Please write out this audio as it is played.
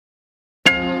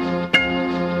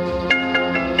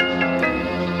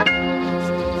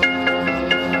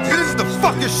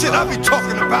shit I be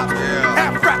talking about.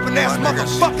 Half rapping ass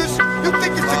motherfuckers. You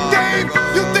think it's a game?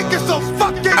 You think it's a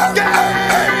fucking game?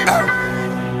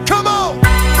 Come on!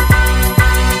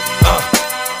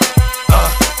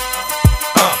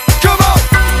 Come on!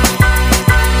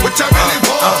 What y'all really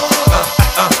want?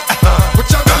 What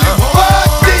y'all really want?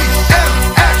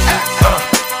 DMX.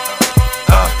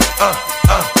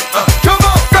 Come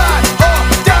on, ride or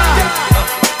die.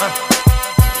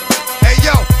 Hey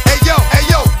yo,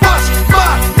 what's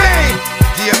my name?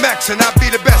 DMX, and I be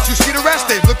the best. You see the rest?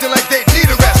 They looking like they need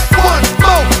a rest. One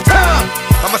more time,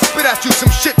 I'ma spit at you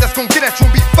some shit that's gonna get at you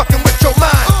and be fucking with your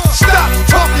mind. Stop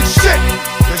talking shit,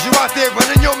 cause you out there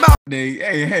running your mouth.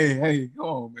 Hey, come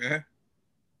on, man.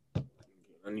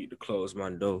 I need to close my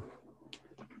door.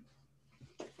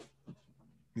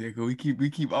 Yeah, cause we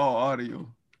keep all audio.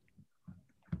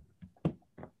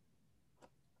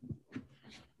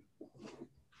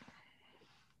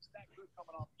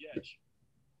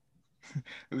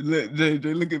 Look, Jay,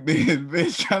 look at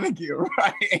Ben trying to get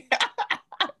right.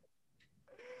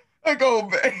 Look over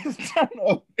Ben.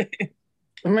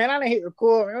 Man, I didn't hit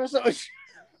record. Man.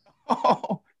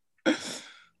 Oh.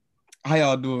 How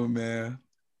y'all doing, man?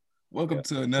 Welcome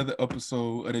to another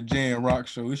episode of the Jay and Rock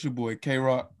Show. It's your boy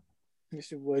K-Rock.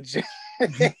 It's your boy Jay.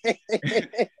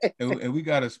 and we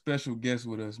got a special guest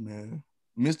with us, man.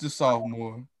 Mr.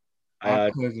 Sophomore, our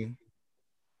cousin,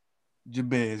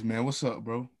 Jabez, man. What's up,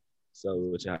 bro? So,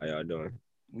 what y'all doing?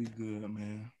 We good,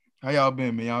 man. How y'all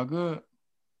been, man? Y'all good?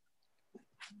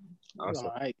 Awesome.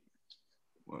 All right.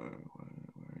 Word.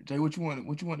 Jay, what you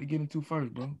want to get into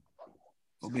first, bro?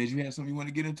 Jabez, you had something you want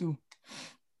to get into?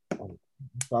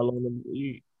 Follow them.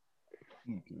 Okay.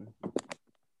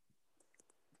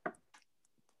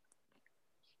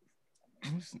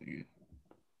 This nigga.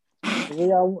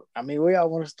 Where y'all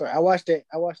want to start? I watched the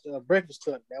Breakfast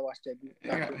Club. I watched that.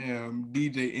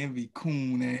 DJ Envy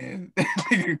Coon ass.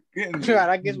 Right,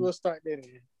 I guess we'll start there.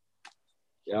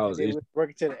 Yeah, I was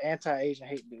working to the anti-Asian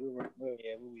hate.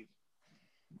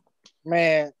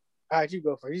 Man, all right, you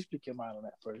go first. You speak your mind on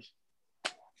that first.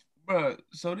 Bro,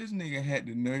 so this nigga had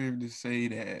the nerve to say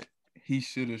that he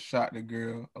should have shot the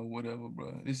girl or whatever,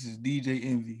 bro. This is DJ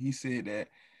Envy. He said that,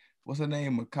 what's her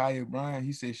name, Ma'Khia Bryant?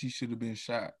 He said she should have been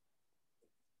shot.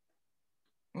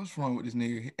 What's wrong with this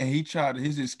nigga? And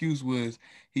his excuse was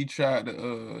he tried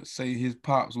to say his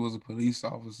pops was a police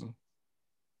officer.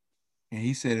 And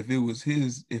he said if it was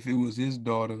his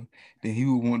daughter, then he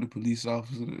would want the police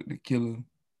officer to kill her.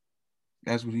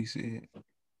 That's what he said.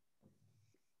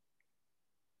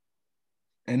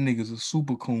 That nigga's a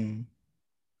super coon.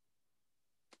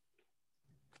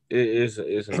 It's no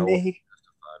way to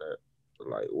justify that,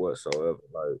 like, whatsoever.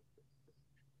 Like,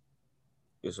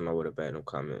 it's no way to ban them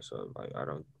comments. So, like, I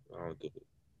don't get it.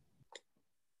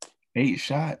 8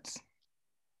 shots.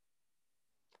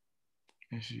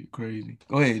 That shit crazy.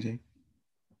 Go ahead, Jay.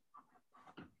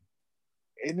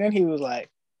 And then he was like,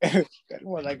 she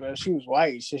was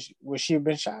white. Would she have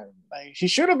been shot? Like, she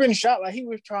should have been shot. Like, he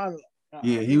was trying to.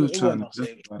 Yeah, he was trying to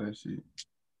justify that shit.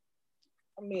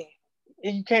 I mean,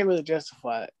 you can't really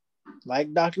justify it.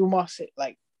 Like Dr. Umar said,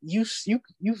 like, you've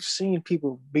seen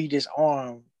people be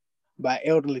disarmed by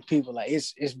elderly people. Like,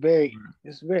 it's very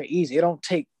easy. It don't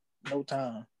take no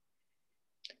time.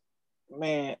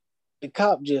 Man, the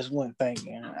cop just wasn't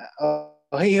thinking.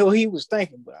 He was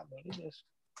thinking, but I mean, he just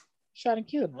shot and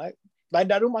killed him. Like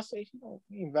Dr. Umar said,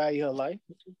 he didn't value her life.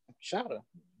 He shot her.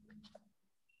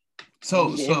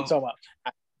 So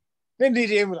then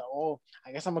DJ was like, "Oh,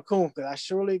 I guess I'm a coon because I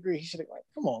surely agree." He should have like,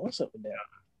 "Come on, what's up with that?"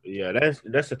 Yeah,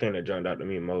 that's the thing that jumped out to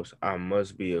me most. I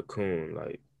must be a coon,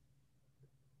 like.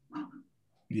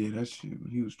 Yeah, that shit.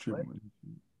 He was tripping.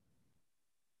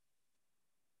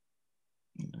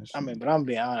 I mean, but I'm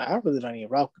being honest. I really don't even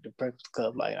rock with the Breakfast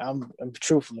Club. Like, I'm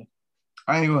truthfully.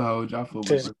 I ain't gonna hold y'all for.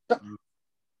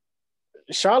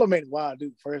 Charlamagne wild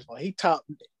dude. First of all, he's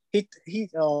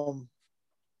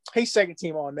second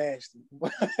team all nasty.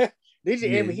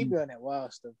 DJ Envy, he be on that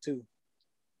wild stuff too.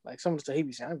 Like some of the stuff he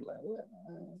be saying, I be like, what?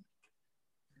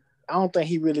 I don't think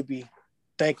he really be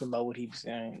thinking about what he be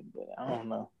saying, but I don't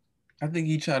know. I think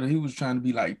he was trying to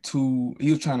be like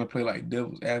he was trying to play like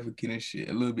devil's advocate and shit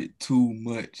a little bit too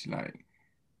much. Like,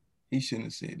 he shouldn't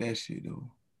have said that shit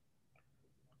though.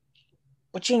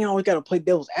 But you ain't always gotta play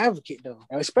devil's advocate though.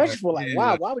 Especially for like,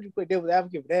 why would you play devil's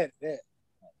advocate for that?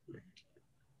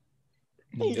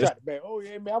 He tried to bet, oh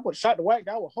yeah, man, I would have shot the white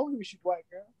guy. I would hope he shoot the white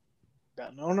girl.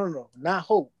 No. Not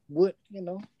hope. Would,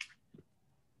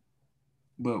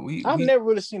 But I've never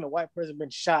really seen a white person been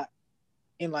shot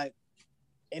in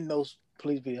those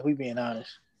police videos. We being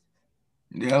honest.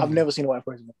 Yeah. I've never seen a white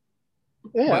person.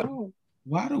 Yeah.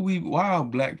 why are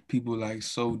black people like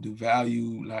so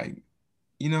devalued? Like,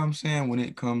 you know what I'm saying? When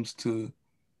it comes to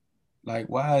like,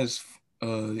 why is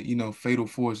fatal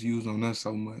force used on us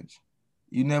so much?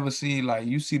 You never see like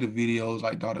you see the videos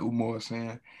like Dr. Umar was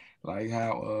saying, like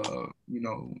how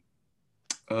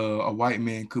a white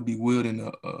man could be wielding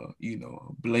a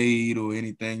blade or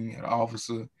anything at an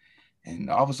officer, and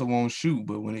the officer won't shoot.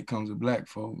 But when it comes to black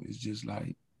folk, it's just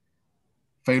like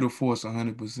fatal force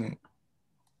 100%.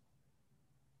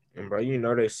 And bro, you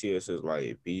know they see us as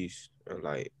like beasts and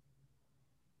like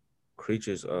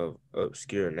creatures of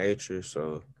obscure nature.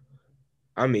 So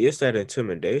I mean, it's that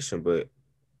intimidation, but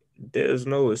there's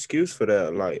no excuse for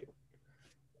that. Like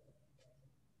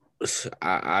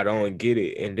I don't get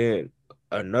it. And then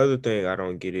another thing I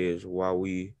don't get is why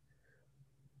we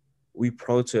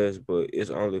protest, but it's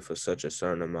only for such a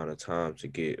certain amount of time to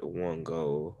get one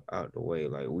goal out the way.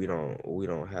 Like we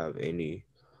don't have any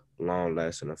long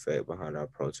lasting effect behind our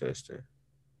protesting.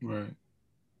 Right.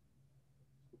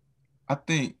 I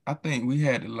think we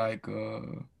had to like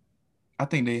I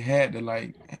think they had to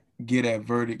like get that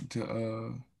verdict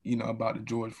to about the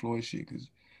George Floyd shit, because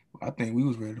I think we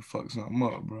was ready to fuck something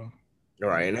up, bro.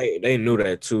 Right, and they knew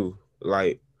that too.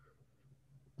 Like,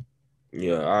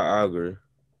 yeah, I agree.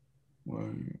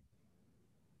 Well,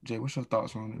 Jay, what's your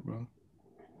thoughts on it, bro?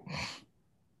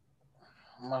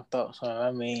 My thoughts are,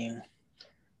 I mean,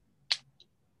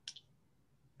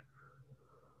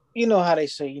 you know how they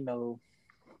say,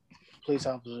 police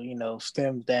officer,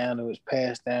 stems down, it was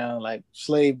passed down, like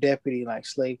slave deputy, like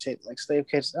slave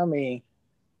catch. I mean,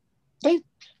 they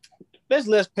there's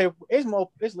less paper.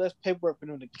 It's less paperwork for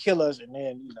them to kill us, and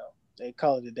then they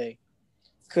call it a day.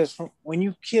 Because when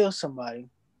you kill somebody,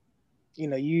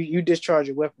 you discharge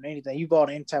a weapon or anything, you bought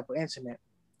any type of incident,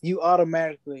 you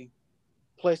automatically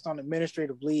placed on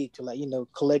administrative leave to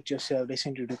collect yourself. They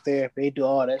send you to therapy. They do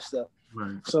all that stuff.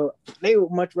 Right. So they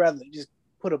would much rather just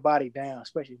put a body down,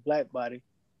 especially a black body,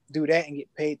 do that and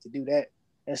get paid to do that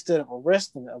instead of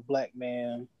arresting a black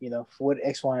man, for what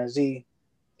X, Y, and Z,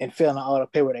 and filling out all the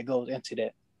paper that goes into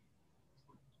that.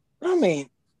 I mean,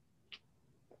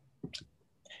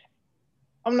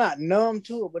 I'm not numb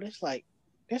to it, but it's like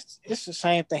it's the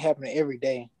same thing happening every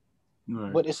day.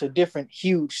 Right. But it's a different,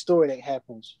 huge story that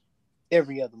happens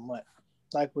every other month.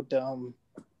 Like with the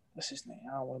what's his name?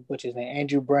 I don't want to butcher his name.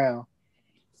 Andrew Brown.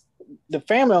 The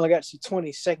family only got to see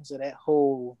 20 seconds of that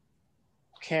whole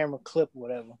camera clip or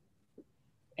whatever.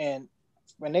 And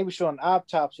when they were showing the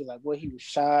autopsy, like he was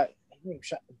shot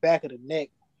the back of the neck,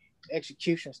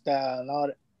 execution style and all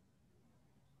that.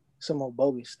 Some more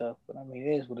bogus stuff. But I mean,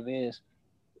 it is what it is.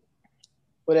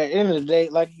 But at the end of the day,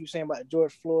 like you were saying about the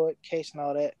George Floyd case and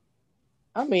all that,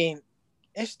 I mean,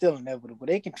 it's still inevitable.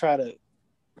 They can try to.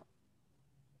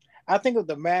 I think if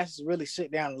the masses really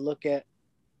sit down and look at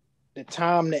the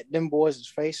time that them boys is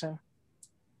facing,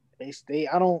 they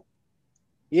all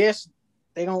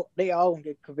gonna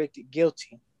get convicted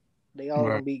guilty. They all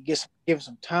gonna be given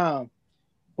some time,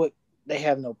 but they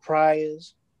have no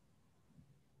priors.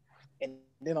 And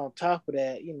then on top of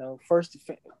that, first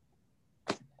defense,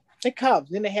 they cops,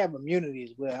 then they have immunity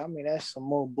as well. I mean, that's some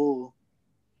more bull.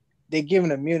 They're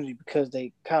given immunity because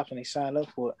they cops and they signed up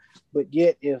for it. But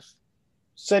yet, if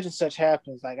such and such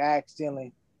happens, like I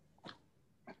accidentally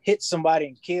hit somebody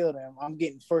and kill them, I'm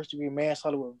getting first degree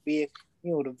manslaughter with a vehicle,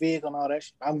 the vehicle and all that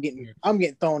shit. I'm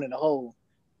getting thrown in the hole.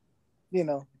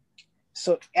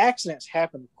 So accidents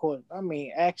happen, of course. I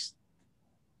mean,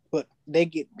 but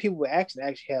people with accidents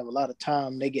actually have a lot of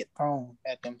time. They get thrown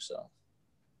at them. So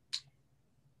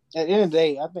at the end of the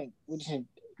day, I think we just need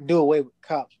to do away with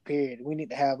cops, period. We need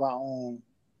to have our own.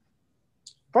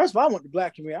 First of all, I want the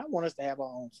black community. I want us to have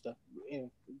our own stuff.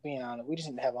 Being honest, we just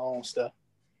need to have our own stuff.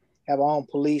 Have our own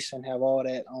police and have all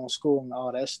that own school and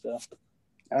all that stuff.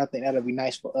 And I think that'll be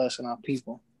nice for us and our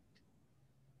people.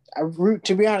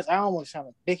 To be honest, I don't want to sound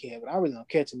like a dickhead, but I really don't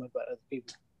care too much about other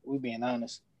people. We being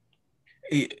honest.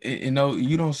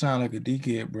 You don't sound like a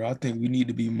dickhead, bro. I think we need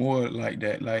to be more like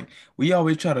that. Like, we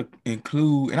always try to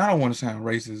include, and I don't want to sound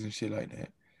racist and shit like that,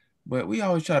 but we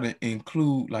always try to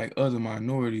include like other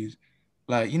minorities,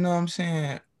 like, you know what I'm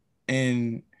saying?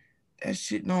 And that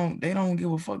shit they don't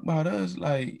give a fuck about us.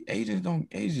 Like, Asians don't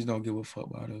give a fuck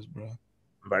about us, bro.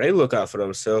 But they look out for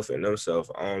themselves and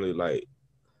themselves only. Like,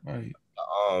 right.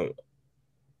 I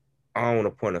don't want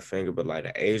to point a finger, but like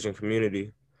the Asian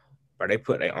community, but they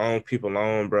put their own people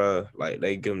on, bro. Like,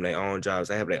 they give them their own jobs.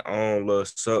 They have their own little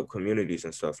sub communities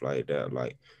and stuff like that.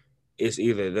 Like, it's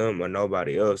either them or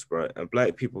nobody else, bro. And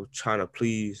black people trying to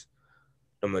please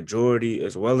the majority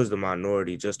as well as the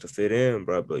minority just to fit in,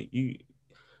 bro. But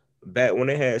back when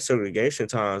they had segregation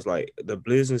times, like the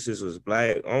businesses was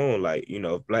black owned. Like, you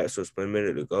know, if blacks was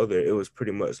permitted to go there, it was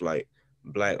pretty much like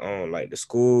black owned. Like the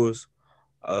schools,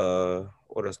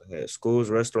 what else they had? Schools,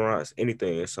 restaurants,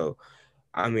 anything. So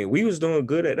I mean, we was doing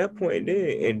good at that point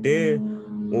then. And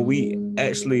then when we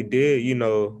actually did, you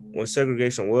know, when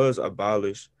segregation was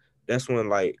abolished, that's when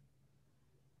like,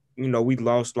 you know, we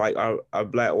lost like our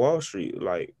Black Wall Street.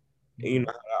 Like, you know,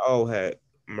 it all had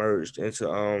merged into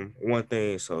one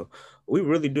thing. So we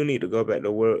really do need to go back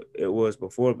to where it was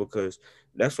before, because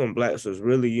that's when blacks was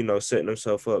really, you know, setting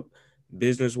themselves up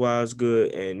business wise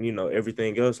good, and you know,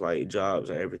 everything else like jobs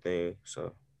and everything.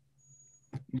 So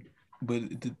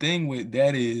But the thing with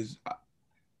that is,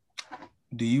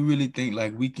 do you really think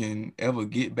like we can ever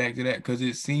get back to that? Because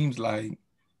it seems like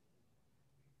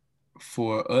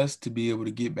for us to be able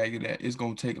to get back to that, it's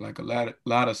gonna take like a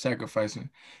lot of sacrificing.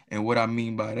 And what I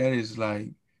mean by that is like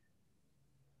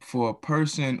for a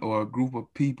person or a group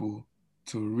of people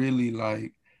to really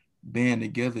like band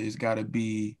together, it's gotta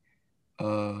be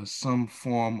some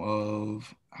form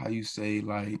of how you say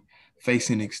like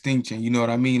facing extinction. You know what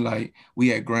I mean? Like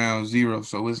we at ground zero,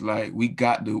 so it's like we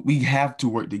have to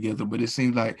work together. But it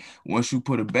seems like once you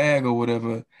put a bag or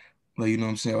whatever, like you know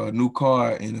what I'm saying, or a new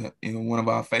car in one of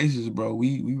our faces, bro,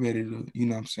 we ready to, you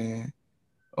know what I'm saying?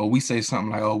 Or we say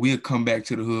something like, oh, we'll come back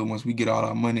to the hood once we get all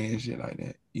our money and shit like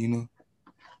that, you know?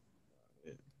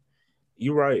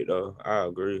 you're right though. I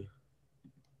agree.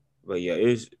 But yeah,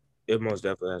 it most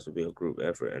definitely has to be a group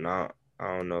effort, and I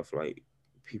don't know if like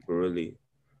people really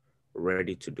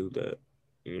ready to do that,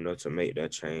 you know, to make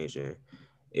that change, and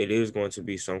it is going to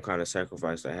be some kind of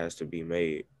sacrifice that has to be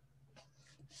made,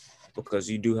 because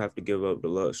you do have to give up the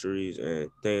luxuries and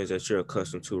things that you're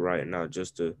accustomed to right now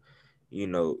just to, you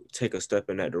know, take a step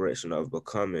in that direction of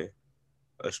becoming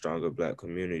a stronger black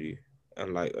community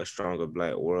and like a stronger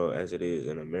black world as it is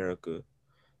in America.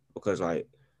 Because like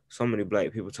so many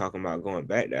black people talking about going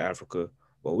back to Africa,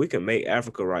 but we can make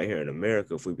Africa right here in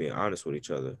America if we being honest with each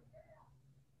other.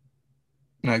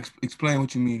 Now explain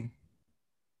what you mean.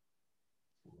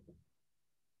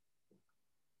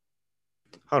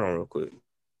 Hold on real quick.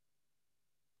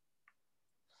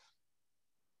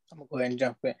 I'm gonna go ahead and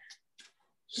jump in.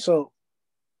 So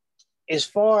as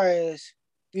far as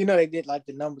they did like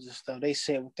the numbers and stuff, they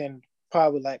said within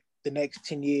probably like the next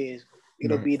 10 years,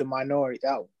 it'll Right. be the minority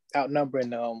outnumbering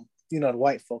the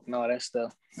white folk and all that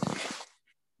stuff.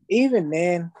 Even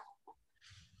then,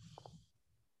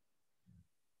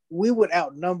 we would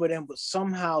outnumber them, but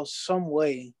somehow, some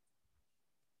way,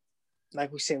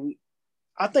 like we said,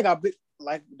 I think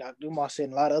like Dr. Dumas said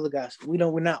and a lot of other guys,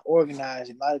 we're not organized,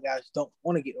 and a lot of guys don't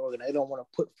want to get organized. They don't want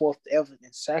to put forth the effort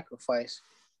and sacrifice.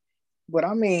 But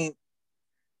I mean,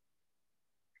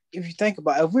 if you think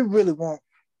about it, if we really want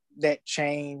that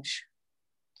change,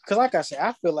 because like I said,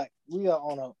 I feel like we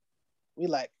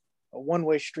like a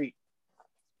one-way street.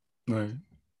 Right.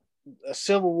 A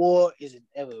civil war is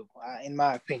inevitable, in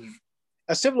my opinion.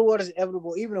 A civil war is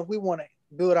inevitable, even if we want to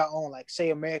build our own, like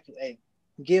say America, hey,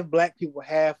 give black people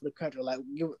half of the country, like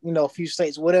give, a few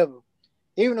states, whatever.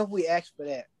 Even if we ask for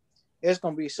that, it's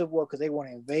gonna be a civil war because they want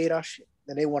to invade our shit,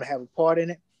 and they want to have a part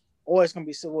in it, or it's gonna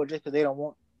be a civil war just because they don't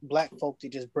want black folk to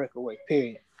just break away.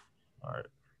 Period. All right.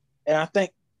 And I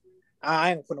think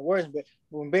I ain't putting the words, but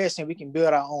when Bear saying we can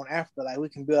build our own Africa, like we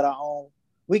can build our own,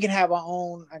 we can have our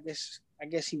own. I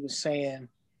guess he was saying,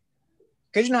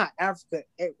 because how Africa,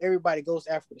 everybody goes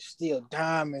to Africa to steal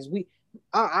diamonds.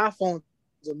 Our iPhones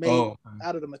are made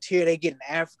out of the material they get in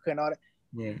Africa and all that.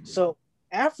 Yeah. So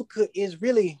Africa is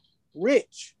really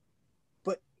rich,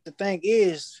 but the thing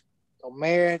is,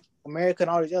 America and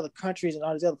all these other countries and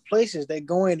all these other places, they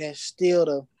go in and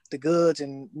steal the goods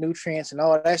and nutrients and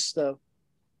all that stuff,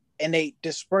 and they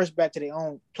disperse back to their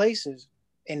own places,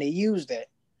 and they use that.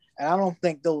 And I don't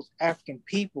think those African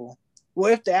people,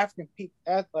 well, if the African people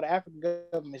or the African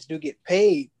governments do get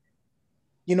paid,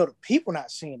 the people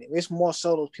not seeing it. It's more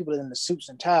so those people in the suits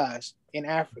and ties in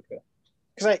Africa.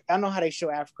 Because I know how they show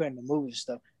Africa in the movies and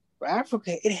stuff. But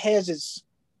Africa, it has its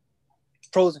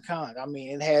pros and cons. I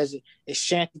mean, it has its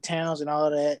shanty towns and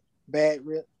all that,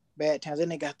 bad towns. Then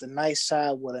they got the nice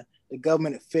side where the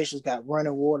government officials got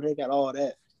running water. They got all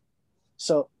that.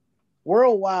 So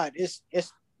worldwide, it's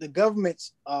the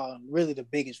governments are really the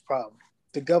biggest problem.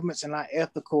 The governments are not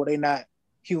ethical. They're not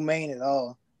humane at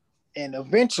all. And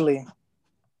eventually,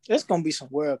 there's going to be some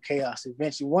world chaos.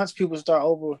 Eventually, once people start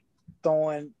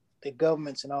overthrowing the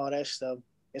governments and all that stuff,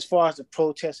 as far as the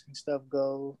protesting stuff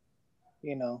goes,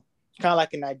 kind of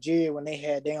like in Nigeria when they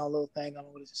had their own little thing. I don't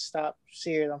know what is it, Stop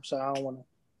Sears. I'm sorry, I don't want to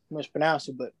mispronounce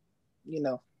it, but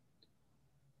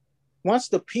once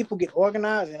the people get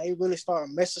organized and they really start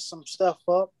messing some stuff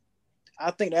up,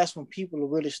 I think that's when people will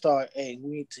really start. Hey, we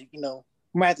need to, we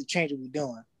might have to change what we're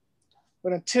doing.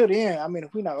 But until then, I mean,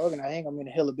 if we're not organized, I ain't gonna be in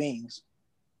the hell of beans.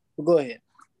 But go ahead.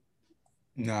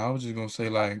 No, I was just gonna say,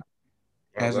 like,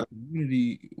 as a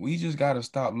community, we just gotta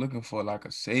stop looking for like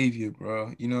a savior,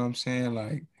 bro. You know what I'm saying?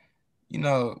 Like,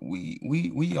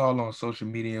 we all on social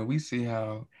media and we see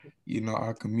how,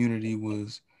 our community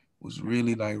was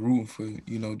really like rooting for,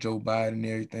 Joe Biden and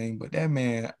everything. But that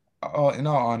man, in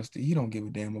all honesty, he don't give a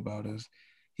damn about us.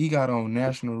 He got on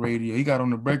national radio, he got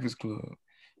on the Breakfast Club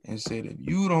and said, if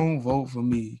you don't vote for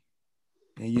me,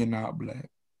 then you're not black.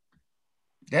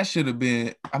 That should have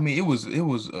been, I mean, it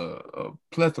was a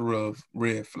plethora of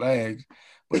red flags,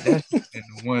 but that should have been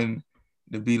the one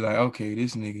to be like, okay,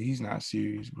 this nigga, he's not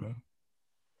serious, bro.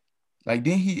 Like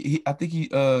then I think he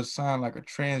signed like a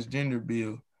transgender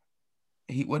bill.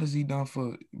 What has he done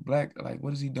for black? Like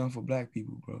what has he done for black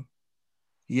people, bro?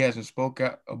 He hasn't spoke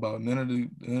out about none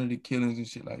of the killings and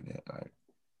shit like that. Like,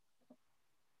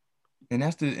 and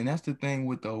that's the thing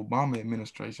with the Obama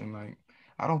administration. Like,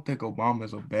 I don't think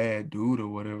Obama's a bad dude or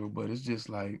whatever, but it's just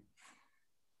like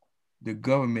the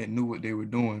government knew what they were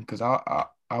doing. Cause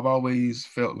I've always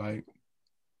felt like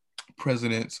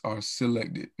presidents are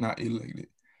selected, not elected.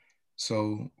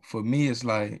 So for me, it's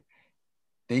like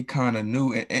they kind of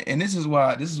knew, and this is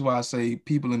why I say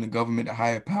people in the government, the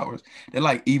higher powers, they're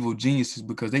like evil geniuses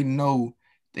because they know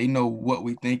what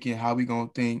we thinking, how we gonna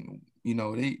think.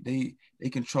 They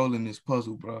controlling this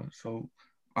puzzle, bro. So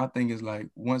my thing is like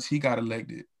once he got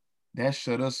elected, that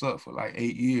shut us up for like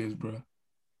 8 years, bro.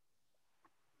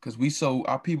 Cause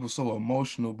our people so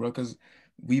emotional, bro. Cause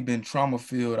we've been trauma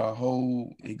filled our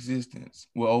whole existence.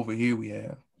 Well, over here we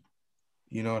have.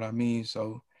 You know what I mean?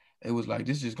 So it was like,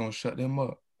 this is just gonna shut them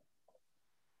up.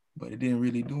 But it didn't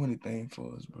really do anything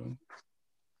for us, bro.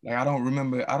 Like I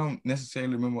don't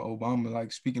necessarily remember Obama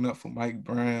like speaking up for Mike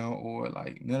Brown or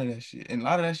like none of that shit. And a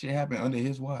lot of that shit happened under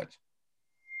his watch.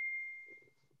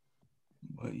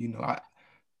 But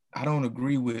I don't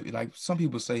agree with, like, some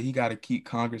people say he got to keep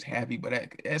Congress happy, but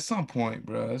at some point,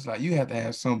 bro, it's like you have to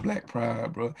have some black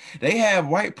pride, bro. They have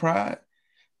white pride.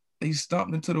 They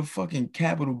stomped into the fucking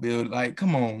Capitol building. Like,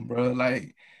 come on, bro.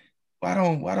 Like, why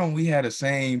don't we have the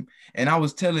same? And I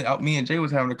was telling, me and Jay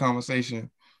was having a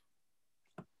conversation.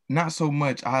 Not so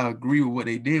much I agree with what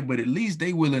they did, but at least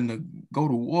they willing to go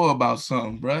to war about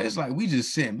something, bro. It's like we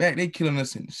just sitting back. They killing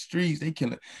us in the streets. They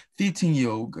killing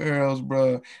 15-year-old girls,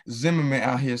 bro. Zimmerman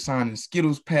out here signing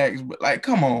Skittles packs, but like,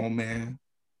 come on, man.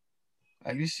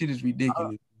 Like this shit is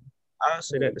ridiculous. I'll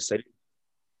say that to say,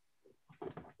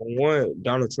 one,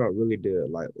 Donald Trump really did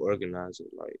like organize it.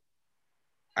 Like,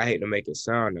 I hate to make it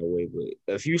sound that way,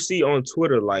 but if you see on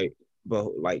Twitter, like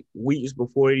weeks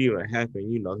before it even happened,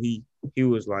 he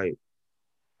was like,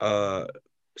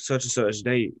 such and such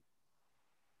date,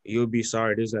 you'll be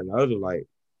sorry, this and the other. Like,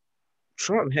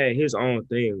 Trump had his own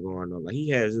thing going on. Like, he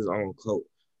has his own cult.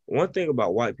 One thing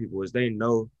about white people is they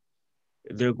know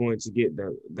they're going to get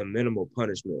the minimal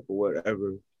punishment for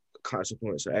whatever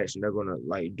consequence or action they're gonna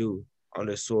like do on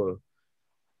this soil.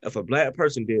 If a black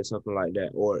person did something like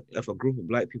that, or if a group of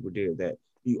black people did that,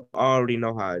 you already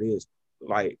know how it is.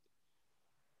 Like,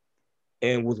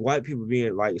 and with white people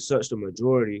being like such the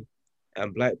majority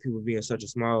and black people being such a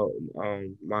small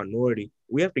minority,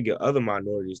 we have to get other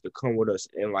minorities to come with us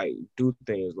and like do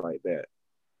things like that.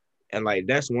 And like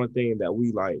that's one thing that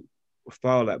we like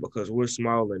fall at because we're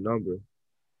small in number.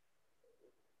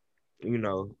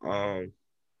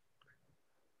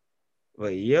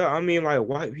 But yeah, I mean, like,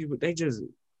 white people, they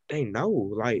know,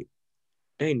 like,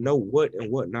 they know what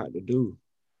and what not to do.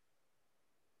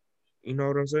 You know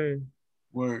what I'm saying?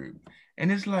 Word.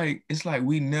 And it's like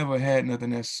we never had nothing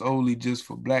that's solely just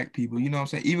for black people. You know what I'm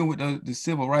saying? Even with the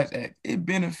Civil Rights Act, it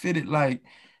benefited like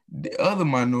the other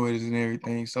minorities and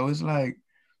everything. So it's like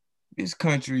this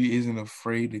country isn't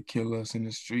afraid to kill us in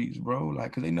the streets, bro.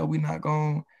 Like, cause they know we're not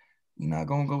gonna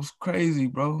go crazy,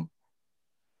 bro.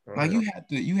 Like you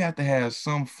have to have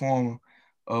some form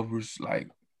of like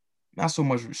not so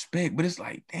much respect, but it's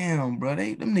like, damn, bro,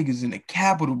 them niggas in the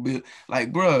Capitol building.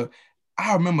 Like, bro,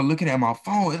 I remember looking at my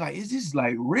phone. It's like, is this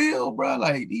like real, bro?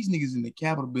 Like these niggas in the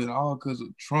Capitol building all because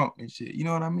of Trump and shit. You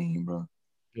know what I mean, bro?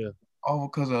 Yeah. All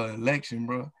because of an election,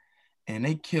 bro. And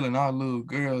they killing our little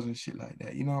girls and shit like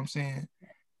that. You know what I'm saying?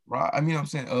 Right? I mean, I'm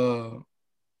saying,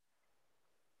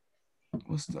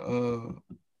 what's the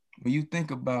when you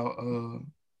think about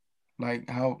like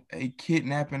how they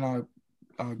kidnapping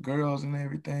our girls and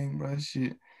everything, bro.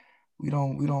 Shit, we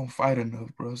don't fight enough,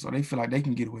 bro. So they feel like they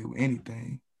can get away with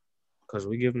anything. Cause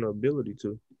we give them the ability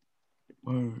to.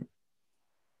 Word.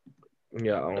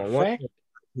 Yeah, The one fact, thing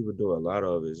people do a lot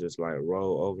of is just like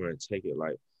roll over and take it.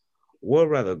 Like, we'll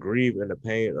rather grieve in the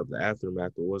pain of the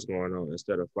aftermath of what's going on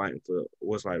instead of fighting for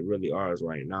what's like really ours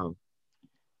right now.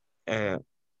 And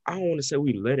I don't want to say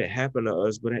we let it happen to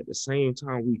us, but at the same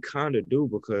time, we kind of do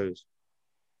because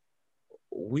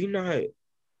we not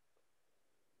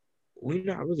we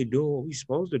not really doing what we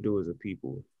supposed to do as a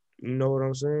people. You know what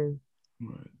I'm saying?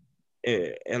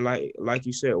 Right. And like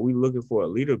you said, we looking for a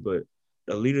leader, but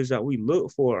the leaders that we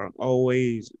look for are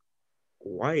always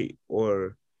white,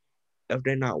 or if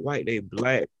they're not white, they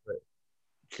black. But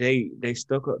they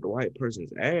stuck up the white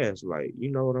person's ass. Like,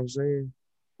 you know what I'm saying?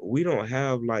 We don't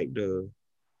have like the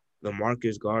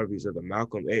Marcus Garveys or the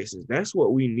Malcolm X's. That's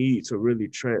what we need to really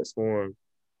transform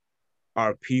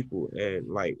our people and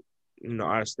like,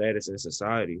 our status in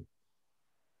society.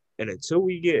 And until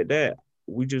we get that,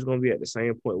 we just gonna be at the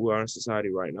same point we are in society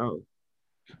right now.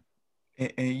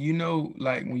 And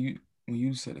like when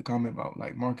you said the comment about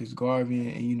like Marcus Garvey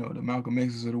and the Malcolm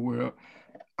X's of the world,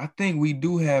 I think we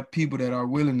do have people that are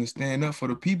willing to stand up for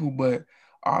the people, but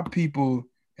our people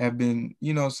have been,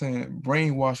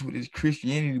 brainwashed with this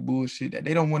Christianity bullshit that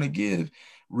they don't want to give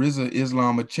Rizza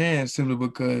Islam a chance simply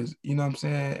because,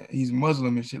 he's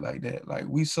Muslim and shit like that. Like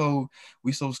we so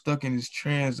stuck in this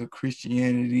trends of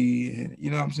Christianity and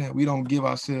we don't give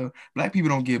ourselves, black people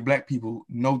don't give black people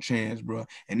no chance, bro.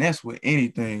 And that's with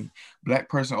anything. Black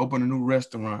person open a new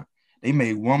restaurant. They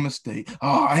made one mistake.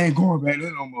 Oh, I ain't going back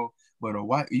there no more. But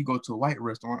you go to a white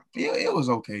restaurant, it was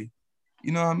okay.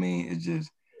 You know what I mean? It's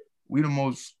just we the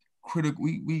most critical.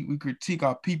 We critique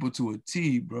our people to a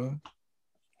T, bro.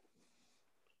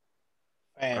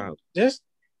 man, Uh,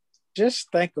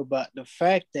 just think about the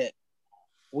fact that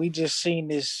we just seen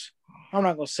this. I'm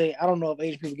not gonna say I don't know if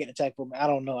Asian people getting attacked for me. I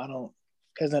don't know. I don't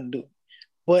has nothing to do.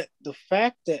 But the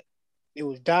fact that it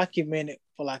was documented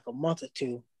for like a month or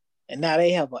two, and now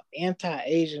they have an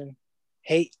anti-Asian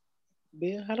hate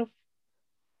bill. How the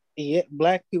yet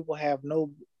black people have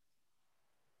no.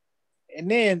 And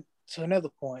then to another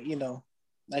point,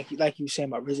 like you were saying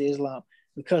about Rizzi Islam,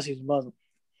 because he's Muslim.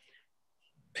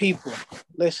 People,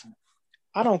 listen.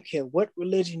 I don't care what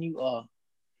religion you are.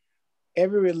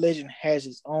 Every religion has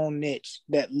its own niche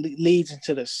that leads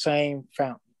into the same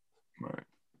fountain. Right.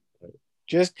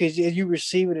 Just because you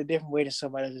receive it a different way than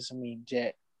somebody else doesn't mean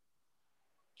jack.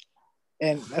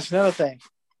 And that's another thing.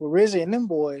 With Rizzi and them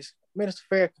boys, Minister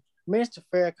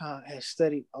Farrakhan has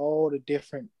studied all the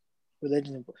different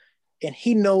religions, and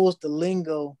he knows the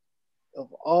lingo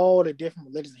of all the different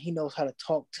religions. He knows how to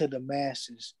talk to the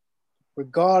masses,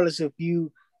 regardless if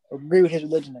you agree with his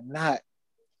religion or not.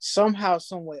 Somehow,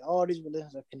 some way, all these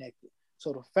religions are connected.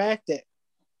 So the fact that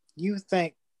you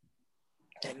think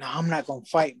that no, I'm not gonna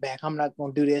fight back, I'm not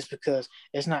gonna do this because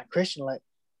it's not Christian, like,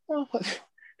 well,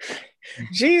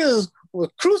 Jesus was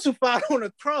crucified on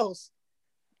the cross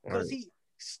because right. he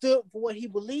stood for what he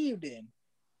believed in.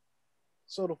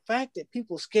 So the fact that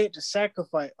people are scared to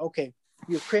sacrifice, okay,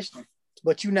 you're a Christian,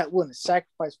 but you're not willing to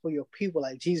sacrifice for your people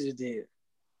like Jesus did.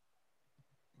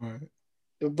 Right.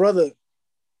 The brother,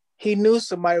 he knew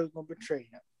somebody was going to betray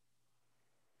him.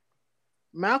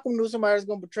 Malcolm knew somebody was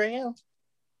going to betray him.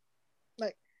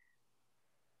 Like,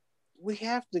 we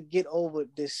have to get over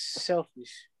this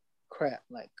selfish crap.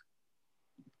 Like,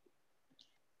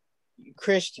 you're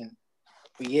Christian,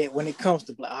 but yet when it comes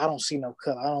to black, I don't see no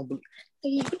color. I don't believe.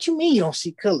 Hey, what you mean you don't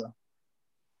see color?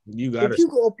 You gotta If you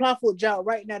go apply for a job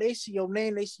right now, they see your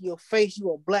name, they see your face,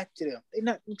 you are black to them. They're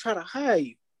not gonna try to hire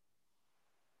you.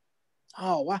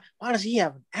 Oh, why does he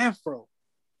have an afro?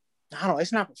 I don't know,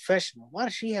 it's not professional. Why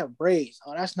does she have braids?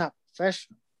 Oh, that's not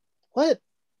professional. What?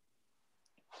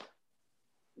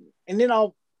 And then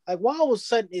I'll like, why all of a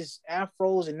sudden is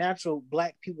afros and natural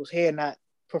black people's hair not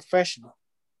professional?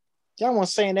 Y'all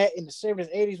was saying that in the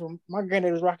 70s, 80s when my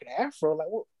granddad was rocking an afro. Like,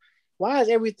 what? Why is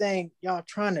everything y'all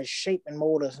trying to shape and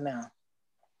mold us now?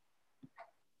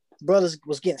 Brothers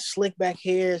was getting slick back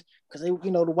hairs because they,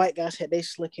 the white guys had they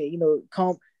slick hair,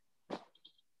 comb.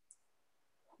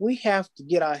 We have to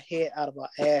get our head out of our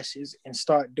asses and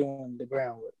start doing the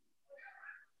groundwork.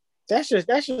 That's just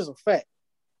a fact.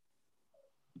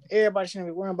 Everybody shouldn't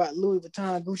be worrying about Louis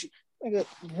Vuitton,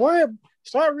 Gucci.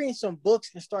 Start reading some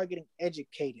books and start getting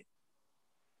educated.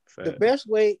 Fact. The best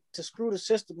way to screw the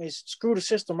system is screw the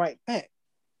system right back.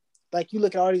 Like you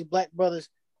look at all these black brothers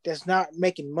that's not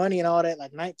making money and all that,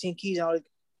 like 19 Keys and all that,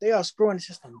 they are screwing the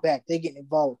system back. They getting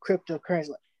involved with cryptocurrency.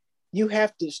 Like, you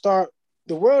have to start.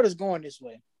 The world is going this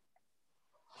way.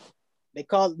 They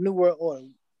call it New World Order.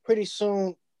 Pretty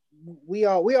soon, we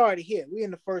already here. We're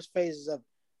in the first phases of it.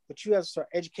 But you have to start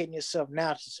educating yourself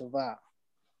now to survive.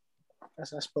 I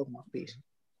spoke my piece.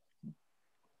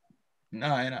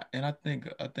 Nah, and I think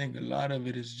a lot of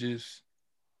it is just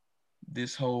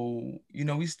this whole,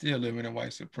 we still living in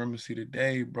white supremacy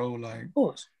today, bro. Like Of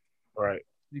course. Right.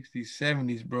 60s,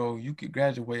 70s, bro. You could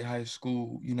graduate high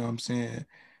school, you know what I'm saying,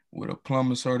 with a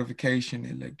plumber certification,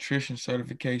 electrician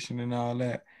certification, and all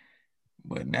that.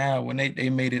 But now when they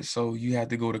made it so you have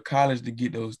to go to college to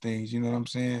get those things, you know what I'm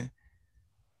saying?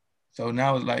 So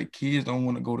now it's like kids don't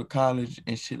want to go to college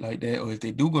and shit like that. Or if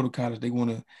they do go to college, they want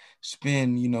to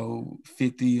spend,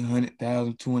 50,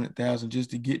 100,000, 200,000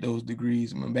 just to get those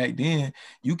degrees. I mean, back then,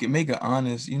 you could make an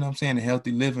honest, you know what I'm saying, a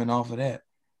healthy living off of that.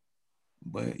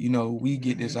 But, we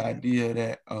get this idea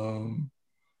that,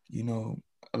 you know,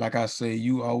 like I say,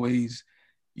 you always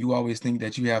think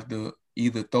that you have to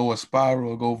either throw a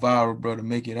spiral or go viral, bro, to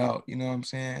make it out. You know what I'm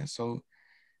saying? So,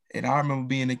 and I remember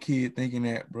being a kid thinking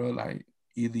that, bro, like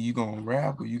either you gonna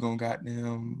rap or you gonna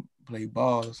goddamn play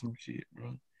ball or some shit,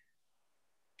 bro.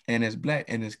 And as black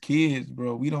and as kids,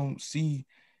 bro, we don't see,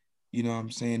 what I'm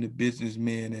saying, the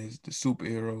businessmen as the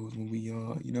superheroes when we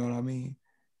young. You know what I mean?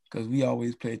 Because we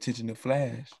always pay attention to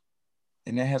Flash,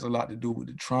 and that has a lot to do with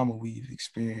the trauma we've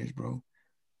experienced, bro.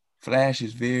 Flash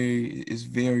is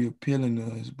very appealing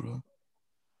to us, bro.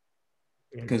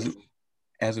 Because Mhm.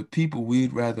 as a people,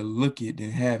 we'd rather look it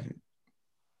than have it.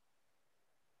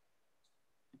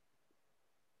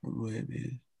 But go ahead,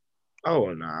 Biz.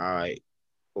 Oh, nah.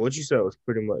 What you said was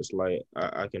pretty much like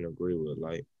I can agree with.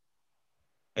 Like,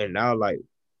 and now like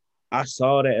I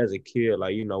saw that as a kid.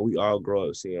 Like, we all grow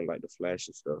up seeing like the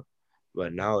flashy stuff,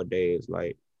 but nowadays,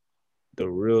 like the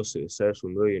real successful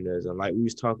millionaires, and like we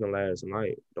was talking last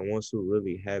night, the ones who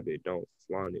really have it don't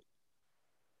flaunt it.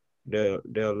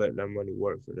 They'll let that money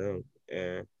work for them,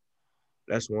 and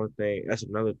that's one thing. That's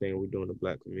another thing we do in the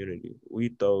black community. We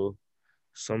throw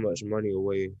so much money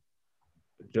away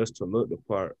just to look the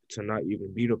part, to not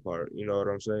even be the part. You know what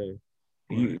I'm saying?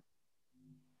 You Right.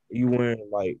 you wearing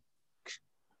like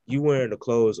you wearing the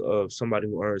clothes of somebody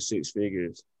who earns six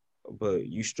figures, but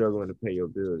you struggling to pay your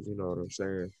bills. You know what I'm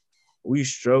saying? We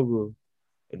struggle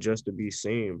just to be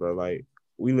seen, but like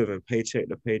we live in paycheck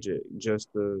to paycheck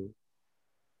just to,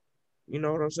 you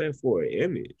know what I'm saying, for an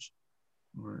image.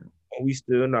 Right. And we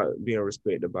still not being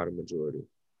respected by the majority.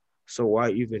 So why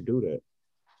even do that?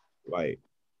 Like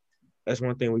that's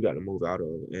one thing we got to move out of.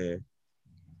 And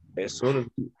as soon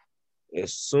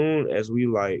as as we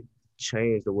like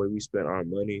change the way we spend our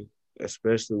money,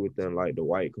 especially within like the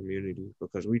white community,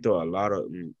 because we throw a lot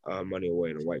of money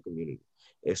away in the white community.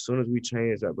 As soon as we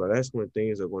change that, bro, that's when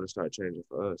things are going to start changing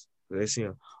for us. They see,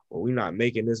 well, we're not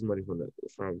making this money from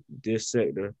this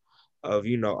sector of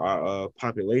our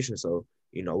population, so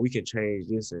we can change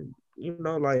this, and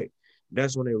like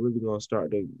that's when they're really gonna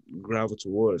start to gravitate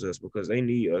towards us because they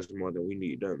need us more than we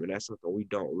need them, and that's something we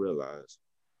don't realize.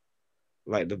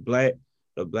 Like the black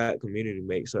community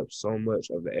makes up so much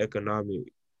of the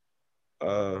economic,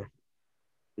 uh,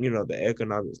 the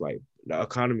economics, like the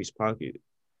economy's pocket.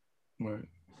 Right.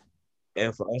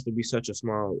 And for us to be such a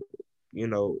small,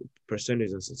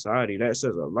 percentage in society, that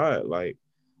says a lot. Like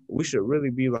we should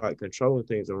really be like controlling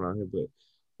things around here, but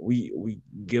we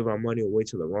give our money away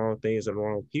to the wrong things and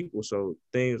wrong people, so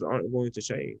things aren't going to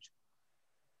change.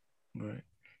 Right.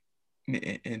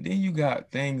 And then you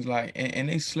got things like, and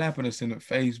they slapping us in the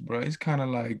face, bro. It's kind of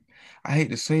like, I hate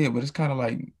to say it, but it's kind of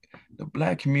like the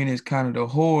black community is kind of the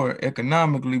whore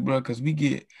economically, bro, because we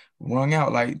get wrung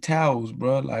out like towels,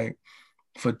 bro. Like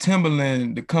for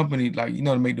Timberland, the company, like,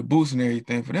 to make the boots and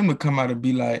everything, for them to come out and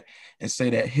be like, and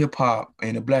say that hip hop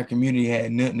and the black community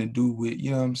had nothing to do with,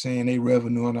 you know what I'm saying, they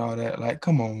revenue and all that. Like,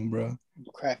 come on, bro.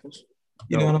 Crackers.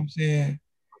 You know No, what I'm saying?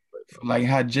 Like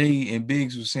how Jay and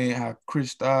Biggs was saying how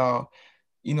Chris Style,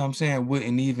 you know what I'm saying,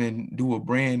 wouldn't even do a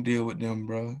brand deal with them,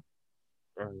 bro.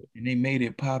 right, And they made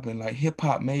it popping. Like hip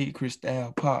hop made Chris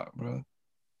Style pop, bro.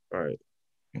 right.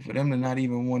 And for them to not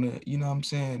even want to, you know what I'm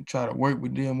saying, try to work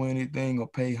with them or anything or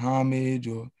pay homage,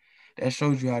 or that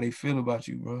shows you how they feel about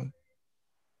you, bro.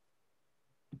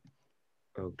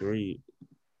 Agreed.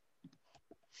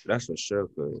 That's for sure,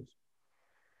 cause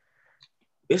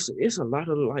it's a lot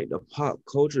of like the pop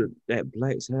culture that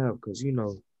blacks have, cause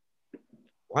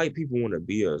white people want to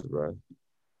be us, bro.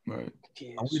 Right.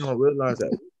 And we Yes. don't realize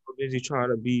that we're busy trying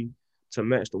to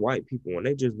match the white people, and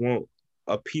they just want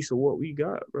a piece of what we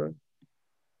got, bro.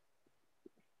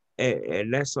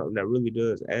 And that's something that really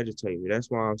does agitate me. That's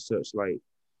why I'm such like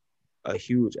a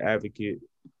huge advocate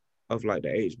of like the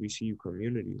HBCU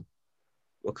community,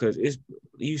 because it's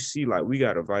you see like we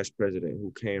got a vice president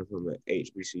who came from the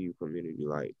HBCU community.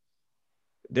 Like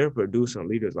they're producing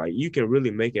leaders. Like you can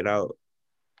really make it out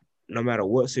no matter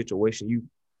what situation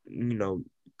you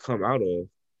come out of.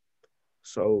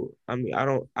 So I mean,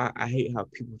 I hate how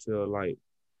people feel like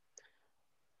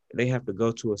they have to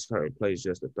go to a certain place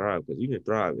just to thrive, because you can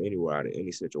thrive anywhere out of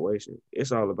any situation.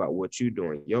 It's all about what you're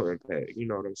doing, your impact. You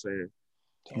know what I'm saying?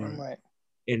 Damn right.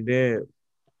 And then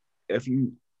if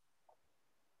you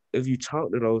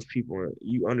talk to those people and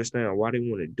you understand why they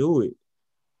want to do it,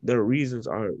 their reasons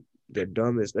are the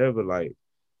dumbest ever. Like,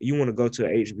 you want to go to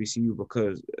HBCU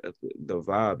because of the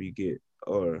vibe you get,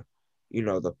 or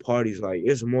the parties. Like,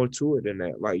 it's more to it than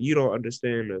that. Like, you don't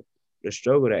understand the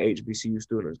struggle that HBCU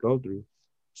students go through.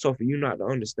 So for you not to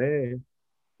understand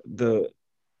the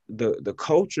the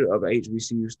culture of an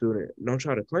HBCU student, don't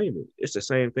try to claim it. It's the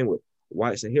same thing with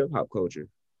whites and hip hop culture.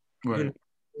 You Right. know,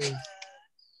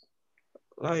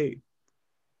 like,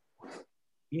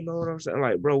 you know what I'm saying?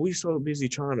 Like, bro, we so busy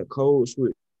trying to code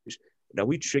switch that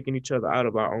we tricking each other out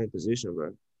of our own position,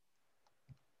 bro.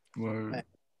 Word.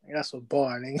 That's a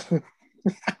bar, nigga.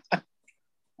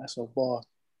 That's a bar.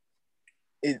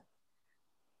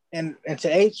 And to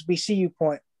HBCU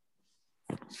point,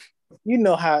 you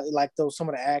know how like those some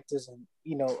of the actors and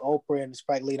Oprah and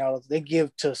Spike Lee and all those, they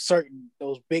give to certain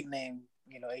those big name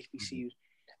HBCUs.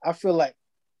 I feel like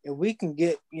if we can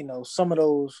get some of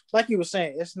those, like you were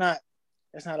saying, it's not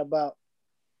about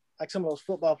like some of those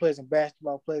football players and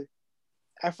basketball players.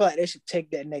 I feel like they should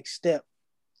take that next step,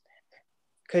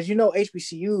 because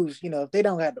HBCUs, if they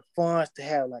don't have the funds to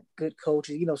have like good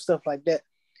coaches, stuff like that,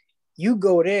 you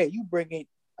go there, you bring in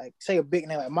like say a big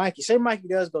name like Mikey. Say Mikey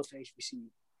does go to HBCU.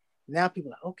 Now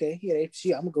people are like, okay, he at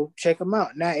HBCU, I'm gonna go check him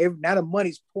out. Now the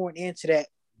money's pouring into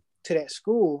that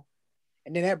school,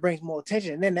 and then that brings more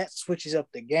attention, and then that switches up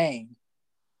the game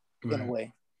in a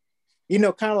way. Kind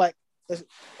of like let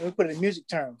me put it in music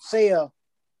terms.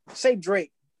 Say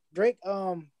Drake. Drake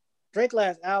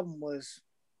last album was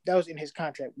in his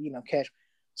contract, cash.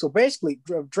 So basically,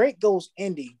 if Drake goes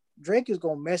indie, Drake is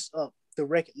gonna mess up the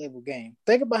record label game.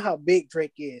 Think about how big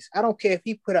Drake is. I don't care if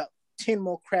he put out 10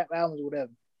 more crap albums or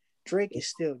whatever. Drake is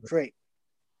still Drake.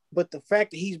 But the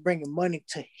fact that he's bringing money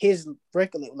to his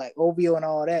record label, like OVO and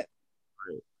all that,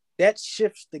 that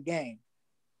shifts the game.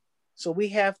 So we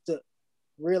have to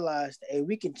realize that, hey,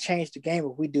 we can change the game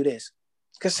if we do this.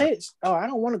 Because say, I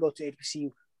don't want to go to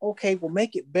HBCU. Okay, well,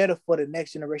 make it better for the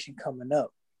next generation coming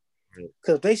up.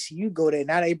 Because they see you go there,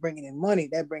 now they bringing in money.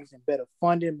 That brings in better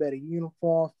funding, better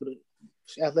uniforms for the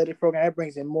athletic program. That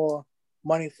brings in more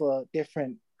money for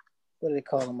different, what do they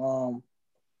call them?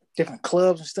 Different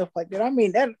clubs and stuff like that. I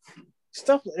mean, that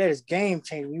stuff like that is game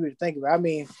changing. You would think about. I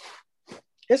mean,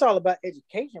 it's all about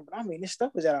education, but I mean, this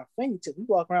stuff is at our fingertips. We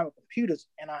walk around with computers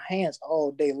in our hands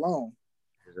all day long.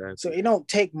 Exactly. So it don't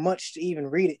take much to even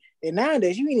read it. And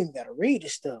nowadays, you ain't even got to read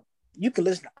this stuff. You can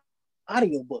listen to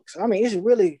audiobooks. I mean, it's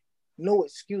really no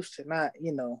excuse to not,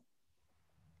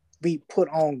 be put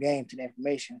on game to the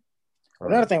information.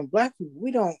 Right. Another thing, black people,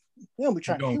 we don't be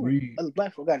trying to hear what other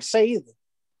black people got to say either.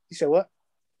 You said what?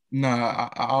 Nah,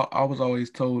 I was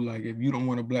always told, like, if you don't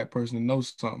want a black person to know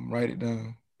something, write it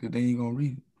down, because they ain't gonna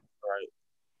read it. Right.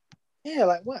 Yeah,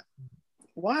 like what?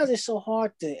 Why is it so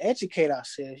hard to educate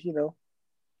ourselves? You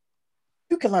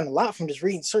can learn a lot from just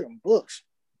reading certain books.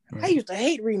 Right. I used to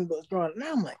hate reading books growing up.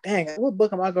 Now I'm like, dang, what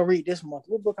book am I gonna read this month?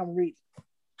 What book I'm reading?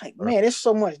 Like, man, there's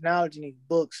so much knowledge in these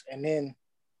books, and then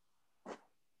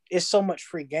it's so much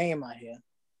free game out here.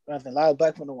 But I think a lot of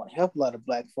black people don't want to help a lot of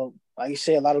black folk. Like you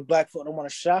say, a lot of black folk don't want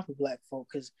to shop with black folk,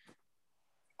 because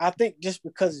I think just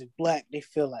because it's black, they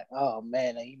feel like, oh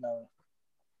man,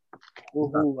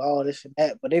 all this and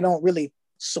that, but they don't really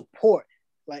support.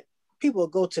 Like, people will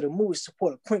go to the movie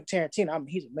support of Quentin Tarantino. I mean,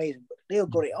 he's amazing, but they'll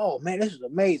go there, oh man, this is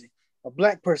amazing. A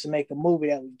black person make a movie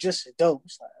that was just as dope.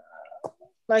 It's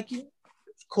like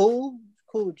it's cool,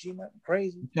 G, nothing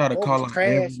crazy. You try to call out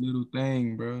every little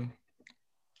thing, bro.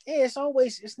 Yeah,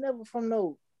 it's never from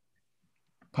no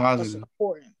positive.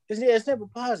 It's never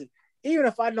positive. Even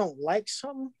if I don't like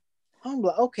something, I'm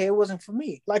like, okay, it wasn't for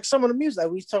me. Like some of the music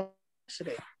that we talked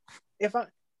today.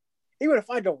 Even if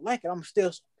I don't like it, I'm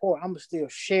still support. I'm still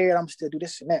share it. I'm still do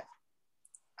this and that.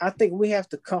 I think we have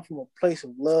to come from a place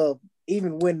of love,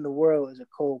 even when the world is a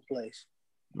cold place.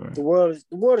 Right. The world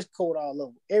is cold all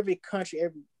over. Every country,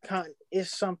 every continent,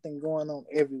 it's something going on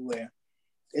everywhere.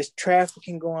 It's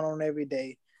trafficking going on every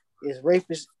day. It's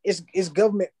rapists. It's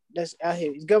government that's out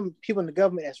here. It's government people in the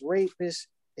government that's rapists.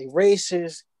 They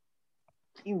racist.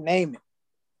 You name it.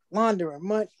 Laundering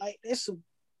money. Like it's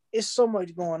so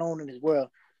much going on in this world,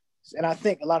 and I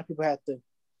think a lot of people have to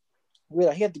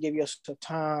realize you have to give yourself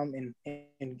time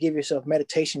and give yourself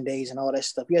meditation days and all that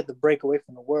stuff. You have to break away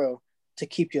from the world to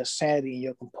keep your sanity and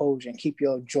your composure and keep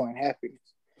your joy and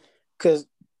happiness. Because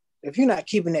if you're not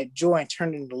keeping that joy and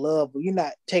turning into love, or you're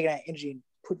not taking that energy and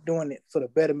doing it for the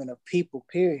betterment of people,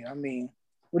 period. I mean,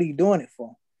 what are you doing it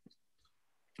for?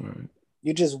 Right.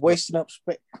 You're just wasting up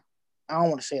space. I don't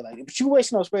want to say it like that, but you're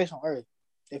wasting up space on Earth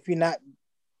if you're not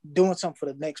doing something for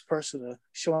the next person to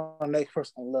show the next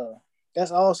person love.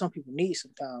 That's all some people need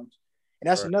sometimes. And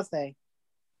that's another thing.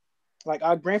 Like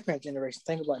our grandparents' generation,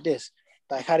 think about this.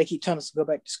 Like how they keep telling us to go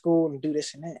back to school and do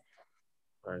this and that.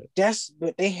 Right. That's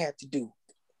what they had to do.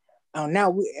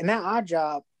 Now our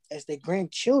job as their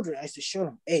grandchildren is to show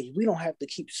them, hey, we don't have to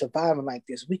keep surviving like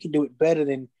this. We can do it better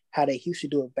than how they used to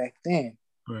do it back then.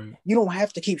 Right. You don't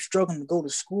have to keep struggling to go to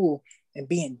school and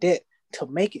be in debt to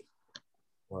make it.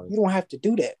 Right. You don't have to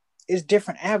do that. It's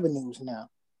different avenues now.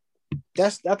 I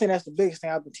think that's the biggest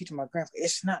thing I've been teaching my grandpa.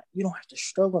 It's not, you don't have to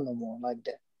struggle no more like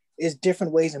that. It's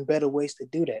different ways and better ways to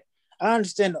do that. I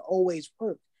understand the old ways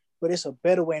work, but it's a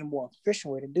better way and more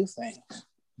efficient way to do things.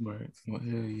 Right. Well,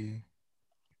 hell yeah.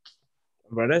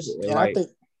 But that's And like, I think,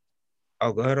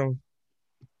 oh, go ahead on.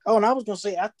 oh, and I was going to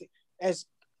say, I think as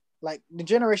like the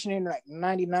generation in like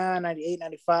 99, 98,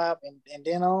 95, and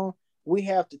then on, we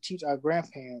have to teach our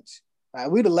grandparents. Like,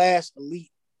 we the last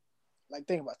elite. Like,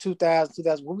 think about 2000,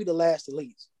 we'll be the last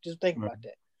elites. Just think about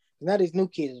that. Now these new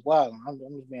kids is wild. I'm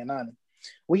just being honest.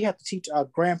 We have to teach our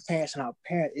grandparents and our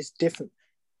parents. It's different.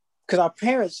 Because our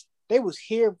parents, they was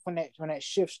here when that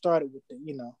shift started with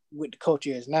the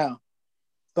culture is now.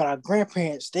 But our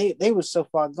grandparents, they were so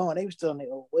far gone. They were still in their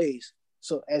old ways.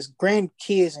 So as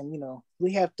grandkids, and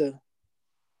we have to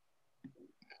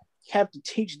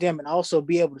teach them and also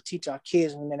be able to teach our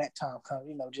kids when that time comes.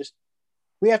 Just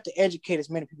we have to educate as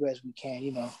many people as we can,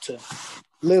 to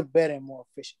live better and more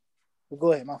efficient. But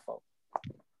go ahead, my fault.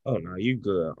 Oh no, you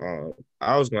good.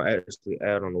 I was gonna actually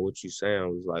add on to what you saying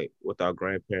was like with our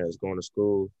grandparents going to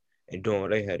school and doing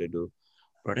what they had to do,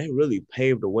 but they really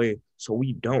paved the way so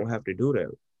we don't have to do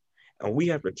that, and we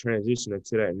have to transition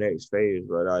into that next phase.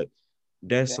 But like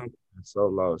that's something that's so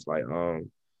lost. Like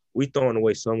we throwing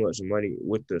away so much money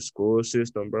with the school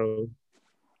system, bro,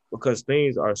 because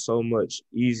things are so much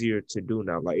easier to do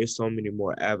now. Like it's so many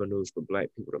more avenues for Black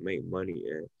people to make money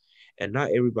in. And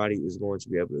not everybody is going to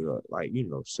be able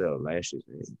to sell lashes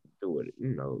and do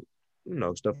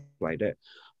it, stuff like that.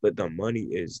 But the money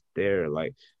is there.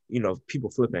 Like, people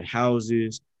flipping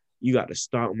houses. You got the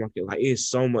stock market. Like, it's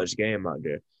so much game out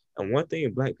there. And one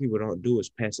thing Black people don't do is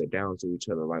pass it down to each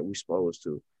other like we supposed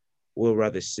to. We'll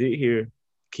rather sit here,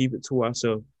 keep it to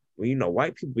ourselves. Well,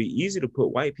 white people be easy to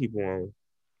put white people on.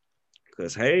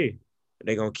 Because, hey,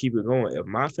 they're going to keep it going. If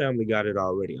my family got it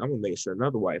already, I'm going to make sure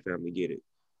another white family get it.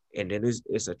 And then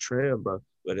it's a trend, bro.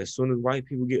 But as soon as Black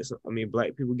people get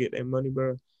their money,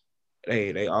 bro,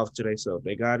 they off to themselves.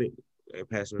 They got it. They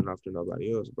passing it off to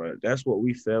nobody else, bro. That's what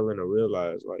we failing to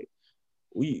realize. Like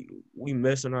we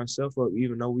messing ourselves up,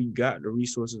 even though we got the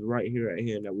resources right here at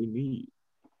hand that we need.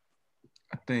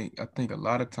 I think a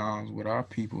lot of times with our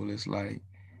people, it's like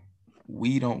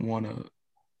we don't want to.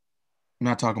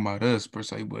 Not talking about us per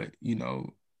se, but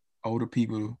older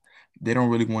people, they don't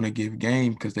really want to give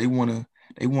game because they want to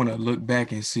look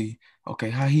back and see, okay,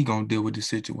 how he gonna deal with the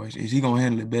situation? Is he gonna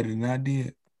handle it better than I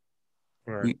did?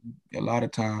 Right. A lot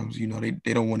of times,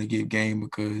 they don't want to give game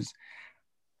because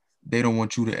they don't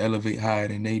want you to elevate higher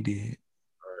than they did.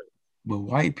 Right. But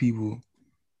white people,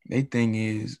 their thing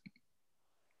is,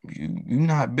 you're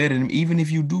not better than me. Even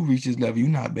if you do reach this level, you're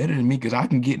not better than me because I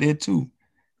can get there too.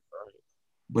 Right.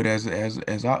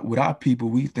 But with our people,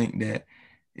 we think that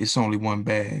it's only one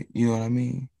bag. You know what I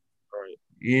mean? Right.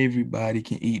 Everybody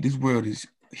can eat. This world is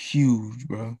huge,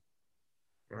 bro.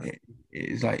 Right.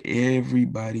 It's like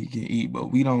everybody can eat,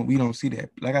 but we don't see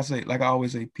that. Like I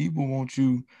always say, people want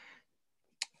you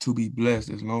to be blessed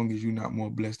as long as you're not more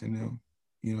blessed than them.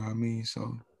 You know what I mean?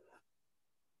 So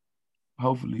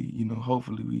hopefully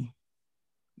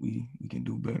we can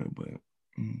do better. But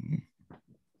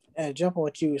And jump on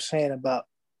what you were saying about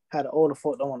how the older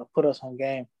folk don't want to put us on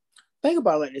game. Think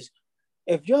about it like this: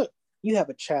 if you have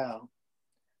a child,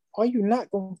 are you not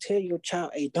going to tell your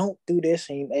child, hey, don't do this,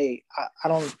 and hey, I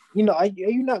don't, are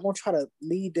you not going to try to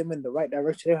lead them in the right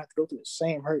direction? They don't have to go through the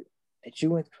same hurt that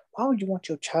you went through. Why would you want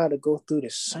your child to go through the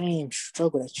same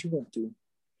struggle that you went through?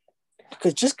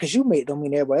 Because just because you made it don't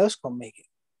mean everybody else going to make it.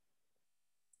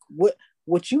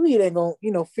 What you eat ain't going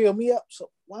to, fill me up. So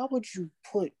why would you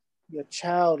put your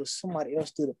child or somebody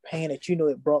else through the pain that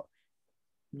it brought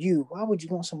you? Why would you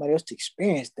want somebody else to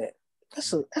experience that?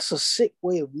 That's a sick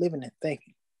way of living and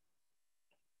thinking.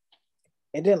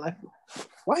 And then, like,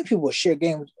 white people will share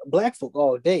game with Black folk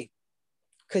all day.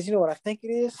 Because you know what I think it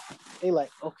is? They like,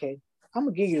 okay, I'm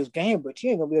going to give you this game, but you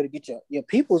ain't going to be able to get your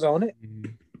peoples on it. you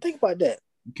Think about that.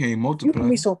 can't multiply. You put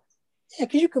me some, Yeah,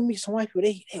 because you can meet some white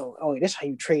people. Oh, that's how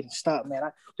you trade and stock,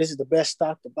 man. This is the best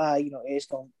stock to buy. You know, it's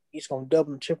gonna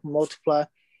double and triple multiply.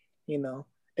 You know,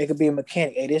 they could be a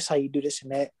mechanic. Hey, this how you do this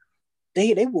and that.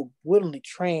 They will willingly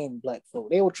train black folk.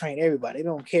 They will train everybody. They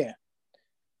don't care.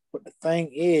 But the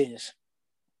thing is,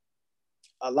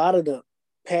 a lot of the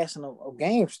passing of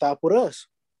games stop with us.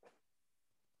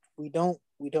 We don't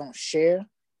share.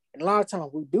 And a lot of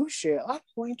times we do share. A lot of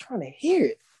people ain't trying to hear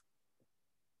it.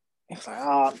 It's like,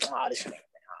 this nigga,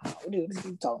 what are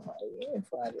you talking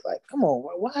about? Like, come on,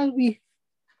 why are we?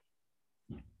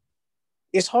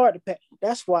 It's hard to pass.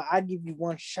 That's why I give you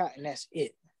one shot and that's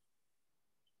it.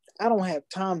 I don't have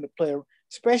time to play,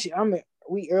 especially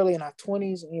we early in our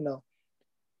 20s, you know.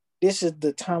 This is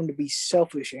the time to be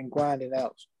selfish and grind it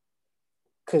out.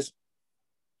 Because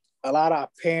a lot of our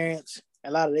parents,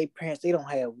 a lot of their parents, they don't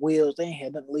have wills. They ain't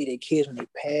had nothing to leave their kids when they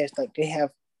passed. Like they have,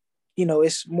 you know,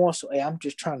 it's more so, hey, I'm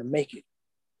just trying to make it.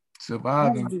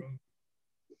 Surviving.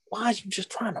 Why are you just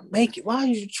trying to make it? Why are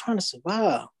you trying to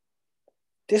survive?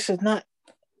 This is not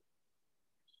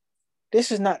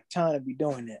time to be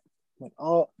doing that. When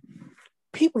all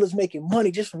people is making money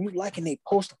just from you liking they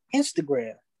post on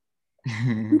Instagram.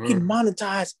 You can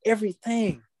monetize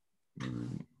everything.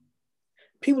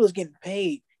 People is getting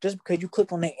paid just because you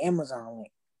click on their Amazon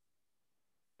link.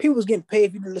 People is getting paid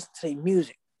if you listen to their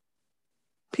music.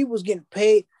 People is getting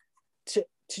paid to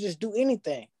just do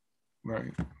anything.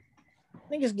 Right.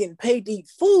 Niggas getting paid to eat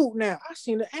food now. I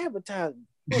seen the advertising.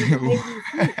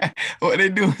 What they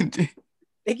doing?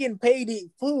 They getting paid to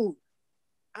eat food.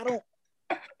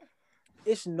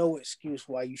 It's no excuse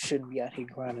why you shouldn't be out here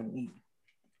grinding and eating.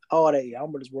 All day, I'm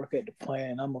gonna just work at the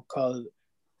plant. I'm gonna call it.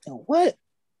 You know, what?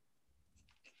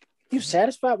 You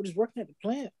satisfied with just working at the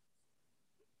plant?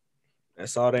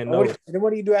 That's all they know. And then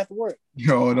what do you do after work?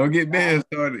 Yo, don't get bad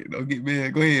started. Don't get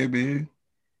bad. Go ahead, man.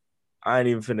 I ain't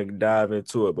even finna dive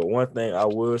into it, but one thing I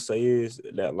will say is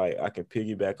that, like, I can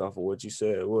piggyback off of what you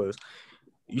said was,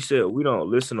 you said we don't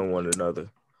listen to one another.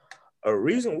 A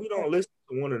reason we don't listen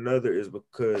to one another is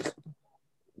because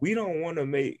we don't want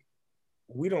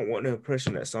the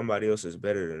impression that somebody else is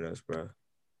better than us, bro.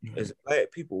 As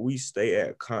black people, we stay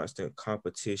at constant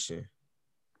competition.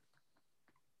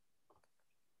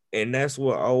 And that's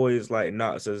what always, like,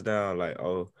 knocks us down. Like,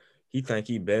 oh, he think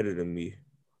he better than me.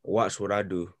 Watch what I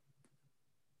do.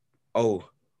 Oh,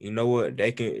 you know what?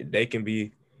 They can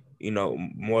be, you know,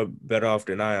 more better off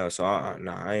than I am. So I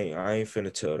ain't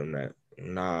finna tell them that.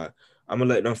 Nah, I'm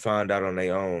gonna let them find out on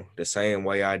their own the same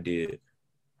way I did.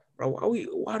 Bro,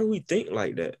 why do we think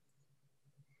like that?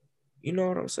 You know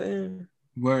what I'm saying?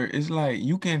 Where it's like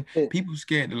people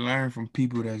scared to learn from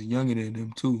people that's younger than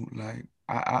them too. Like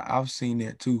I've seen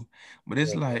that too. But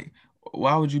it's like,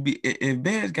 why would you be if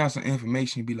Bears got some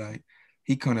information, be like,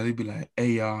 he be like,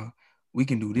 hey y'all, we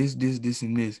can do this,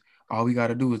 and this. All we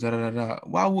gotta do is da da da da.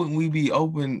 Why wouldn't we be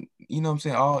open, you know what I'm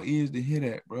saying, all ears to hear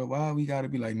that, bro? Why we gotta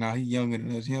be like, nah, he younger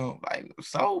than us, you know? Like,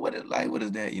 so what is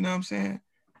that? You know what I'm saying?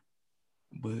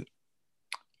 But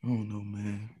I don't know,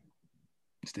 man.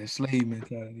 It's that slave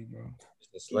mentality, bro. It's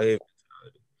the slave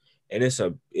mentality. And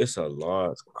it's a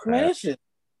large crap. Man, shit.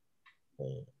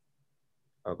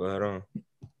 I'll go ahead on.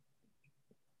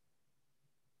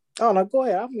 Oh no, go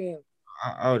ahead. I mean,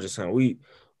 I was just saying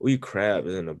we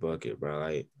crabs in the bucket, bro.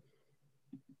 Like,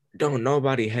 don't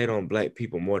nobody hate on black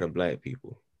people more than black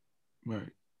people. Right.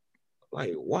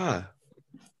 Like, why?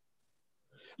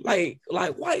 Like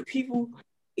white people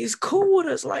is cool with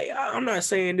us. Like, I'm not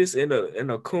saying this in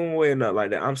a cool way or not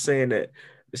like that. I'm saying that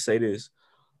to say this.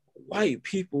 White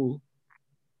people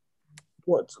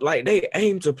they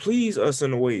aim to please us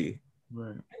in a way.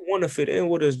 Right. They want to fit in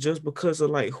with us just because of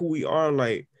like who we are.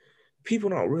 Like, people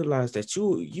don't realize that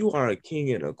you are a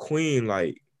king and a queen.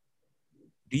 Like,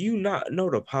 do you not know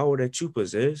the power that you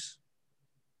possess?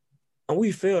 And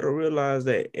we fail to realize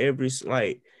that every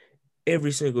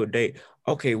single day.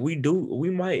 Okay, we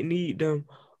might need them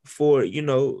for, you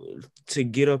know, to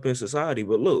get up in society,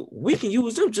 but look, we can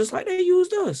use them just like they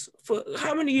used us for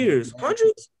how many years?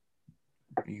 Hundreds?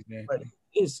 Exactly. But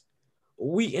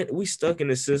we stuck in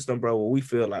the system, bro, where we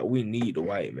feel like we need the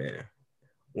white man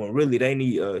when really they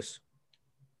need us.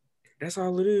 That's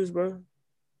all it is, bro.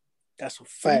 That's a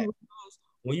fact.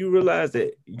 When you realize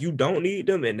that you don't need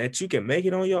them and that you can make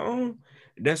it on your own,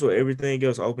 that's where everything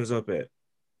else opens up at.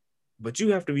 But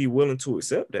you have to be willing to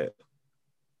accept that.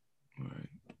 Right.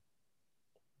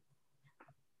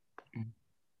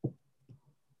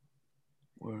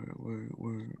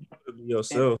 Word.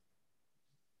 Yourself.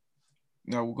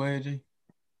 No, go ahead, G.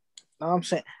 No, I'm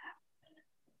saying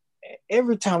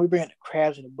every time we bring the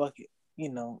crabs in the bucket, you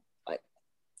know, like,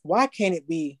 why can't it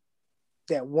be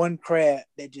that one crab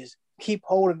that just keep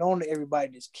holding on to everybody,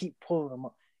 just keep pulling them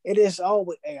up. It is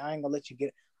always, hey, I ain't gonna let you get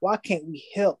it. Why can't we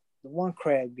help the one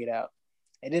crab get out?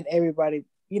 And then everybody,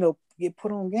 get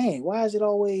put on game. Why is it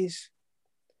always?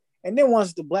 And then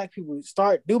once the black people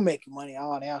do making money,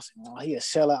 all they are saying, oh, he a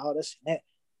sellout, all this and that.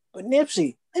 But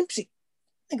Nipsey,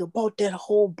 nigga bought that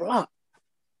whole block.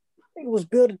 Nigga was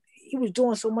building, he was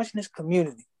doing so much in this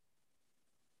community.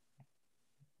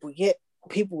 But yet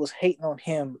people was hating on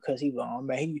him because he was, oh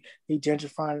man, he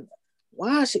gentrifying.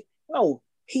 Why is it? No,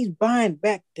 he's buying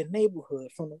back the neighborhood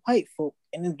from the white folk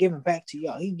and then giving back to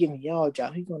y'all. He's giving y'all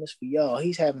jobs. He's doing this for y'all.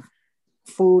 He's having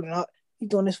food and all. He's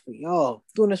doing this for y'all.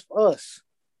 Doing this for us.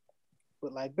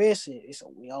 But like Bear said,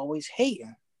 we always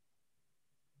hating.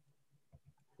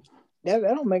 That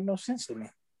don't make no sense to me.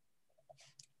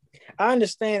 I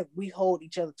understand we hold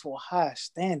each other to a higher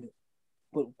standard,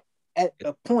 but at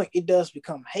a point it does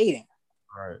become hating.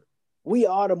 Right. We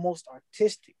are the most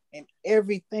artistic in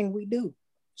everything we do.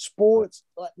 Sports,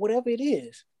 like whatever it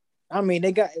is. I mean,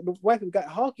 the white people got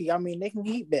hockey. I mean, they can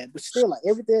keep that, but still, like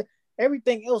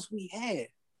everything else we had.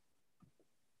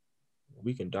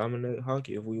 We can dominate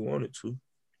hockey if we wanted to.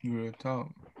 Real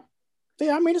talk.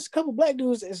 Yeah, I mean, there's a couple black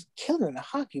dudes that's killing the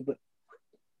hockey, but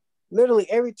literally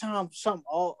every time something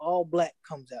all black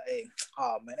comes out, hey,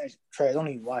 oh man, that's trash. Don't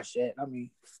even watch that. I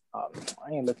mean, I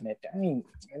ain't looking at that. And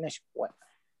that's what.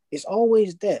 It's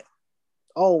always that.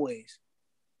 Always.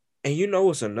 And you know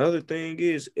what's another thing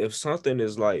is, if something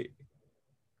is like,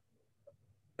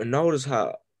 notice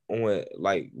how when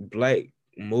like black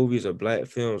movies or black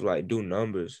films like do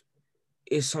numbers,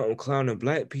 it's something clowning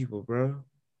black people, bro.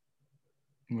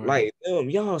 Right. Like them,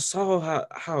 y'all saw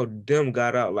how them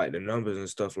got out like the numbers and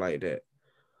stuff like that.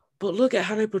 But look at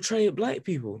how they portrayed black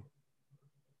people.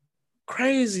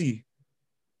 Crazy.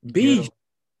 Beast.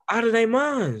 Yeah. Out of their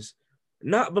minds.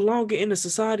 Not belonging in the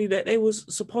society that they was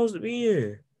supposed to be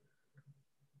in.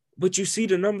 But you see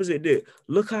the numbers it did.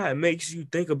 Look how it makes you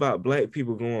think about black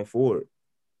people going forward.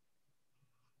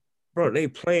 Bro, they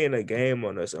playing a game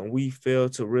on us and we fail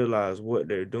to realize what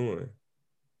they're doing.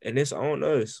 And it's on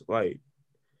us. Like,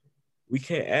 we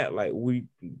can't act like we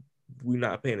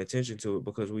not paying attention to it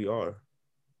because we are.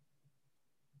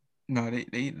 No,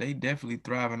 they definitely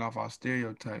thriving off our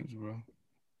stereotypes, bro.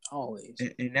 Always.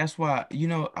 And that's why,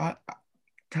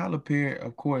 Tyler Perry,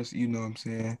 of course, you know what I'm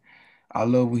saying? I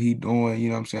love what he doing, you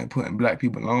know what I'm saying, putting black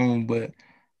people on, but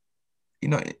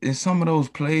in some of those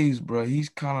plays, bro, he's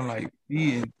kind of like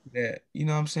feeding that, you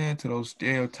know what I'm saying, to those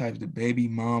stereotypes, the baby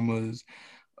mamas,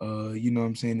 you know what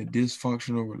I'm saying, the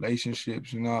dysfunctional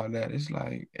relationships and all that. It's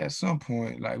like at some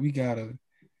point, like we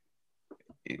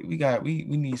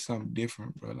need something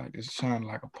different, bro. Like it's shining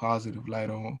like a positive light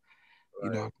on,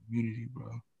 our community,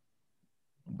 bro.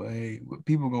 But hey, what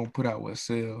people gonna put out what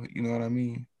sell, you know what I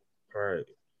mean? Right.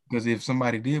 Because if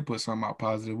somebody did put something out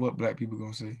positive, what black people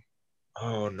gonna say?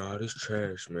 Oh no, this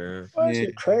trash, man. Why is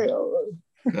it trash?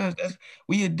 Because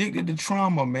we addicted to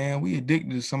trauma, man. We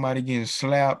addicted to somebody getting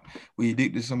slapped. We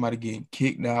addicted to somebody getting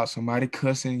kicked out, somebody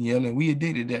cussing, yelling. We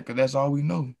addicted to that because that's all we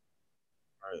know.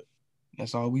 Right.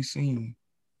 That's all we seen.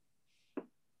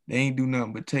 They ain't do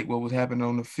nothing but take what was happening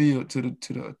on the field to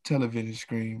the television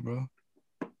screen, bro.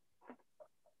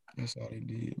 That's all they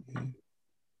did, man.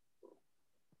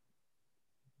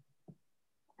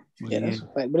 Yeah, that's a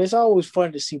fact. But it's always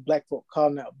fun to see black folk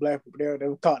calling out black people. They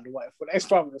were talking to white folk. That's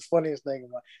probably the funniest thing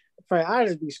about it. Friend, I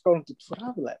just be scrolling through Twitter.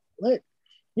 I be like, what?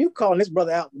 You calling this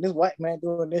brother out and this white man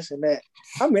doing this and that.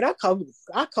 I mean, I call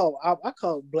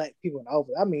black people in the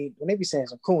office. I mean, when they be saying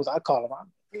some coons, I call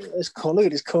them, it's cool. Look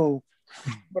at this coon.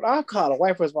 But I call a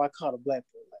white person, I call a black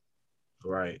person.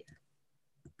 Right.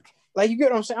 Like, you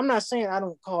get what I'm saying? I'm not saying I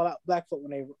don't call out black folk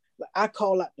when I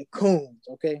call out the coons,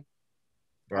 okay?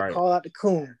 Right. I call out the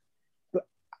coon. But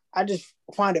I just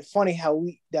find it funny how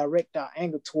we direct our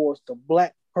anger towards the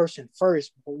black person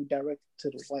first before we direct it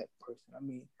to the white person. I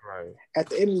mean, right. At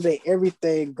the end of the day,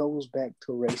 everything goes back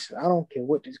to racism. I don't care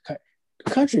what the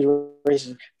country's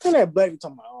racist. Then that black people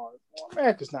talking about, oh,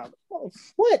 America's not.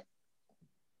 What?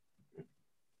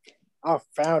 Our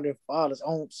founding fathers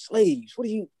owned slaves. What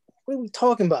are we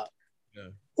talking about? Yeah.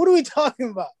 What are we talking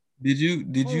about? Did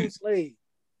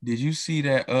you see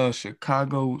that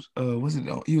Chicago's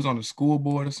he was on the school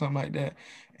board or something like that,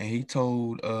 and he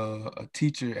told a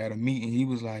teacher at a meeting, he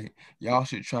was like, y'all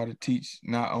should try to teach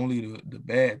not only the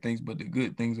bad things but the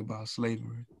good things about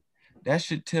slavery. That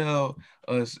should tell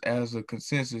us as a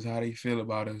consensus how they feel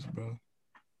about us, bro.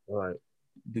 Right.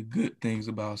 The good things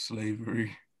about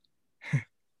slavery.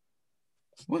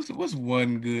 What's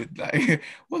one good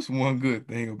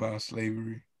thing about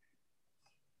slavery?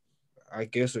 I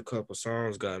guess a couple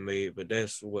songs got made, but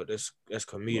that's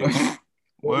comedic.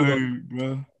 Word,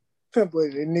 bro.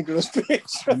 Pimple the Nicholas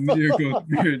picture. Here goes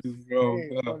spirituals, bro.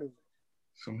 Hey, funny.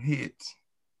 Some hits.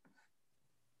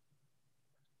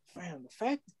 Man, the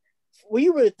fact when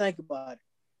you really think about it,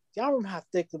 y'all remember how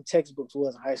thick them textbooks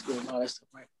was in high school and all that stuff,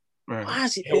 right? Right. Why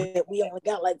is it that we only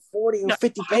got like 40 or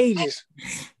 50 pages?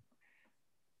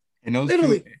 And those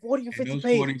Literally 50, 40 or 50 those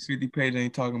pages. 40, 50 pages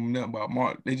ain't talking nothing about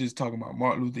Martin. They just talking about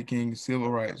Martin Luther King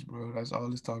civil rights, bro. That's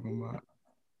all it's talking about.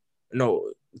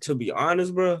 No, to be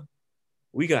honest, bro,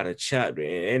 we got a chapter.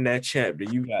 And in that chapter,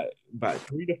 you got about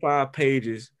 3 to 5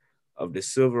 pages of the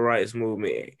civil rights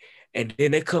movement. And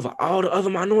then they cover all the other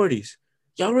minorities.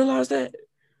 Y'all realize that?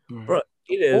 Right. Bro,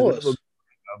 it has never been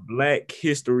a Black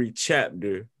history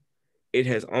chapter. It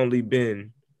has only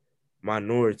been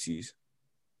minorities,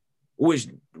 which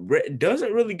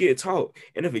doesn't really get taught.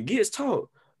 And if it gets taught,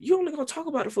 you only gonna talk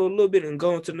about it for a little bit and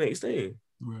go into the next thing.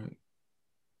 Right.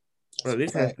 Bro,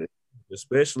 this has to,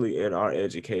 especially in our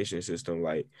education system,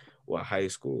 like with high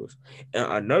schools.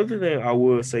 And another thing I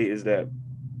will say is that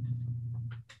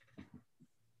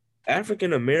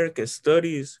African American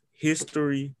studies,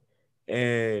 history,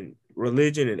 and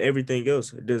religion and everything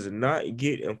else does not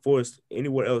get enforced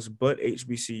anywhere else but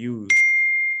HBCUs.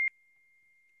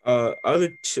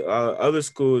 Other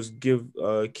schools give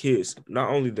kids not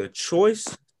only the choice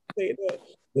to say that,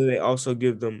 but they also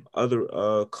give them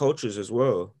other cultures as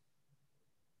well.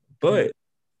 But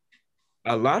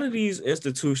a lot of these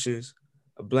institutions,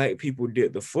 Black people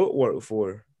did the footwork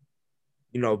for,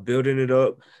 building it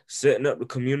up, setting up the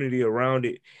community around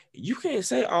it. You can't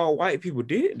say all white people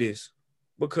did this,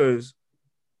 because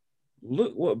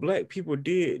look what Black people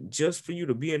did just for you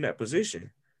to be in that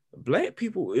position. Black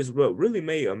people is what really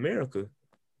made America.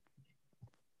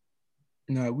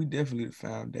 No, we definitely the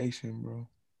foundation, bro.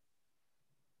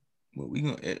 But we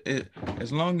gonna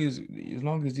as long as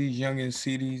these youngins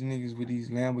see these niggas with these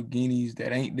Lamborghinis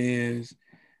that ain't theirs,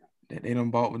 that they done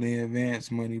bought with their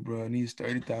advance money, bro, and these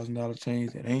 $30,000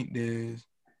 chains that ain't theirs.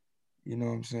 You know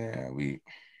what I'm saying?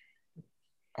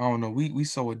 I don't know. We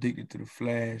so addicted to the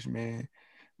flash, man.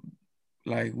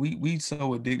 Like we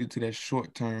so addicted to that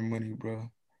short term money,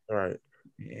 bro. Right.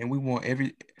 And we want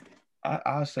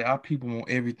I say our people want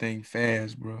everything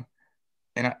fast, bro.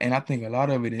 And I think a lot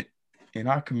of it in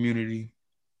our community,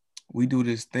 we do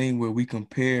this thing where we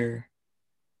compare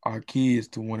our kids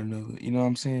to one another. You know what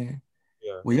I'm saying?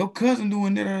 Yeah. Well, your cousin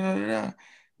doing da da da da.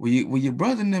 Well, your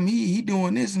brother and them, he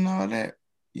doing this and all that.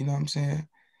 You know what I'm saying?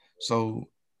 So,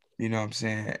 you know what I'm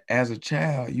saying? As a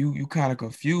child, you kind of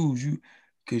confused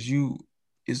because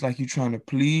it's like you trying to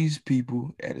please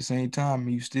people at the same time,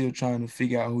 and you still trying to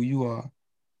figure out who you are.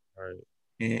 Right.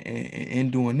 And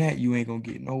in doing that, you ain't gonna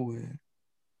get nowhere.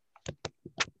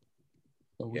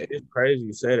 So yeah, it's crazy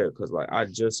you say that, because like I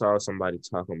just saw somebody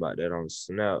talking about that on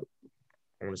Snap.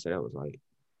 I want to say that was like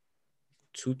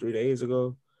 2-3 days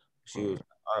ago. She was,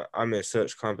 I'm in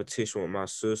such competition with my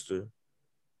sister.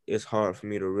 It's hard for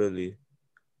me to really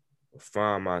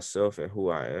find myself and who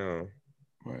I am.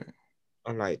 Right.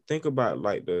 I'm like, think about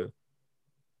like the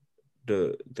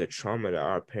trauma that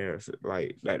our parents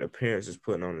like the parents is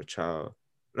putting on the child.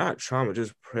 Not trauma,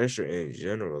 just pressure in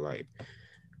general. Like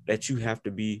that you have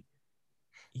to be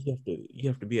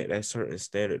at that certain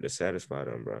standard to satisfy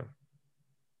them, bro.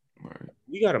 Right.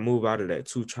 We got to move out of that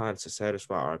too, trying to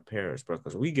satisfy our parents, bro,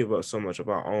 because we give up so much of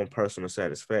our own personal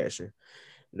satisfaction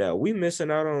that we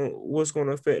missing out on what's going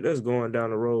to affect us going down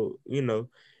the road,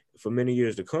 for many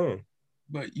years to come.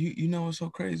 But you know what's so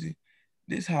crazy?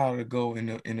 This how to go in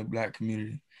the Black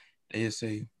community. They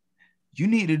say, you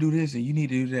need to do this and you need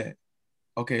to do that.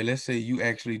 Okay, let's say you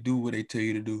actually do what they tell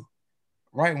you to do.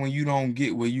 Right when you don't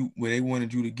get where they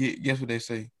wanted you to get, guess what they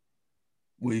say?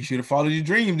 Well, you should have followed your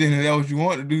dream then if that was what you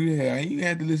want to do. Yeah, you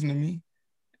had to listen to me.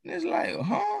 And it's like,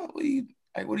 huh? What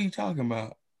are you talking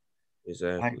about?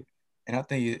 Exactly. And I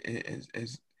think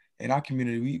as in our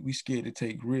community, we scared to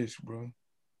take risks, bro.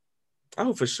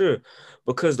 Oh, for sure.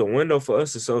 Because the window for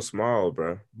us is so small,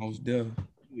 bro. Most definitely.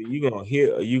 You gonna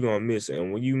hit or you gonna miss.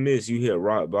 And when you miss, you hit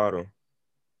rock bottom.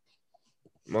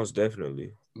 Most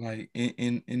definitely. Like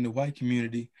in the white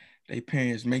community, they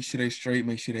parents make sure they straight,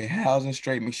 make sure they housing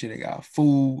straight, make sure they got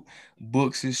food,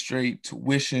 books is straight,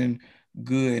 tuition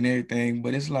good and everything.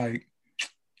 But it's like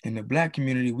in the Black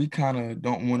community, we kind of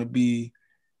don't want to be,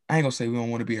 I ain't gonna say we don't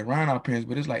want to be around our parents,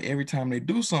 but it's like every time they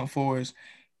do something for us,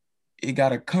 it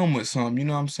gotta come with something, you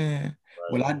know what I'm saying?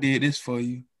 Right. Well, I did this for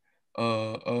you.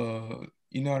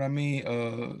 You know what I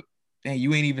mean? And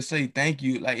you ain't even say thank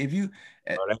you. Like if you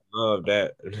they love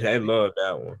that. They love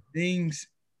that one.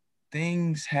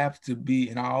 Things have to be,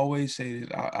 and I always say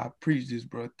this, I preach this,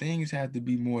 bro. Things have to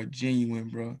be more genuine,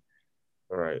 bro.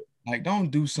 Right. Like, don't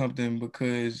do something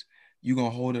because you're gonna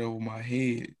hold it over my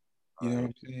head. You know what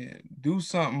I'm saying? Do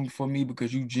something for me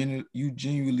because you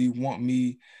genuinely want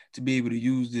me to be able to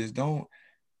use this. Don't,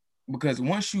 because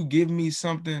once you give me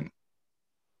something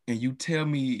and you tell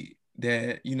me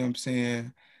that, you know what I'm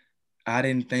saying, I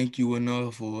didn't thank you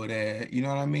enough or that, you know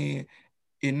what I mean?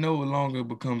 It no longer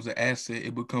becomes an asset,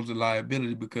 it becomes a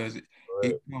liability because it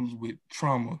Right. comes with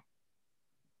trauma.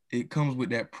 It comes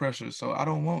with that pressure. So I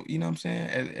don't want, you know what I'm saying?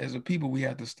 As a people, we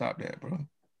have to stop that, bro.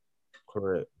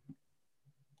 Correct.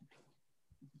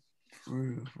 For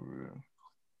real, for real.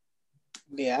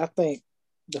 Yeah, I think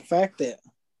the fact that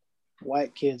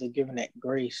white kids are given that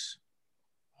grace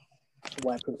to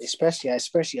white people,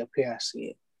 especially up here, I see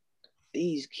it.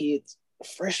 These kids,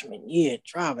 freshman year,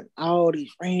 driving all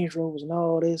these Range Rovers and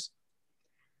all this.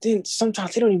 Then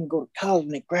sometimes they don't even go to college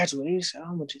when they graduate. They just say,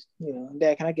 "I'm gonna just,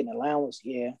 Dad, can I get an allowance?"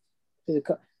 Yeah.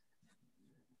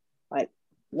 Like,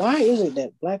 why is it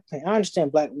that black parents? I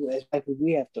understand black people,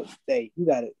 we have to. You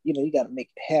gotta, you gotta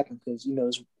make it happen because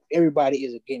everybody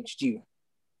is against you.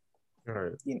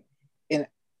 Right. And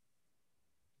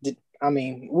I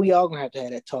mean, we all gonna have to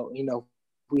have that talk.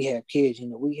 We have kids.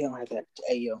 We don't have that.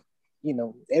 Hey,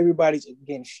 everybody's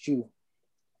against you.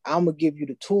 I'm gonna give you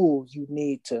the tools you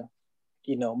need to,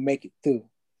 make it through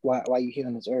while you're here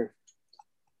on this earth.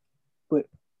 But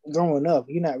growing up,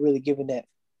 you're not really given that.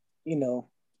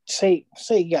 Say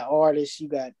you got artists, you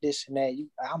got this and that.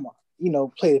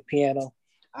 Play the piano.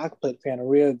 I can play the piano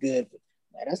real good, but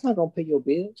man, that's not gonna pay your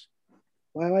bills.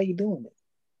 Why are you doing it?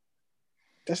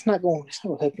 It's not gonna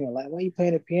help you in life. Why are you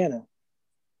playing the piano?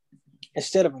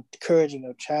 Instead of encouraging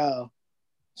your child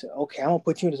to, okay, I'm gonna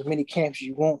put you in as many camps as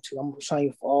you want to. I'm gonna sign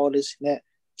you for all this and that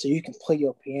so you can play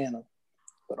your piano.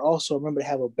 But also remember to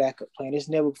have a backup plan. It's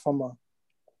never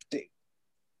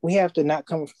we have to not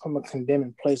come from a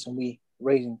condemning place when we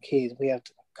raising kids. We have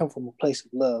to come from a place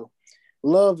of love.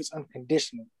 Love is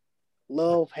unconditional.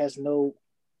 Love has no,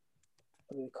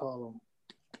 what do they call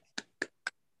them?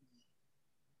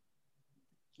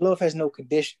 Love has no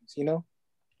conditions,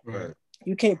 Right.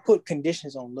 You can't put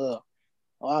conditions on love.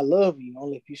 Oh, I love you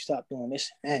only if you stop doing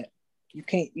this and that. You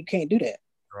can't do that.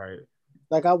 Right.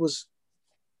 Like I was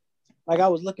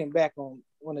looking back on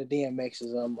one of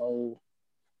DMX's old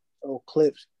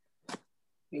clips.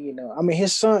 I mean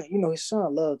his son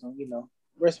loves him,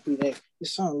 recipe that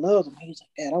his son loves him. He's like,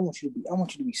 Dad, I want you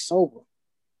to be sober.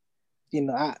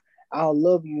 I'll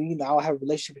love you, I'll have a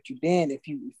relationship with you then if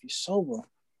you're sober.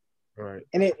 Right.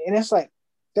 And it's like,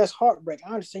 that's heartbreaking.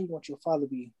 I understand you want your father to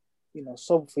be,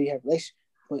 sober for you to have a relationship,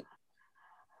 but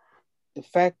the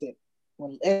fact that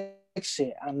when X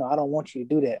said, I don't want you to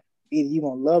do that. Either you're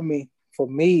gonna love me for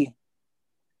me,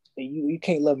 and you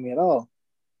can't love me at all.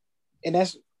 And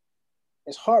that's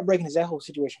as heartbreaking as that whole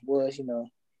situation was,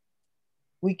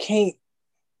 we can't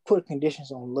put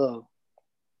conditions on love.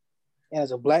 And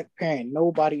as a black parent,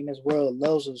 nobody in this world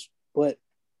loves us but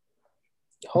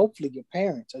hopefully your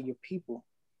parents or your people.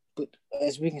 But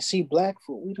as we can see, black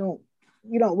folk, we don't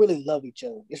really love each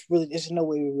other. There's no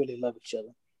way we really love each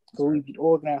other. Because we be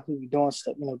organized, we be doing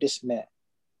stuff, this and that.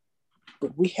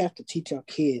 But we have to teach our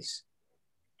kids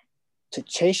to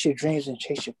chase your dreams and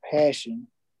chase your passion.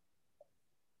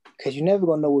 Because you're never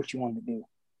gonna know what you want to do.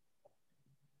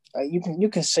 You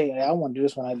can say, I want to do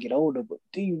this when I get older, but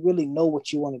do you really know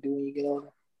what you want to do when you get older?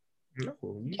 No.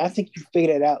 I think you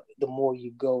figure that out the more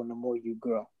you go and the more you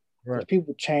grow. Right.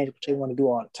 People change what they want to do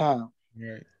all the time.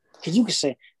 Right. Because you can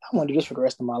say, I want to do this for the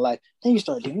rest of my life. Then you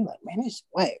start doing, you're like, man, this is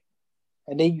whack.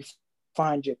 And then you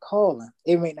find your calling.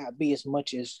 It may not be as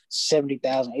much as $70,000,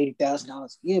 $80,000 a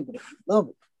year, but if you love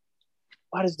it,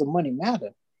 why does the money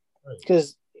matter?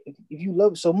 Because if you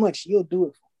love it so much, you'll do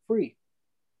it for free.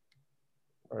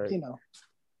 Right.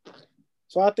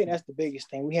 So I think that's the biggest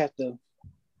thing. We have to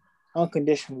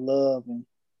unconditional love and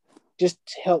just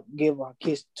help give our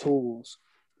kids tools,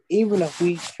 even if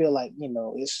we feel like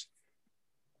it's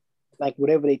like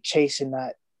whatever they chasing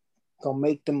not gonna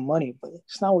make them money, but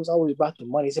it's not always about the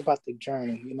money. It's about the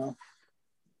journey,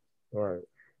 Right.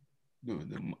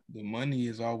 The money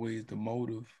is always the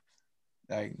motive,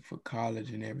 like for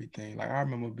college and everything. Like I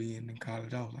remember being in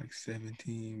college, I was like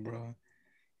 17, bro,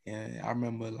 and I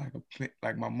remember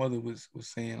like my mother was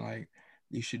saying like,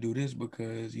 you should do this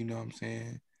because you know what I'm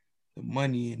saying, the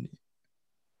money and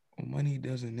money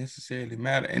doesn't necessarily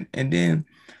matter. And then,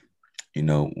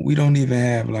 we don't even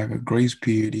have like a grace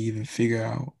period to even figure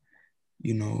out,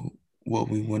 what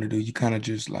we want to do. You kind of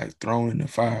just like thrown in the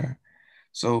fire.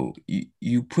 So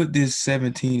you put this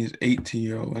 17 is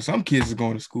 18-year-old, and some kids are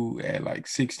going to school at like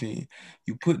 16.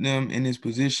 You put them in this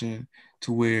position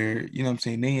to where, you know what I'm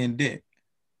saying, they in debt.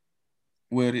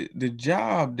 well, the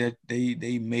job that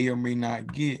they may or may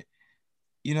not get,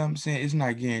 you know what I'm saying? It's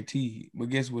not guaranteed. But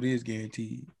guess what is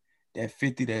guaranteed? That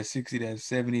 50, that 60, that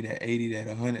 70, that 80, that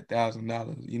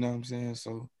 $100,000. You know what I'm saying?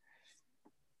 So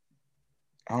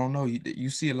I don't know. You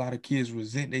see a lot of kids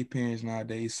resent their parents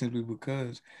nowadays simply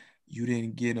because you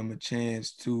didn't give them a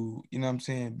chance to, you know what I'm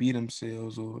saying, be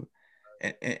themselves. Or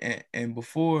and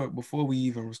before we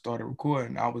even started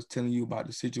recording, I was telling you about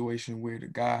the situation where the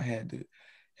guy had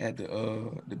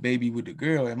the baby with the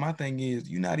girl. And my thing is,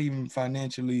 you're not even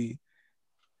financially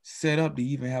set up to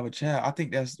even have a child. I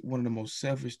think that's one of the most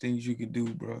selfish things you could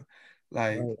do, bro.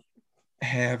 Like Right.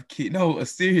 have kids. No,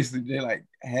 seriously, they like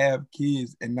have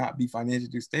kids and not be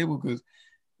financially stable, because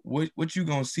what you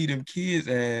gonna see them kids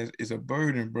as is a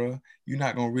burden, bro. You're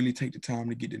not gonna really take the time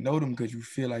to get to know them because you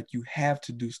feel like you have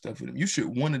to do stuff with them. You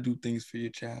should want to do things for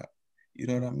your child. You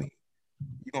know what I mean?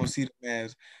 You're gonna see them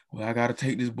as, well, I gotta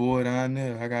take this boy down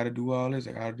there. I gotta do all this.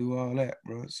 I gotta do all that,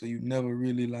 bro. So you never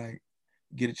really like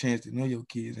get a chance to know your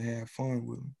kids and have fun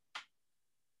with them.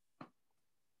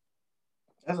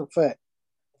 That's a fact.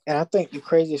 And I think the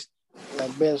craziest,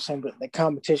 like Bear was saying, but the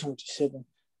competition with your sibling,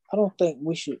 I don't think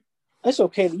we should. It's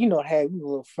okay to, have a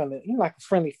little friendly, like a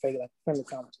friendly fake, like a friendly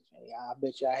competition. Yeah, I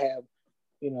bet you I have,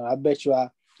 I bet you I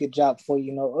get a job for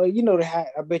you, or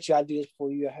I bet you I do this for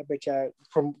you. I bet you I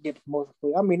get promoted for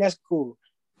you. I mean, that's cool,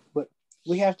 but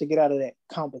we have to get out of that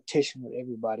competition with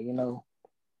everybody.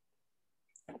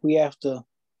 We have to.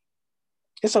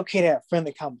 It's okay to have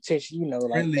friendly competition,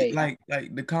 like, Friendly, hey,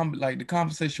 like the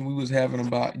conversation we was having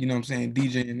about, you know what I'm saying,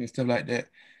 DJing and stuff like that.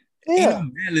 Ain't yeah,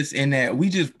 no malice in that. We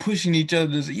just pushing each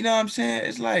other's, you know what I'm saying?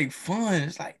 It's like fun.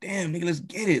 It's like, damn, nigga, let's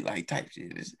get it, like type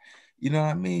shit. You know what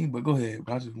I mean? But go ahead,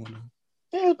 bro. I just wanna.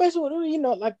 yeah, it's basically,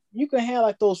 like you can have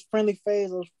like those friendly phase,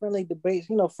 those friendly debates,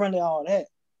 friendly all that.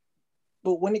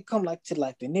 But when it comes like to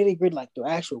like the nitty gritty, like the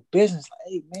actual business, like,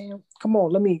 hey man, come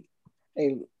on,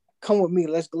 hey, come with me.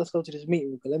 Let's go to this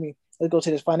meeting. Let's go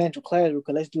to this financial class.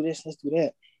 Let's do this. Let's do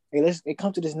that. Hey, let's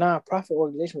come to this nonprofit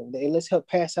organization. Hey, let's help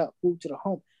pass out food to the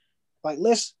home. Like,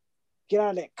 let's get out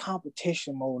of that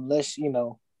competition mode. Let's,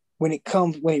 when it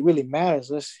really matters,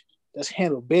 let's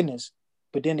handle business.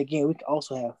 But then again, we can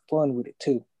also have fun with it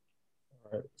too.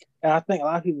 Right. And I think a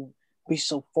lot of people be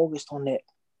so focused on that.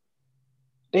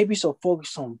 They be so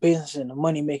focused on business and the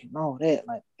money making and all that.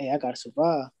 Like, hey, I gotta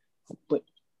survive. But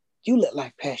you let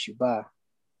life pass you by.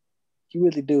 You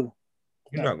really do.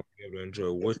 You're not gonna be able to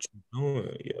enjoy what you're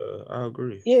doing. Yeah, I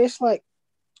agree. Yeah, it's like,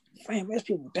 man, there's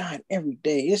people dying every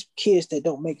day. There's kids that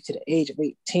don't make it to the age of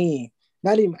 18.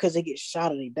 Not even because they get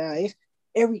shot or they die.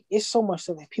 It's so much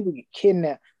stuff. Like, people get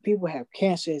kidnapped. People have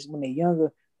cancers when they're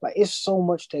younger. Like, it's so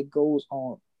much that goes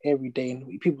on every day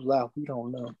in people's life we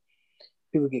don't know.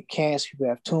 People get cancer. People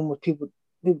have tumors. People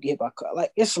get hit by car.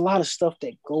 Like, it's a lot of stuff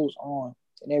that goes on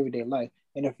in everyday life.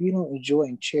 And if you don't enjoy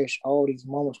and cherish all these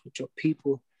moments with your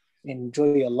people and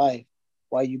enjoy your life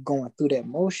while you're going through that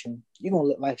motion, you're gonna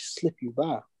let life slip you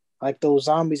by. Like those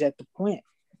zombies at the plant.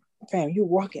 Fam, you're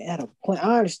working at a plant.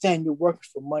 I understand you're working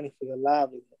for money for your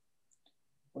livelihood.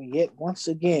 But yet, once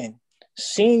again,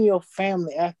 seeing your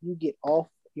family after you get off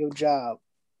your job,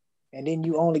 and then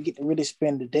you only get to really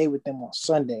spend the day with them on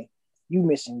Sunday. You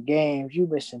missing games, you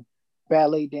missing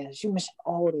ballet dance, you missing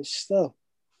all this stuff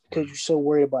because you're so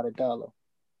worried about $1.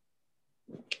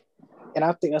 And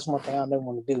I think that's one thing I never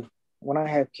want to do. When I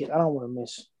have kids, I don't want to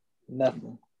miss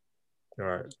nothing. All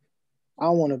right. I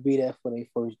want to be there for their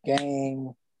first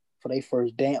game, for their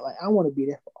first dance. Like, I want to be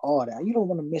there for all that. You don't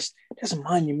want to miss. That's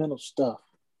monumental stuff.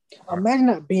 Imagine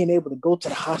not being able to go to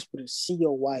the hospital to see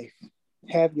your wife,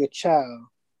 have your child,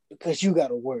 because you got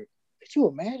to work. Could you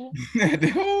imagine?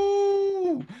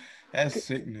 That's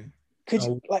sickening. Could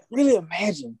you really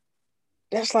imagine?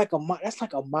 That's like a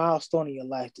milestone in your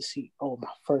life to see. Oh,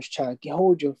 my first child.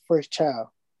 Hold your first child.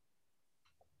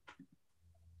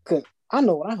 Cause I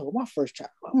know when I hold my first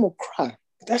child, I'm gonna cry.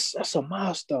 That's a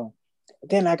milestone.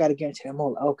 Then I gotta get into that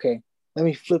mode. Okay, let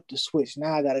me flip the switch.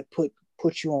 Now I gotta put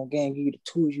you on game, give you the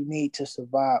tools you need to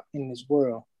survive in this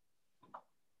world.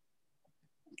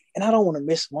 And I don't want to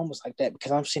miss moments like that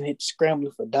because I'm sitting here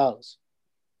scrambling for dollars.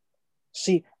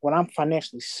 See, when I'm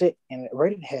financially sick and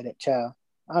ready to have that child,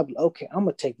 I'll be okay. I'm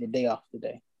gonna take the day off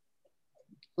today.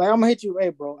 Like, I'm gonna hit you, hey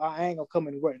bro, I ain't gonna come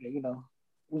into work today.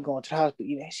 We going to the hospital.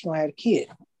 She's gonna have a kid.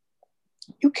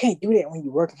 You can't do that when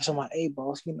you're working for somebody. Hey,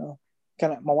 boss, my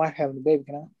wife having a baby.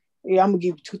 I'm gonna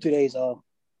give you 2-3 days off.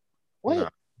 What? Nah.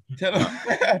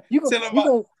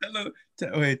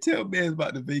 Tell Ben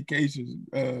about the vacation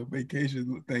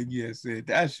thing you had said.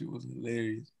 That shit was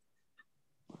hilarious.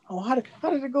 Oh, how did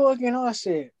it go again? I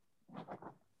said,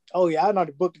 Oh yeah, I know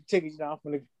to book the tickets. I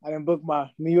didn't book my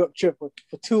New York trip for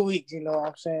 2 weeks. You know what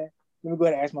I'm saying? Let me go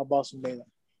ahead and ask my boss some days. Like,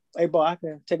 hey, boy, I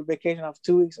can take a vacation off for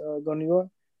 2 weeks. Go to New York.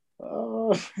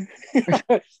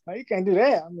 You can't do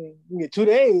that. I mean, you get 2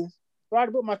 days. So I had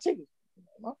to book my ticket.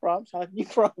 My problem. So you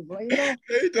problem, you know?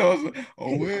 He told us,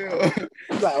 oh well.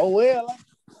 He's like, oh well.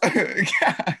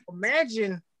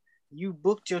 Imagine you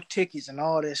booked your tickets and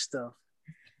all that stuff,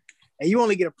 and you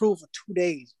only get approved for 2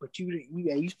 days, but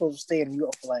you supposed to stay in New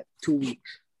York for like 2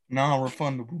 weeks.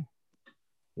 Non-refundable.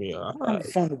 Yeah,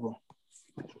 Non-refundable.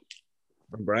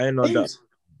 Brian, no doubt.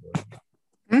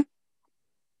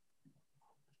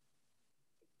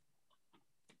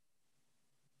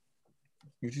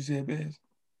 What you said, Bez?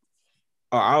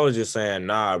 Oh, I was just saying,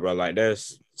 nah, bro. Like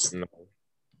that's no.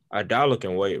 $1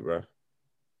 can wait, bro.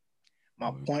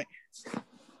 My point.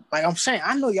 Like I'm saying,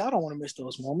 I know y'all don't want to miss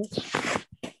those moments.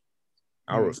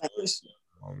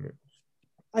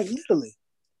 Like literally,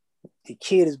 the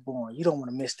kid is born. You don't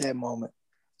want to miss that moment.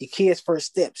 Your kid's first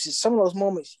steps. Some of those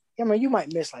moments. I mean, you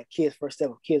might miss like kid's first step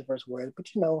or kid's first word,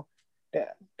 but you know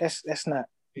that's not.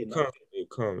 It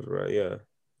comes, right? Yeah.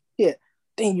 Yeah.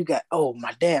 Then you got,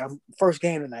 my dad, first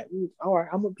game tonight. All right,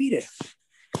 I'm gonna be there.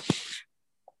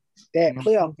 Dad,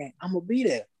 playoff game, I'm gonna be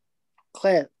there.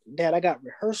 Class, Dad, I got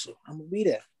rehearsal. I'm gonna be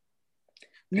there.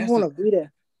 You want to be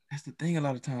there. That's the thing. A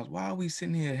lot of times, why are we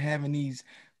sitting here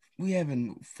we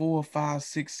having 4, 5,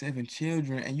 6, 7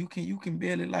 children, and you can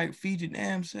barely like feed your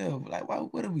damn self. Like,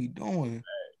 what are we doing?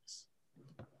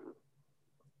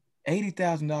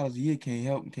 $80,000 a year can't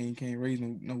help. Can't raise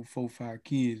no 4, 5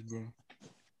 kids, bro.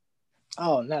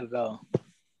 Oh, not at all.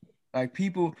 Like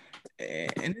people,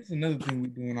 and this is another thing we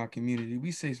do in our community.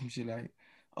 We say some shit like,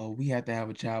 "Oh, we have to have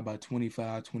a child by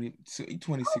 25, 20,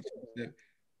 26."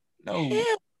 No,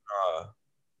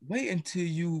 wait until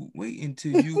you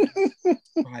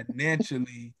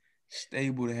financially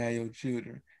stable to have your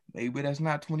children. Maybe that's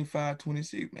not 25,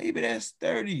 26. Maybe that's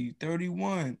 30,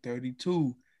 31,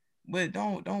 32. But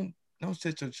don't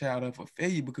set your child up for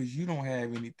failure because you don't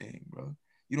have anything, bro.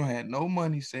 You don't have no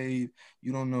money saved.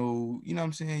 You don't know, you know what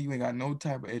I'm saying? You ain't got no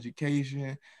type of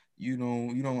education. You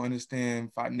don't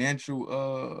understand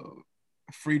financial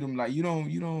freedom. Like you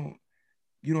don't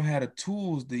have the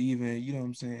tools to even, you know what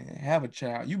I'm saying, have a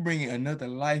child. You bringing another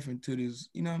life into this,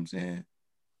 you know what I'm saying?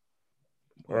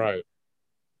 Right.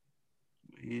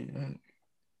 Yeah.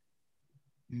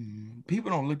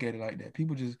 People don't look at it like that.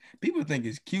 People think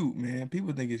it's cute, man.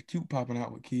 People think it's cute popping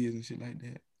out with kids and shit like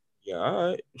that. Yeah, all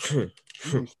right. You're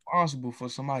responsible for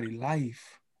somebody's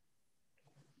life.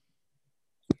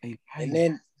 And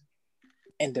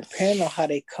depending on how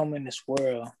they come in this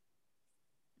world,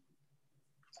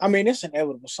 I mean, it's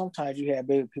inevitable. Sometimes you have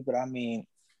baby people that, I mean,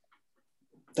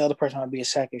 the other person might be a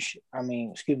sack of shit. I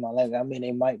mean, excuse my language. I mean,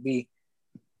 they might be.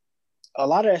 A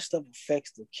lot of that stuff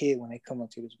affects the kid when they come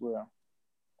into this world.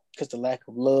 Because the lack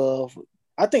of love.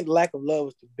 I think the lack of love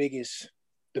is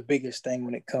the biggest thing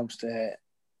when it comes to that.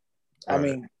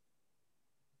 Right.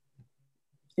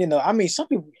 I mean, some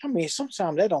people,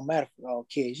 sometimes that don't matter for all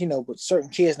kids, but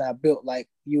certain kids not built like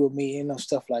you or me,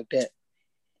 stuff like that.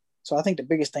 So I think the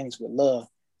biggest thing is with love.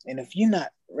 And if you're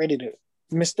not ready to,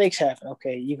 mistakes happen.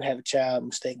 Okay, you have a child,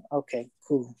 mistake. Okay,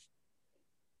 cool.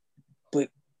 But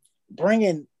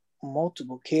bringing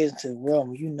multiple kids into the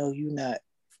world, you're not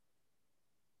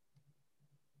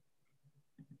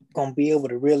gonna be able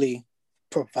to really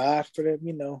provide for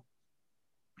them,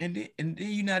 And then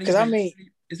you're not even.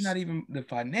 It's not even the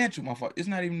financial. My fault. It's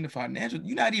not even the financial.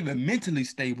 You're not even mentally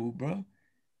stable, bro.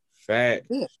 Fact.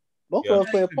 Yeah, both of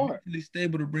us play a part. Mentally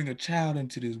stable to bring a child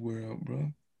into this world,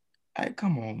 bro. Hey,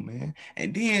 come on, man.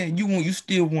 And then you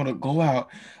still want to go out.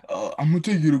 I'm gonna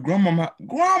take you to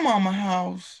grandmama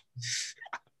house.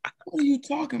 What are you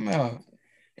talking about?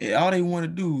 And all they want to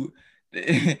do,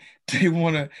 they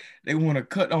want to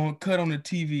cut on the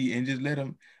TV and just let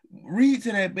them read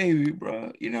to that baby,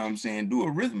 bro. You know what I'm saying? Do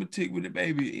arithmetic with the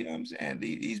baby. You know what I'm saying?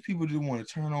 These people just want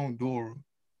to turn on Dora.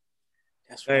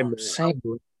 That's what I'm saying.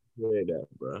 That,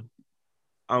 bro.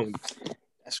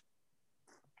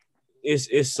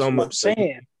 It's so much. I'm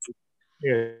saying.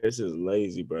 Yeah, this is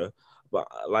lazy, bro. But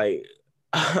like,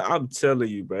 I'm telling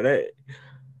you, bro, that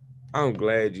I'm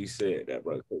glad you said that,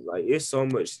 bro. Because like, it's so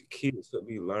much kids to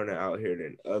be learning out here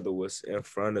than other what's in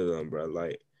front of them, bro.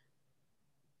 Like,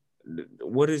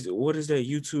 what is that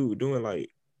YouTube doing?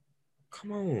 Like,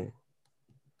 come on,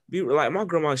 be like my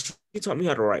grandma. She taught me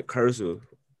how to write cursive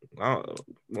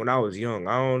when I was young.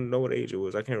 I don't know what age it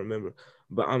was. I can't remember.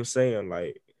 But I'm saying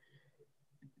like,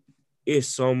 it's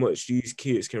so much these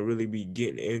kids can really be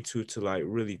getting into to like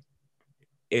really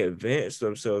advance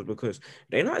themselves because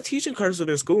they're not teaching cursive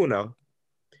in school now.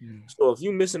 So if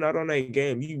you missing out on that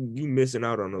game, you missing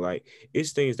out on it. Like,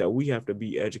 it's things that we have to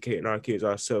be educating our kids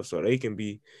ourselves so they can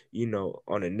be,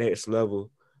 on the next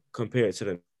level compared to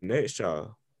the next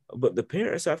child. But the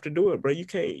parents have to do it, bro. You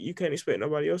can't expect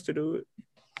nobody else to do it.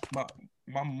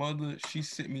 My mother, she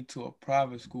sent me to a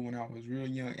private school when I was real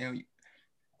young, and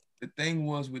the thing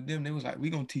was with them, they was like, we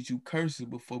gonna teach you cursive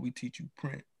before we teach you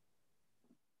print.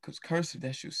 Cause cursive,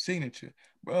 that's your signature.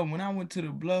 Bro, when I went to the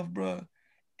Bluff, bro,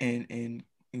 and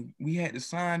we had to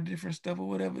sign different stuff or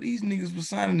whatever, these niggas was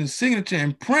signing the signature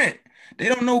in print. They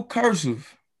don't know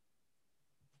cursive.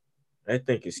 I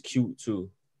think it's cute too.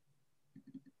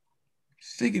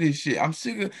 Sick of this shit. I'm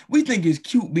sick of, we think it's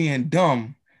cute being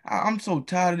dumb. I'm so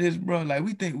tired of this, bro. Like,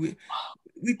 we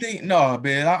think, nah,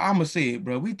 man, I'm gonna say it,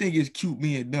 bro. We think it's cute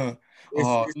being dumb. He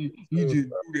just do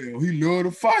that. He love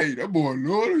to fight. That boy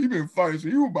love. He been fighting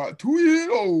since he was about 2 years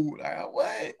old. Like,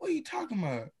 what? What are you talking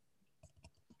about?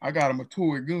 I got him a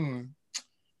toy gun.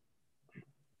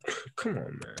 Come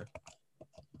on, man.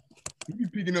 He be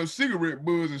picking up cigarette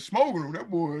buzz and smoking them. That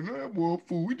boy a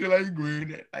fool. We just like his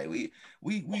granddad. Like, we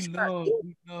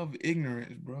love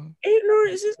ignorance, bro.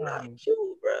 Ignorance is not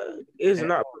cute, bro. It's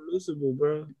not permissible,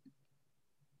 bro.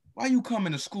 Why you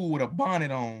coming to school with a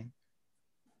bonnet on?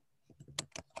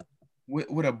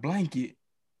 With a blanket,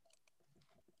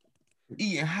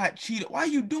 eating hot Cheetos. Why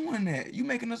you doing that? You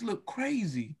making us look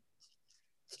crazy.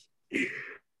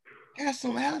 Have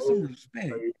some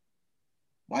respect.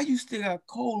 Why you still got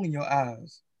coal in your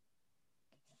eyes?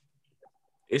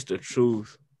 It's the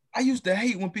truth. I used to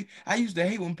hate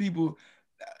when people.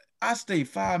 I stayed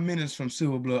 5 minutes from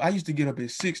Silver Bluff. I used to get up at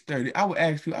 6:30. I would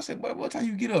ask people. I said, "But what time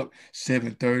you get up?"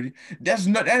 7:30. That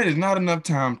is not enough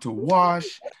time to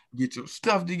wash, get your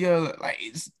stuff together. Like,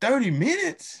 it's 30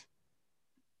 minutes.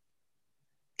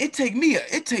 It take me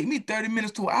 30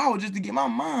 minutes to an hour just to get my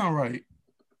mind right.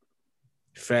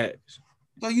 Facts.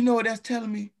 So you know what that's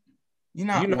telling me? You're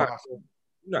not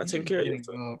taking care of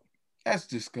yourself. That's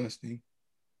disgusting.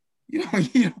 You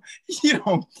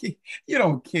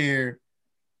don't care.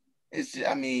 It's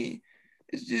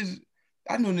just,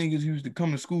 I know niggas who used to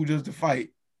come to school just to fight.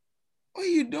 What are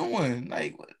you doing?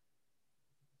 Like, what?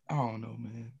 I don't know,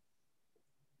 man.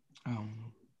 I don't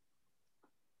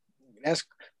know.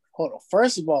 Hold on.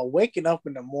 First of all, waking up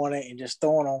in the morning and just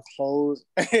throwing on clothes.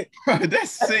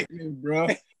 That's sickening, bro.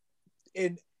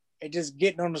 And just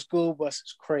getting on the school bus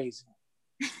is crazy.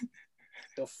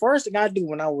 The first thing I do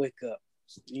when I wake up,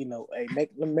 hey,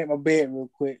 let me make my bed real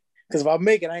quick. Because if I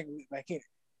make it, I can't.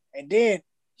 And then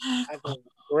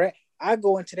I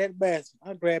go into that bathroom.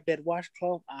 I grab that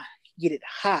washcloth. I get it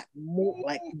hot, more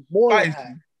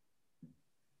hot.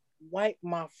 Wipe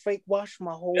my face, wash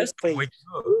my whole face.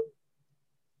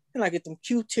 Then I get them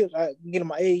Q-tips. I get them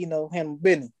my handle my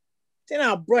business. Then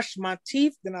I brush my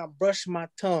teeth. Then I brush my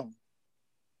tongue.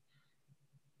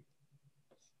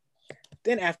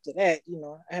 Then after that,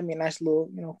 I have me a nice little,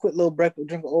 quick little breakfast,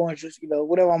 drink of orange juice,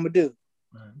 whatever I'm gonna do.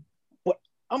 Right. But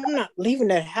I'm not leaving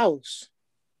that house.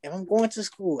 If I'm going to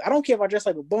school, I don't care if I dress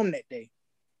like a bum that day.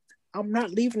 I'm not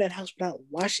leaving that house without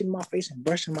washing my face and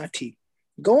brushing my teeth.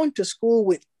 Going to school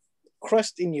with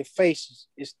crust in your face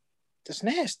is just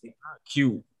nasty. Not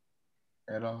cute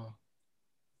at all.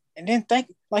 And then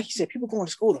like you said, people going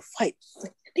to school to fight.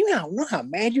 Do you know how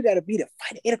mad you got to be to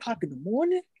fight at 8 o'clock in the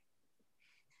morning?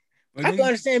 But I can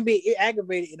understand being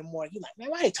aggravated in the morning. You're like, man,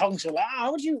 why are they talking so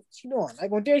loud? What you doing?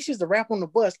 Like when Derek used to rap on the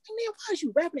bus, man, why is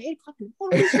you rapping at 8 o'clock in the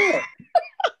morning?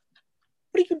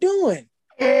 What are you doing?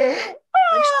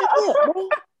 Like, step up, bro.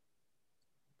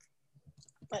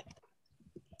 Like,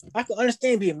 I can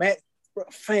understand being mad. Bro,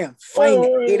 fighting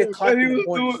at 8 o'clock in the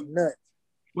morning is nuts.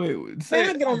 Wait, man,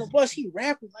 I get on the bus, he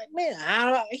rapping like, man,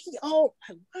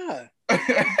 why?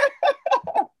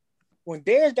 When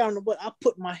Darius got on the bus, I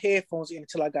put my headphones in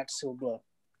until I got to Silver Bluff.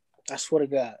 I swear to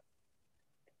God.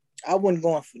 I wasn't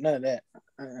going for none of that.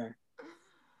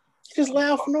 Just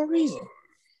loud for no reason.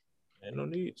 Ain't no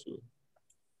need to.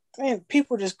 Man,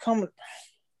 people just coming.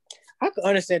 I can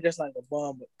understand just like a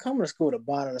bum, but coming to school with a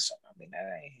bonnet or something, I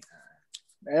mean,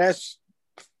 that's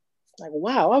like,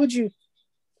 wow, why would you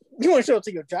want to show it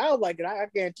to your child like that? I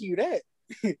guarantee you that.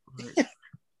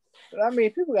 But I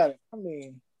mean, people got it. I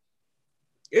mean,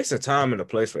 it's a time and a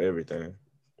place for everything.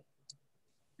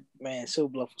 Man,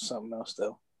 Silver Bluff was something else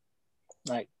though.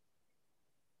 Like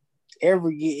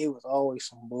every year, it was always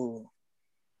some bull.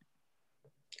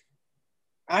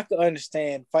 I could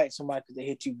understand fighting somebody because they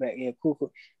hit you back. Yeah,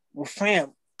 cool. Well,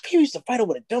 fam, people used to fight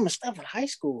over the dumbest stuff in high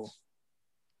school.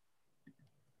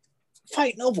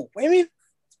 Fighting over women?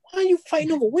 Why are you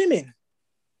fighting over women?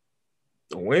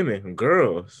 The women,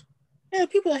 girls. Yeah,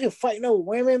 people out here fighting over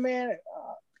women, man.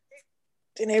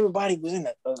 then everybody was in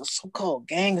a so-called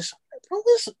gang or something. Bro,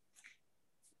 listen,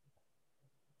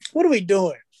 what are we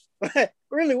doing?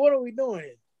 Really, what are we doing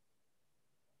here?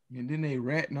 And then they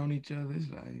ratting on each other. It's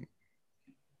like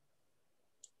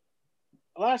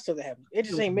a lot of stuff that happened. It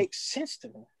just ain't make sense to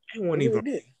me. It won't even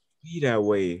be that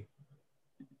way.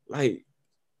 Like,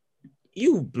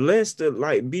 you blessed to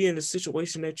like be in the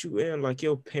situation that you in. Like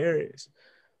your parents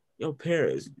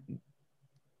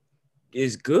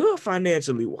is good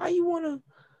financially. Why you wanna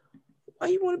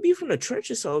be from the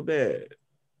trenches so bad?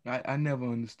 I never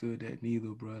understood that neither,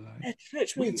 bro. Like that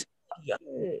trench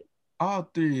mentality. All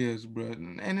three of us, bro,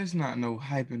 and it's not no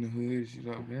hype in the hood. You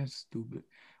know, that's stupid.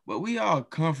 But we all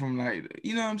come from like,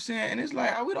 you know what I'm saying? And it's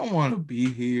like, we don't want to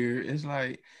be here. It's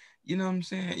like, you know what I'm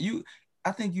saying?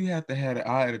 I think you have to have the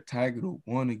eye of the tiger to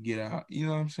want to get out. You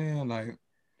know what I'm saying? Like,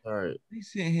 all right, they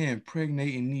sitting here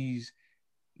impregnating these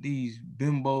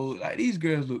bimbos. Like, these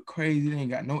girls look crazy. They ain't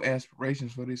got no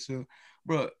aspirations for themselves.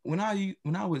 Bro, when I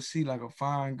would see like a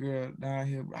fine girl down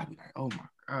here, bro, I'd be like, oh my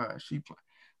God,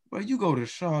 Bro, you go to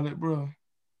Charlotte, bro,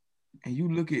 and you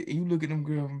look at them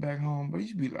girls from back home, bro, you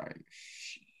should be like,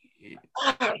 shit.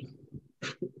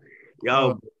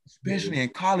 Yo, especially in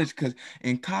college, because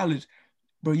in college,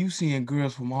 bro, you seeing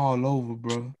girls from all over,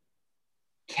 bro.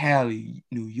 Cali,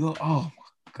 New York. Oh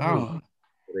my God.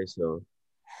 So.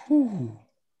 Whew.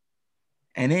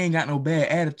 And they ain't got no bad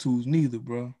attitudes neither,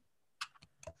 bro.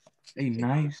 They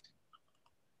nice.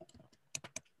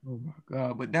 Oh my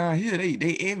God. But down here,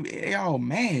 they all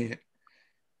mad.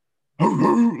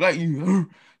 Like you,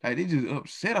 like they just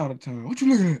upset all the time. What you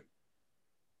looking at?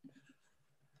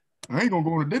 I ain't gonna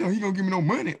go on a date. He gonna give me no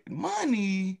money.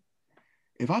 Money.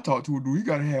 If I talk to a dude, you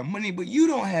gotta have money, but you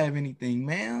don't have anything,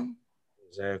 ma'am.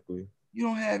 Exactly. You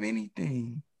don't have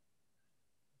anything.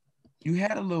 You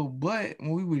had a little butt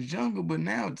when we was younger, but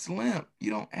now it's limp.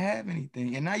 You don't have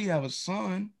anything. And now you have a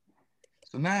son.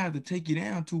 So now I have to take you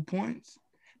down 2 points.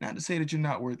 Not to say that you're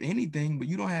not worth anything, but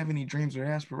you don't have any dreams or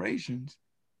aspirations.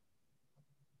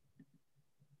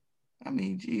 I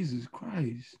mean, Jesus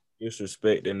Christ.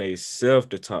 Disrespecting they self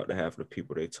to talk to half the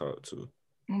people they talk to.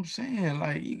 I'm saying,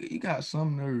 like, you got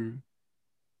some nerve.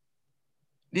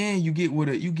 Then you get with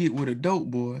a dope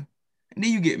boy. And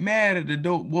then you get mad at the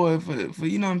dope boy for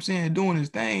you know what I'm saying, doing his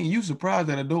thing. You surprised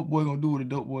that a dope boy gonna do what a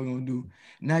dope boy gonna do.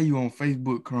 Now you on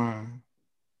Facebook crying.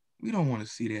 We don't want to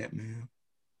see that, man.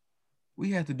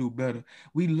 We have to do better.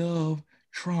 We love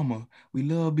trauma. We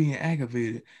love being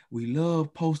aggravated. We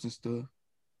love posting stuff.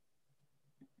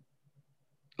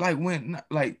 Like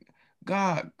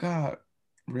God,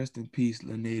 rest in peace,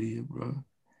 Lanadia, bro.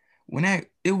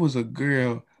 It was a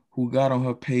girl who got on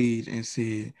her page and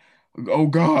said, "Oh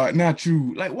God, not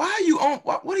you!" Like, why are you on?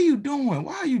 What are you doing?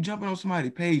 Why are you jumping on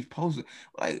somebody's page, posting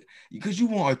like because you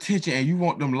want attention and you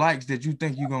want them likes that you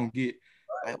think you're gonna get?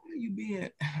 Like, why are you being?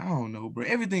 I don't know, bro.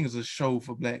 Everything is a show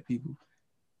for Black people.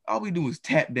 All we do is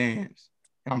tap dance,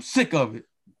 and I'm sick of it.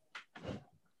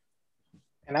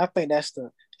 And I think that's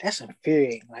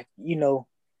infuriating. Like, you know,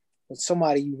 when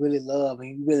somebody you really love and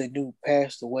you really knew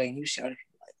passed away, and you started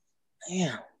like,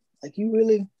 damn, like you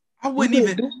really. I wouldn't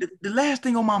even. The last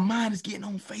thing on my mind is getting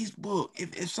on Facebook.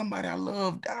 If somebody I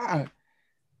love died,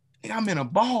 like I'm in a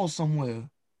ball somewhere.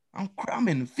 I'm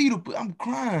in the fetal. I'm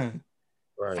crying.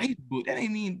 Right. Facebook. That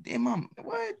ain't even in my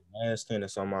what? Last thing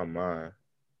that's on my mind.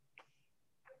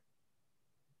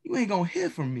 You ain't gonna hear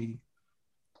from me.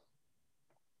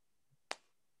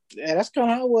 Yeah, that's kind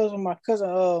of how it was with my cousin.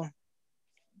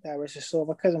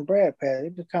 My cousin Brad passed.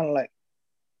 It was kind of like.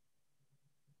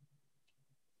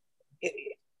 I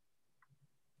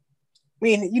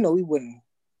mean, you know, we wouldn't.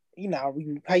 You know how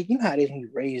it is when you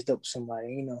raised up with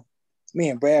somebody. You know, me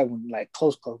and Brad were like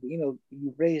close, but you know,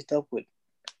 you raised up with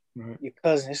your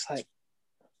cousin. It's like,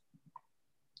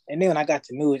 and then when I got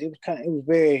the news, it was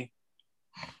very.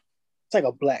 It's like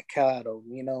a black cloud over,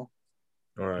 you know.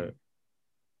 All right.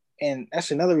 And that's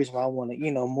another reason why I want to,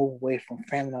 you know, move away from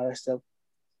family and all that stuff.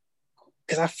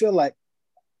 Because I feel like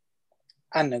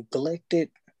I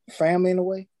neglected family in a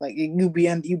way. Like you be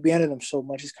under them so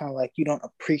much, it's kind of like you don't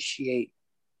appreciate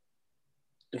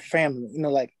the family. You know,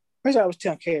 like first I was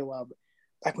telling Kay a while, but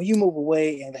like when you move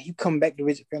away and like you come back to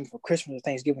visit family for Christmas or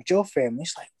Thanksgiving with your family,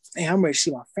 it's like, man, I'm ready to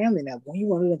see my family now. But when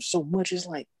you under them so much, it's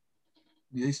like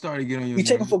they started getting on your. You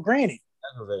take them for granted.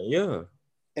 Yeah.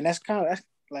 And that's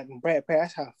like when Brad passed,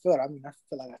 that's how I felt. I mean, I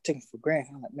feel like I take him for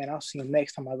granted. I'm like, man, I'll see him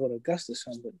next time I go to Augusta or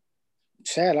something. But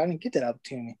sadly, I didn't get that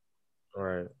opportunity. All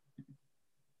right.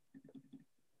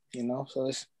 You know, so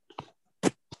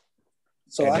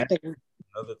I think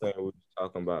another thing we were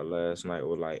talking about last night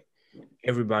was like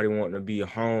everybody wanting to be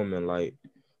home and like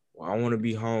well, I want to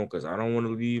be home because I don't want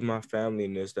to leave my family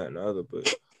and this, that, and the other.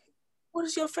 But what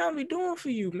is your family doing for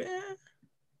you, man?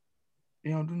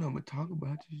 They don't do nothing but talk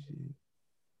about you shit.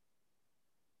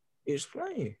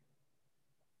 Explain.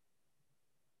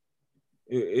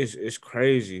 It's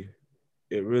crazy.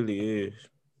 It really is.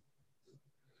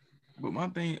 But my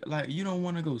thing, like, you don't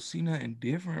want to go see nothing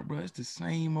different, bro. It's the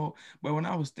same old. But when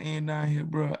I was staying down here,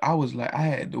 bro, I was like, I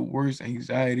had the worst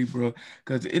anxiety, bro,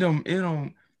 because it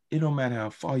don't matter how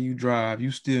far you drive,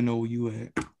 you still know where you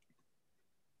at.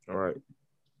 All right.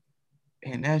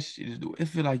 And that shit is, it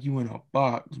feel like you in a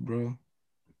box, bro.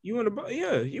 You in the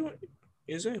yeah,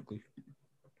 exactly.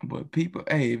 But people,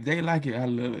 hey, if they like it, I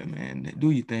love it, man.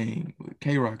 Do your thing. But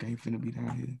K-Rock ain't finna be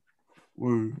down here.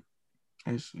 Word.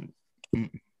 That shit.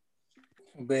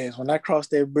 But when I crossed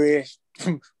that bridge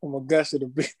from Augusta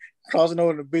to crossing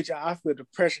over the beach, I feel the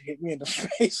pressure hit me in the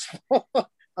face.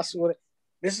 I swear,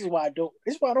 this is why I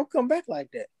don't come back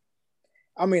like that.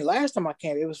 I mean, last time I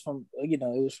came, it was from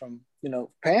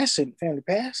passing, family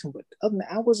passing. But other than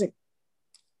that,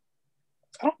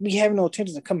 I don't be having no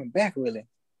intentions of coming back really.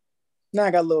 Now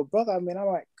I got a little brother. I mean, I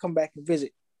might come back and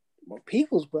visit more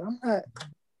peoples, but I'm not.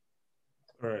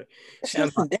 All right. It's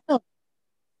nothing down.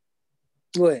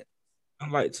 What?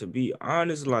 I'm like, to be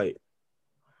honest, like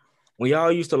when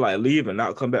y'all used to like leave and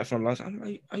not come back from lunch, I'm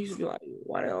like, I used to be like,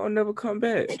 why y'all never come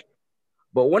back?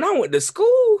 But when I went to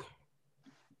school,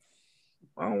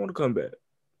 I don't want to come back.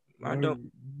 I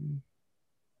don't.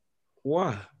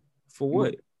 Why? For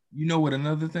what? You know what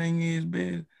another thing is,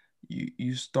 Ben?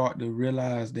 You start to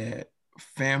realize that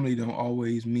family don't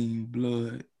always mean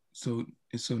blood. So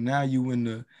now you in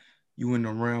the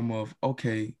realm of,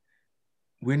 okay,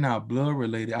 we're not blood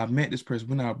related. I've met this person,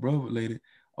 we're not blood related.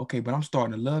 Okay, but I'm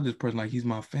starting to love this person like he's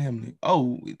my family.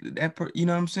 Oh, you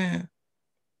know what I'm saying?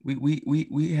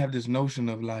 We have this notion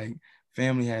of like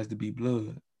family has to be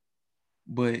blood.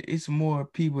 But it's more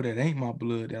people that ain't my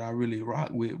blood that I really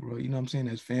rock with, bro. You know what I'm saying?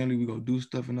 As family, we go do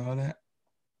stuff and all that.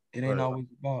 It ain't Right. always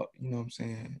about, you know what I'm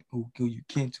saying, who you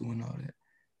kin to and all that.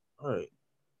 All right.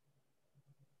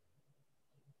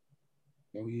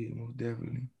 Oh yeah, most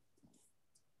definitely.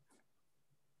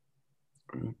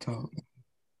 Real talk.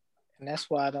 And that's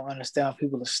why I don't understand how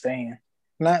people are staying.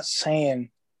 I'm not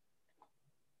saying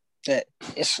that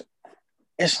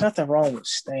it's nothing wrong with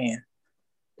staying,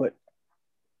 but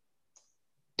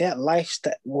that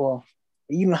lifestyle, well,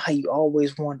 you know how you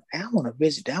always want, I want to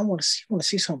visit, I want to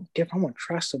see something different, I want to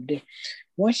try something different.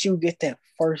 Once you get that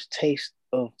first taste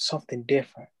of something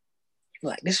different,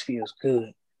 you're like, this feels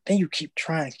good. Then you keep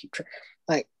trying.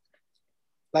 Like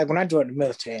when I joined the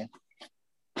military,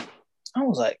 I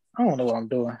was like, I don't know what I'm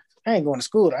doing. I ain't going to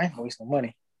school. I ain't gonna waste no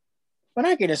money. When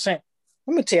I get in St.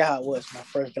 Let me tell you how it was when I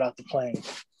first got off the plane.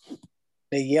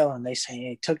 They yelling. They saying,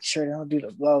 hey, tuck your shirt and don't do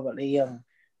the blah, blah. They yelling.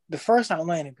 The first time I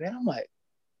landed, man, I'm like,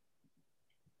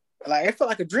 it felt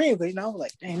like a dream. But, I was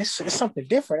like, dang, this is something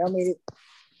different. I mean,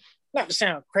 not to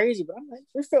sound crazy, but I'm like,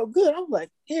 it felt good. I was like,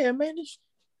 yeah, man,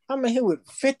 I'm in here with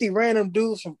 50 random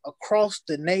dudes from across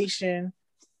the nation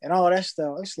and all that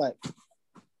stuff. It's like,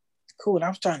 cool. And I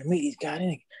was trying to meet these guys,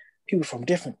 people from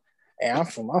different. And I'm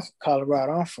from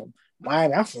Colorado. I'm from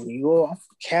Miami. I'm from New York. I'm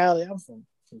from Cali. I'm from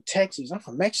Texas. I'm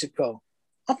from Mexico.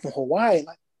 I'm from Hawaii.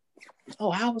 Like,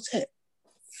 oh, how was that?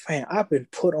 Man, I've been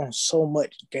put on so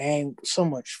much game, so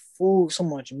much food, so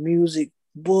much music,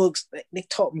 books. They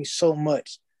taught me so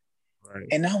much. Right.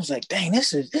 And I was like, dang,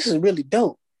 this is really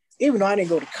dope. Even though I didn't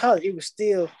go to college, it was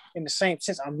still in the same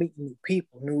sense. I'm meeting new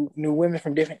people, new women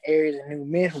from different areas and new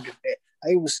men from different areas.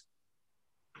 It was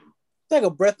like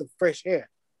a breath of fresh air.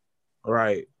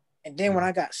 Right. And then when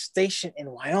I got stationed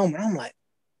in Wyoming, I'm like,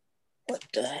 what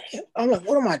the hell? I'm like,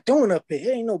 what am I doing up here?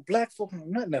 There ain't no black folk, no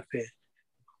nothing up here.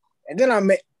 And then I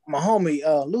met my homie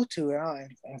Lutu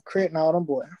and Crit and all them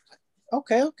boys.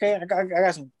 Okay. I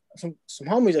got some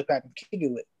homies up I can kick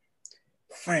it with.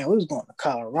 Friend, we was going to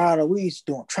Colorado. We was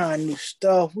trying new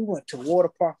stuff. We went to water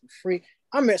park for free.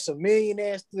 I met some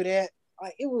millionaires through that.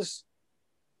 Like it was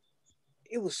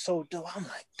so dope. I'm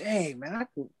like, dang, man,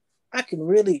 I can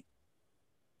really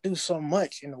do so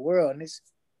much in the world. And it's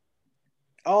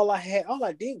all I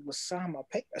did was sign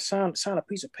a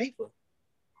piece of paper.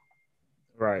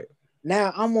 Right.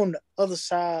 Now I'm on the other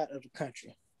side of the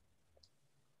country.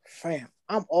 Fam,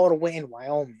 I'm all the way in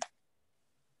Wyoming.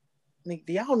 Do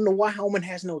y'all know why Wyoming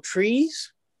has no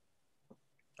trees?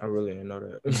 I really didn't know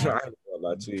that. I ain't gonna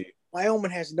lie to you.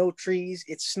 Wyoming has no trees.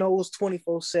 It snows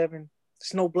 24/7.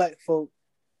 There's no black folk.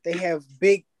 They have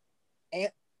big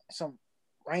some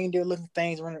reindeer looking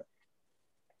things running.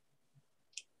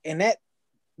 And that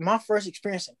my first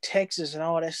experience in Texas and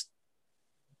all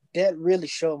that really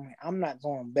showed me I'm not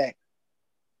going back.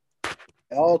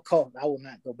 At all costs, I would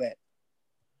not go back.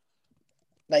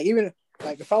 Like even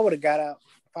like if I would have got out,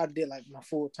 if I did like my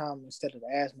full time instead of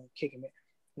the asthma kicking me,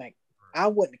 like I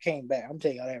wouldn't have came back. I'm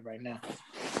telling y'all that right now.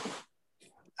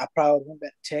 I probably went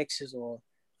back to Texas or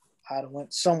I'd have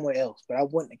went somewhere else, but I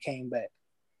wouldn't have came back.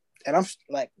 And I'm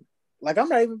like I'm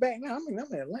not even back now. I'm in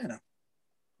Atlanta.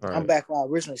 Right. I'm back where I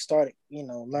originally started,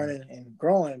 learning and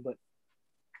growing, but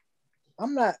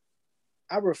I'm not.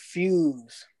 I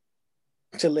refuse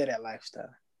to live that lifestyle.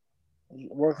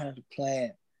 Working at the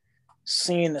plant,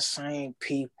 seeing the same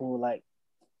people, like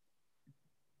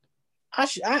I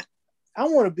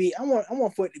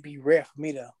want for it to be rare for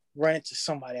me to run into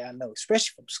somebody I know,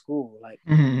 especially from school. Like,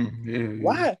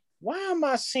 why am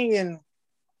I seeing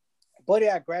buddy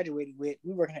I graduated with?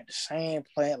 We working at the same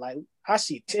plant. Like, I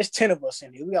see it's 10 of us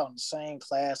in here. We all in the same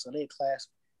class or their class.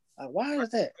 Like, why is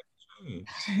that?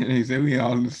 They say we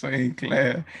all in the same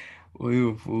class. Well, you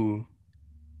a fool.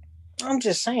 I'm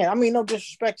just saying. I mean, no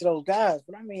disrespect to those guys,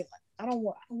 but I mean, I don't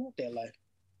want that life.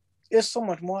 There's so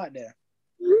much more out there.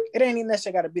 It ain't even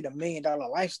necessarily got to be the $1 million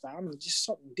lifestyle. I mean, just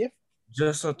something different.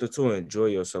 Just something to enjoy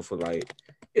yourself with. Like,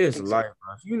 it's life,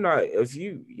 bro. If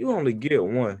you only get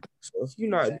one. So if you're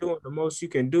not doing the most you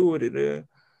can do with it, then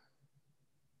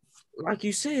like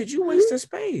you said, you wasting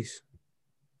space.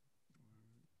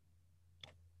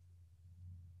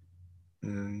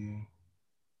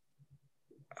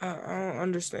 I don't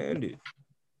understand it.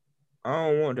 I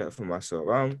don't want that for myself.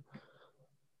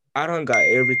 I don't got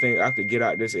everything I could get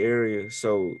out this area,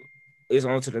 so it's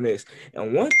on to the next.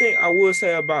 And one thing I will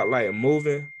say about like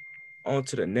moving on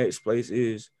to the next place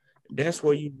is that's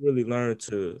where you really learn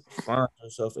to find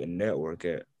yourself and network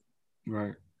at.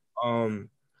 Right.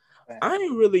 I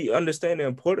didn't really understand the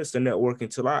importance of networking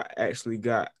until I actually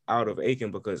got out of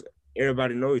Aiken because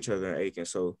everybody know each other in Aiken.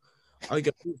 So all you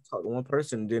got to do is talk to one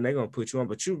person, then they're gonna put you on.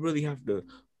 But you really have to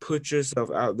put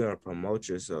yourself out there and promote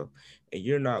yourself. And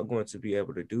you're not going to be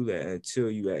able to do that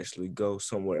until you actually go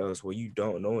somewhere else where you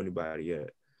don't know anybody yet.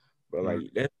 But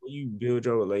like that's where you build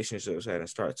your relationships at and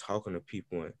start talking to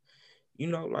people.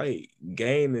 And like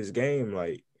game is game.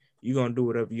 Like you're gonna do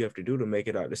whatever you have to do to make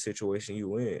it out the situation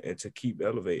you in and to keep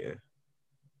elevating.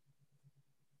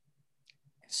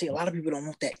 See, a lot of people don't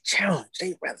want that challenge.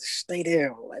 They rather stay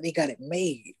there. Like they got it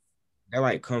made. They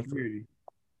like comfort.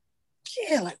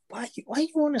 Yeah, like why you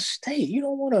want to stay? You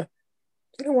don't want to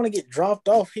get dropped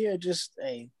off here. Just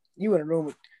you in a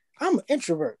room. I'm an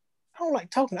introvert. I don't like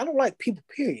talking. I don't like people.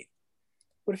 Period.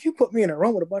 But if you put me in a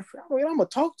room with a bunch of friends, I'm gonna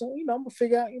talk to them. I'm gonna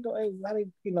figure out.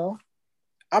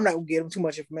 I'm not gonna give them too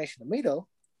much information to me though,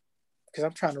 because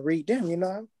I'm trying to read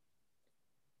them.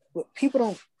 But people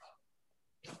don't.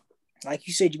 Like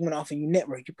you said, you went off and you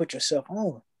network. You put yourself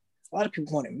on. A lot of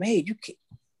people want it made.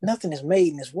 Nothing is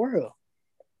made in this world.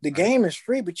 The game is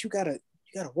free, but you gotta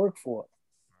work for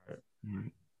it. Mm-hmm.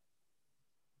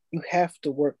 You have to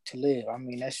work to live. I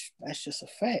mean, that's just a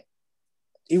fact.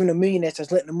 Even the millionaires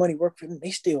that's letting the money work for them,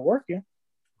 they still working.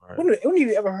 Right. When have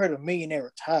you ever heard of a millionaire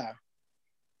retire?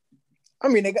 I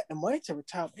mean, they got the money to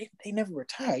retire, but they never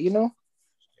retire, You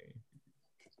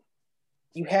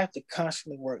have to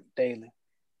constantly work daily.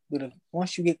 But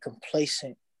once you get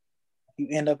complacent, you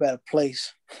end up at a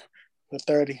place for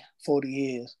 30, 40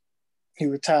 years. You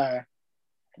retire.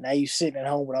 Now you sitting at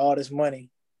home with all this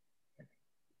money.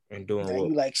 And doing now what?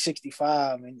 You like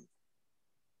 65 and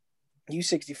you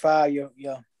 65, your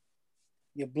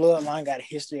bloodline got a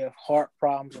history of heart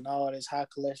problems and all this high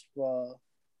cholesterol.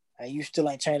 And you still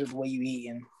ain't changed the way you eat.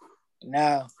 And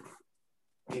now,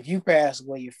 if you pass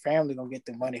away, your family gonna get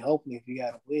the money, hopefully, if you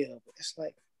got a will. But it's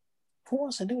like, who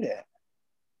wants to do that?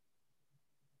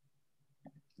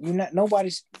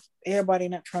 Everybody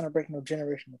not trying to break no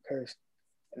generational curse.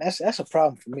 And that's a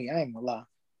problem for me. I ain't gonna lie.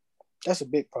 That's a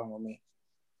big problem with me.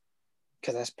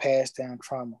 Because that's passed down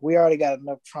trauma. We already got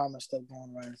enough trauma stuff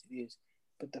going around as it is.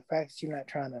 But the fact that you're not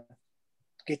trying to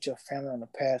get your family on the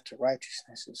path to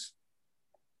righteousness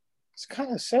it's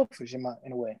kind of selfish in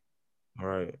a way. All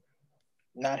right.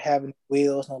 Not having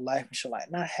wills, no life insurance,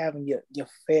 like not having your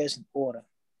affairs in order.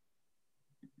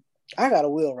 I got a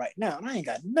will right now, and I ain't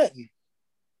got nothing.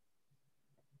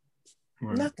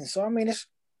 Right. Nothing. So I mean,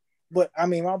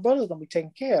 my brother's gonna be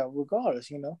taken care of regardless,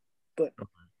 But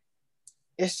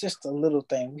it's just a little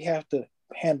thing. We have to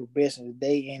handle business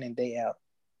day in and day out.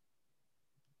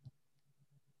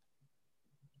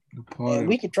 And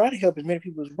we can try to help as many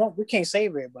people as we want. We can't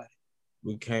save everybody.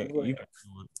 We can't. You can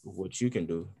do what you can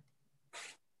do.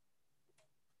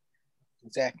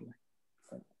 Exactly.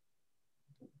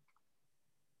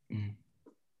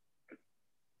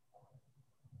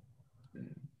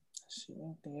 See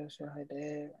anything else y'all had to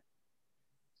add?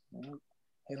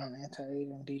 Hit on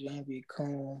anti-aging, DJ Envy,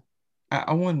 Coon.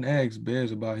 I wanted to ask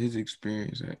Bears about his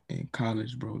experience in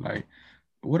college, bro. Like,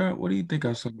 what do you think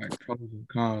are some like pros and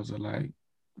cons of like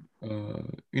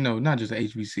not just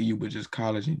HBCU but just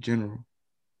college in general?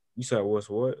 You said what's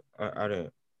what? I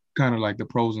didn't. Kind of like the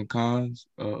pros and cons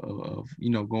of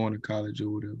going to college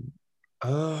or whatever.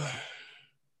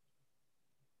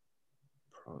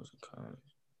 Pros and cons.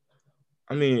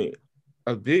 I mean,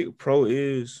 a big pro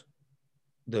is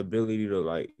the ability to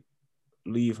like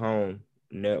leave home,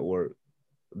 network,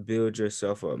 build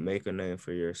yourself up, make a name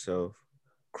for yourself,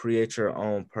 create your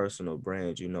own personal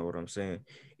brand. You know what I'm saying?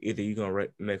 Either you're gonna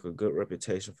make a good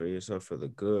reputation for yourself for the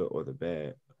good or the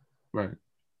bad. Right.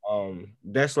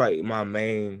 That's like my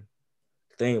main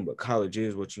thing. But college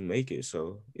is what you make it,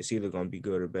 so it's either gonna be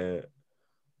good or bad,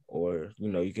 or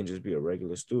you can just be a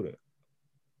regular student.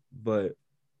 But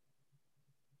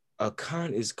a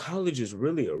con is college is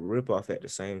really a ripoff at the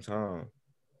same time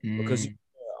because you pay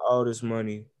all this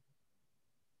money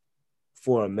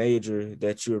for a major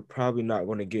that you're probably not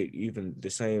going to get even the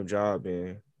same job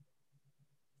in,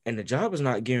 and the job is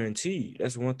not guaranteed.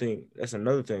 That's one thing. That's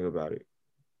another thing about it.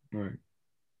 Right.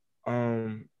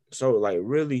 So like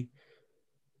really,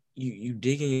 you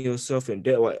digging yourself in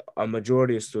debt. Like a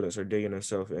majority of students are digging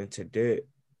themselves into debt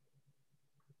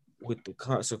with the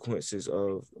consequences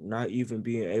of not even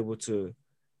being able to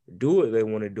do what they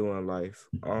want to do in life.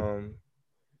 The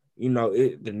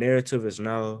narrative is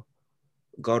now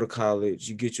go to college,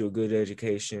 you get you a good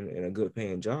education and a good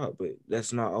paying job, but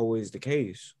that's not always the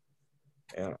case.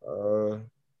 And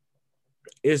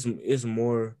it's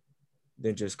more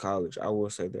than just college. I will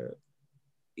say that.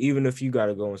 Even if you got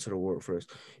to go into the workforce,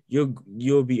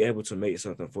 you'll be able to make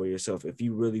something for yourself if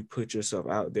you really put yourself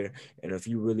out there and if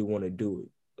you really want to do it.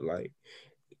 Like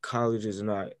college is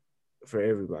not for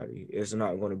everybody. It's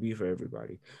not going to be for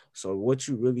everybody. So what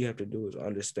you really have to do is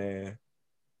understand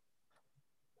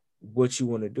what you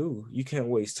want to do. You can't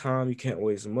waste time. You can't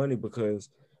waste money because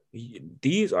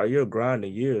these are your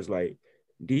grinding years. Like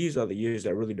these are the years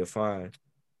that really define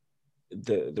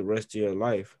the rest of your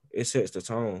life. It sets the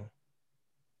tone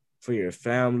for your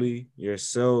family,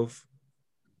 yourself,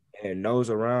 and those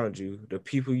around you, the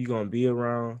people you're going to be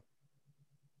around.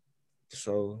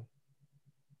 So,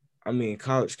 I mean,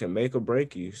 college can make or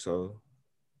break you. So,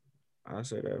 I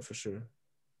say that for sure.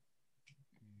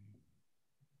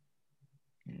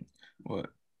 Well,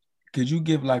 could you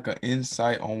give like an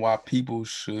insight on why people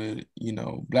should,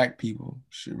 Black people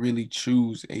should really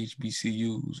choose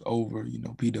HBCUs over,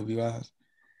 PWIs?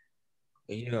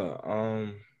 Yeah.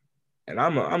 And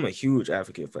I'm a huge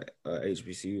advocate for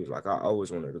HBCUs. Like I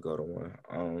always wanted to go to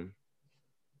one.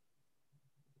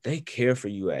 They care for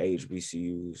you at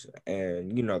HBCUs,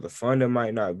 and the funding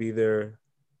might not be there.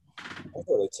 That's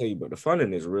what they tell you, but the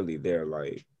funding is really there.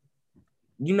 Like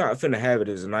you're not finna have it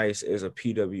as nice as a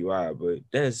PWI, but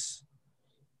that's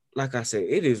like I said,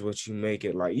 it is what you make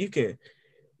it. Like you can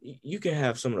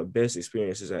have some of the best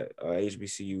experiences at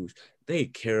HBCUs. They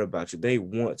care about you. They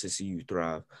want to see you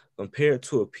thrive. Compared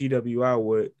to a PWI,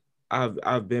 where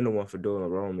I've been the one for dual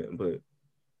enrollment, but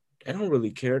they don't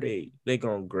really care. They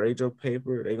gonna grade your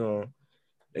paper. They gonna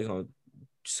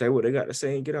say what they got to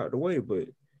say and get out the way. But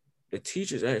the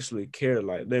teachers actually care.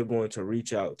 Like they're going to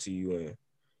reach out to you, and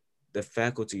the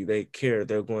faculty, they care.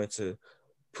 They're going to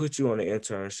put you on the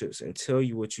internships and tell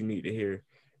you what you need to hear.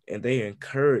 And they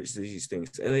encourage these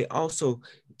things. And they also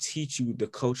teach you the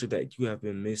culture that you have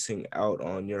been missing out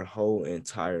on your whole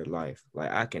entire life.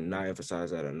 Like I cannot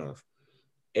emphasize that enough.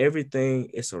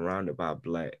 Everything is surrounded by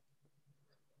Black.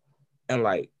 And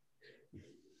like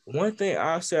one thing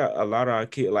I say a lot of our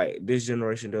kids, like this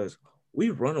generation does, we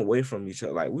run away from each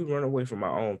other. Like we run away from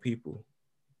our own people.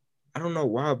 I don't know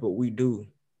why, but we do.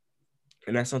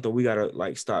 And that's something we gotta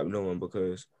like stop doing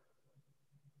because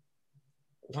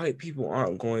white people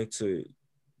aren't going to,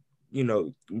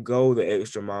 go the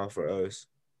extra mile for us.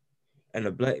 And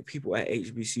the Black people at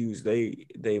HBCUs,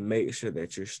 they make sure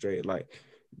that you're straight. Like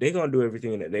they're gonna do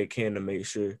everything that they can to make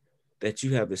sure that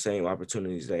you have the same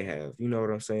opportunities they have. You know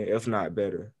what I'm saying? If not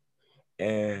better.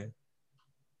 And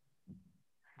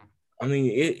I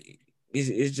mean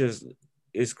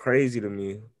it's crazy to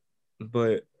me.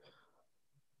 But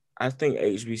I think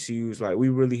HBCUs, like we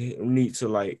really need to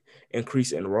like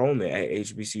increase enrollment at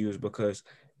HBCUs because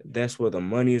that's where the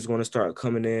money is going to start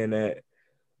coming in at.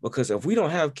 Because if we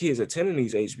don't have kids attending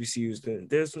these HBCUs, then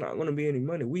there's not going to be any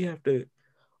money. We have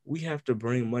to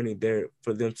bring money there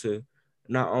for them to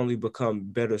not only become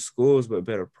better schools, but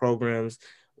better programs.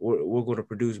 We're going to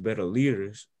produce better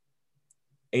leaders.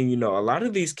 And, a lot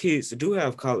of these kids do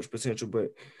have college potential,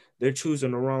 but they're choosing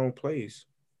the wrong place.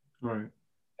 Right.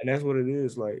 And that's what it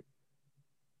is. Like,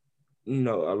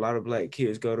 a lot of black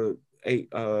kids go to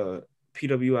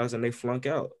PWIs and they flunk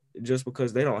out just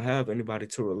because they don't have anybody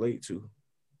to relate to.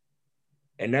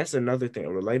 And that's another thing.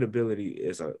 Relatability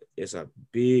is a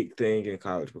big thing in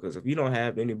college, because if you don't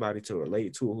have anybody to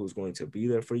relate to who's going to be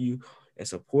there for you and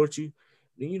support you,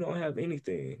 then you don't have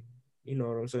anything. You know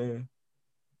what I'm saying?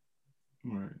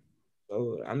 Right.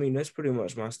 So I mean, that's pretty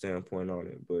much my standpoint on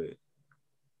it. But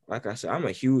like I said, I'm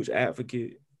a huge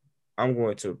advocate. I'm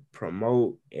going to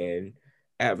promote and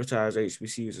advertise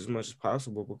HBCUs as much as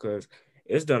possible, because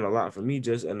it's done a lot for me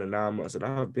just in the 9 months that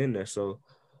I've been there. So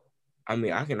I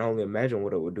mean, I can only imagine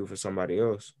what it would do for somebody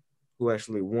else who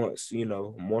actually wants,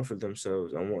 more for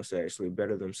themselves and wants to actually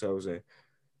better themselves and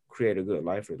create a good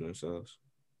life for themselves.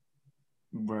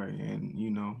 Right.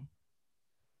 And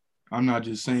I'm not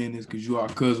just saying this because you are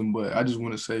cousin, but I just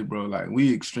want to say, bro, like,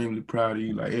 we extremely proud of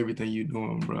you, like everything you're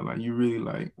doing, bro. Like, you really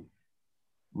like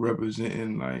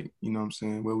representing, like, you know what I'm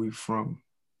saying, where we from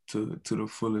to the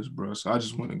fullest, bro. So I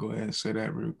just want to go ahead and say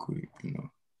that real quick.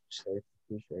 Appreciate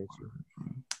you.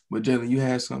 But Jalen, you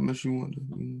had something else you wanted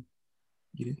to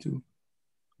get into?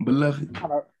 Beloved.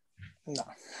 No,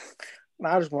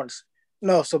 I just want to.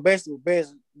 No, so basically,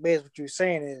 what you're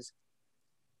saying is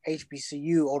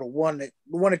HBCU, or the one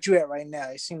that you're at right now.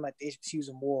 It seems like the HBCUs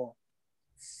are more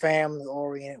family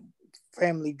oriented,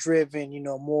 family driven.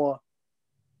 More.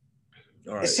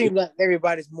 Right. It seems like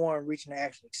everybody's more in reaching,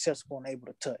 actually accessible and able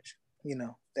to touch.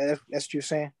 That's what you're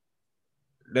saying.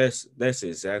 That's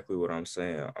exactly what I'm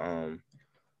saying.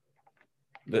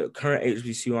 The current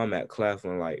HBCU I'm at,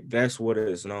 Claflin, like, that's what it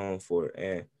is known for.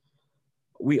 And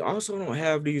we also don't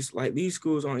have these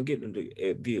schools aren't getting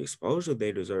the exposure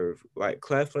they deserve. Like,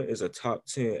 Claflin is a top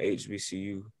 10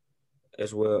 HBCU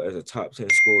as well as a top 10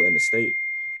 school in the state.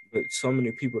 But so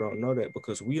many people don't know that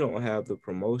because we don't have the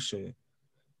promotion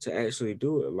to actually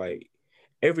do it. Like,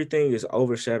 everything is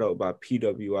overshadowed by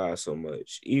PWI so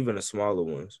much, even the smaller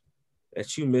ones,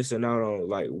 that you missing out on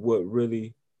like what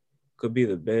really could be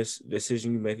the best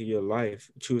decision you make in your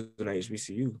life, choosing an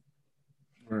HBCU.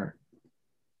 Right.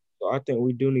 So I think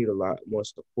we do need a lot more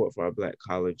support for our Black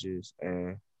colleges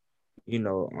and,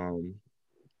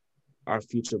 our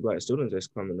future Black students that's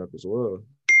coming up as well.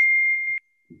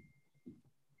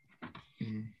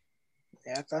 Mm-hmm.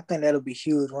 Yeah, I think that'll be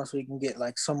huge once we can get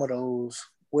like some of those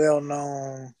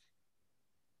well-known,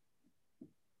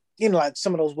 like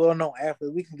some of those well-known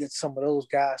athletes. We can get some of those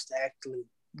guys to actually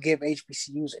give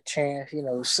HBCUs a chance.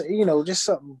 Just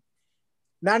something.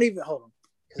 Not even hold on.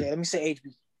 Let me say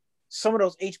HBCU. Some of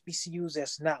those HBCUs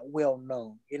that's not well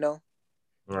known.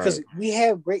 Because Right. we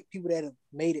have great people that have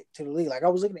made it to the league. Like I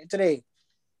was looking at today,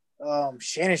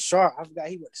 Shannon Sharp. I forgot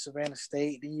he went to Savannah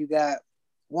State. Then you got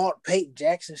Walt Payton,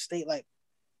 Jackson State. Like,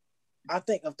 I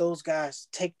think if those guys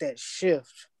take that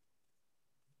shift,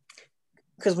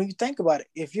 because when you think about it,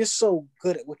 if you're so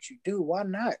good at what you do, why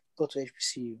not go to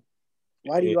HBCU?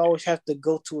 Why do you always have to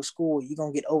go to a school where you're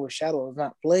gonna get overshadowed if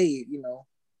not played?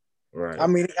 Right. I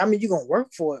mean, you're gonna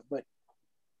work for it, but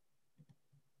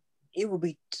it would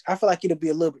be. I feel like it'll be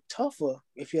a little bit tougher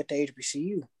if you're at the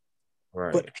HBCU.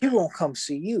 Right. But people won't come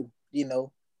see you,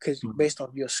 because based on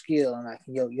your skill and like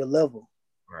your level.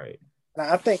 Right.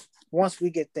 Now, I think once we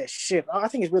get that shift, I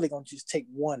think it's really gonna just take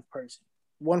one person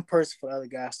for the other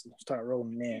guys to start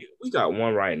rolling in. We got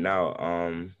one right now.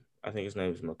 I think his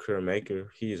name is McCure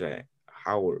Maker. He's at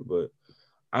Howard, but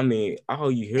I mean, all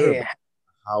you hear about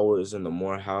Howards and the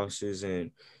Morehouses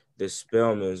and the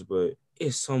Spelmans, but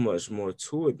it's so much more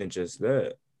to it than just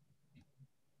that.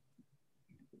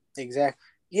 Exactly.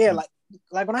 Yeah,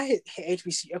 like when I hit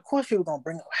HBC, of course people gonna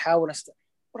bring up Howard and stuff.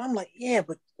 But I'm like, yeah,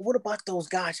 but what about those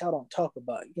guys y'all don't talk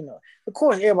about? Of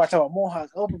course everybody talk about Morehouse.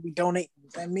 Oh, but we donate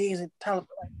that millions and talent.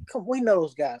 Like, we know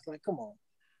those guys. Like, come on.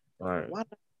 Right. What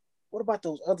about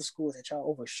those other schools that y'all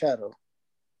overshadow?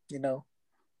 Kind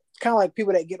of like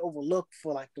people that get overlooked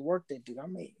for like the work they do. I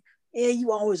mean, yeah,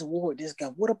 you always award this guy.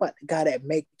 What about the guy that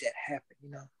make that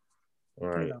happen?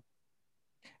 Right.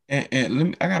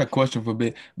 And I got a question for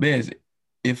Bez.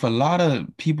 If a lot of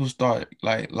people start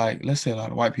like let's say a lot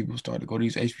of white people start to go to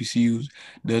these HBCUs,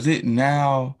 does it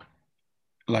now,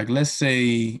 like, let's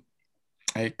say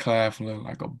at Claflin,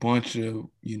 like a bunch of,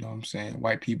 what I'm saying,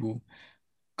 white people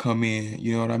come in,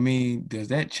 you know what I mean? Does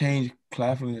that change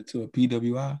Claflin into a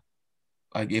PWI?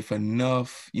 Like, if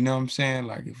enough, you know what I'm saying?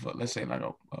 Like, if let's say like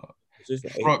a It's just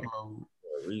an truckload.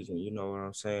 reason, you know what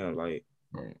I'm saying? Like,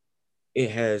 Right.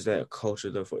 it has that culture.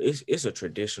 Therefore, it's a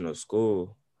traditional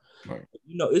school. Right.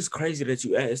 It's crazy that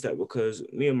you asked that, because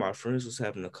me and my friends was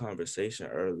having a conversation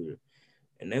earlier,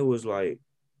 and they was like,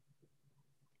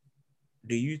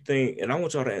 do you think, and I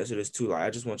want y'all to answer this too, like, I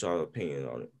just want y'all's opinion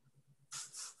on it.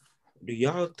 do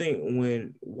y'all think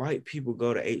when white people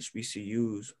go to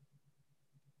HBCUs,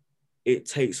 it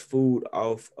takes food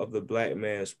off of the black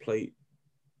man's plate?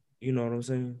 You know what I'm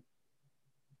saying?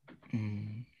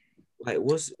 Mm. Like,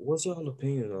 what's y'all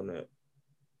opinion on that?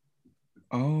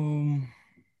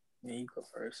 Yeah, you go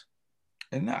first.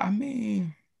 And I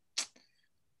mean,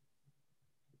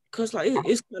 Cause like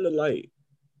it's kind of like,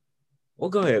 well,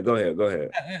 go ahead.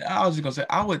 I was just gonna say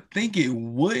I would think it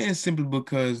wouldn't, simply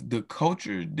because the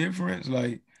culture difference,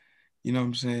 like, you know what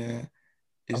I'm saying,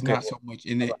 it's Okay, not so much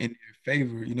in their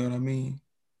favor. You know what I mean?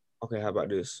 okay. How about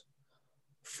this?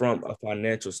 From a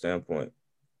financial standpoint,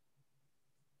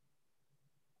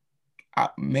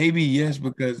 Maybe yes,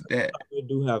 because that. they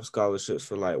do have scholarships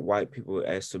for like white people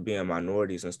as to being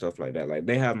minorities and stuff like that. Like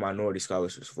they have minority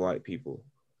scholarships for white people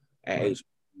at Right.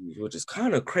 HBCUs, which is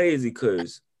kind of crazy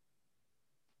because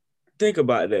think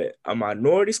about that. A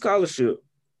minority scholarship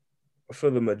for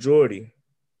the majority.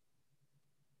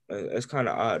 It's kind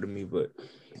of odd to me, but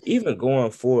even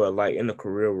going forward, like in the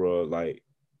career world, like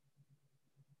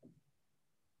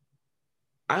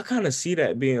I kind of see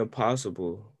that being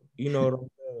possible. You know what I'm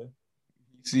saying?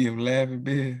 You see him laughing,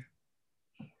 man.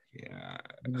 Yeah.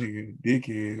 That nigga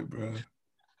dickhead, bro.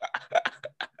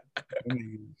 That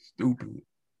nigga stupid.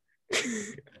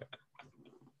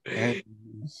 That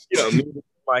is You know, me,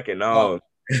 Mike, and all.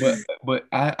 But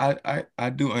I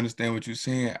do understand what you're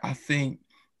saying. I think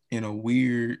in a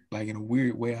weird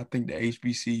way, I think the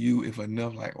HBCU, if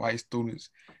enough like white students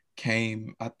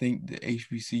came, I think the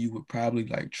HBCU would probably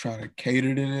like try to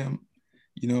cater to them.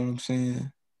 You know what I'm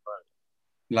saying?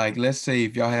 Like, let's say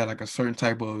if y'all had like a certain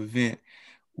type of event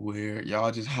where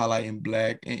y'all just highlighting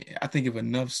black, and I think if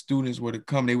enough students were to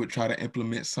come, they would try to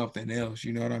implement something else.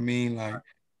 You know what I mean? Like,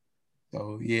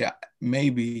 so yeah,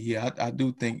 maybe, yeah, I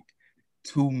do think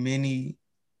too many,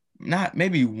 not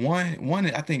maybe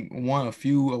one, I think one, a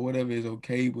few or whatever is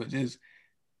okay, but just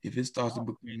if it starts to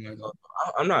become like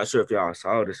I'm not sure if y'all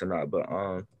saw this or not, but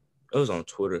it was on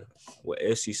Twitter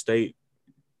with SC State,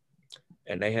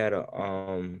 and they had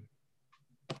a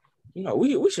you know,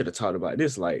 we should have talked about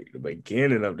this like the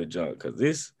beginning of the junk, because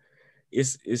this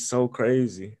is so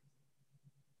crazy.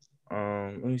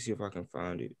 Let me see if I can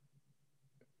find it.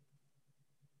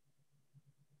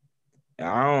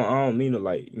 I don't mean to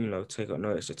like, you know, take up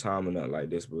no extra time or nothing like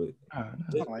this, but it's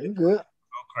Oh, you good? so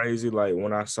crazy. Like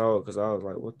when I saw it, because I was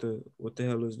like, what the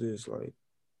hell is this? Like,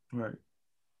 right.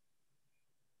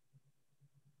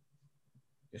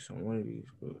 it's on one of these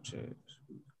group chats.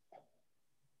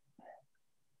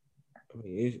 I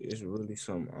mean, it's really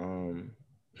some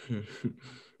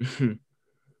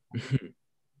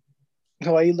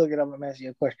Why you looking up and asking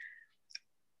you a question?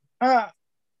 That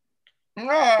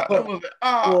Well,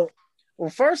 was well,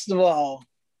 first of all,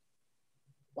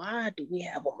 why do we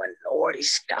have a minority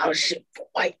scholarship for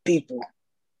white people?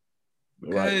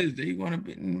 right. because they want to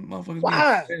be motherfuckers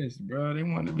Why? be oppressed, bro. They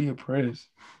want to be oppressed.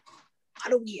 Why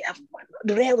do we have?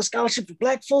 Do they have a scholarship for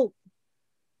black folk?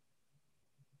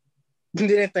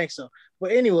 Didn't think so.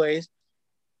 But anyways,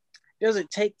 does it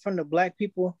take from the black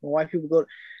people when white people go?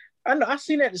 I know I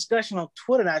seen that discussion on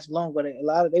Twitter not too long ago. A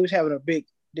lot of they was having a big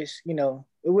I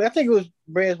think it was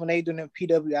Brez when they doing them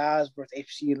PWIs versus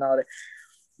HC and all that.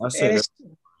 I And said it's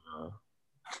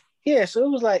yeah, so it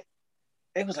was like,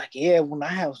 yeah, when I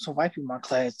have some white people in my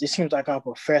class, it seems like our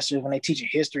professors, when they teach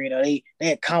history,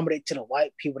 they accommodate to the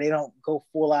white people. They don't go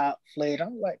full out fledged.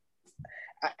 I'm like,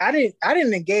 I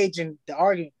didn't engage in the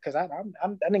argument because I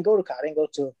didn't go to college. I didn't go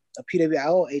to a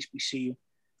PWI or HBCU.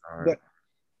 right. But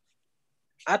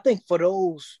I think for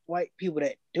those white people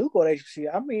that do go to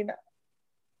HBCU, I mean,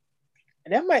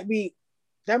 that might be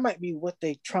what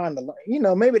they trying to learn. You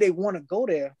know, maybe they want to go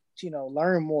there to,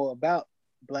 learn more about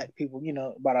black people,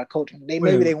 about our culture.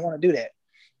 Maybe they want to do that.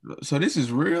 So this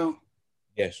is real?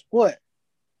 Yes. What?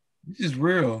 This is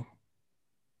real.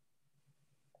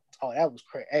 Oh, that was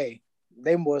crazy. Hey,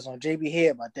 they boys on JB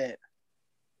head about that.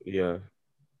 Yeah.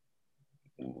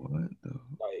 What the?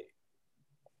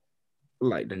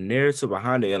 Like the narrative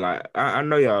behind it, and like I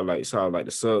know y'all like saw like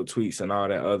the sub tweets and all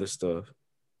that other stuff,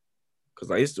 because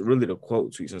like it's really the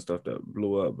quote tweets and stuff that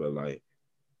blew up. But like,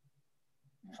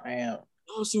 Man, I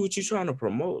don't see what you're trying to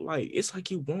promote. Like, it's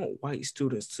like you want white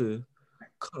students to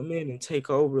come in and take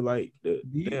over like the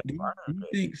Do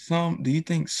you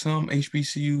think some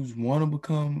HBCUs want to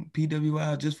become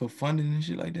PWI just for funding and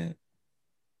shit like that?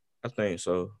 I think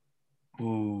so.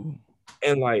 Oh,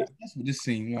 And like, that's what this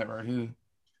seemed like right here.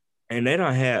 and they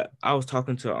don't have. I was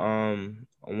talking to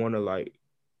one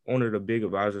of the big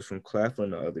advisors from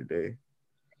Claflin the other day,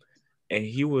 and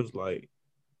he was like,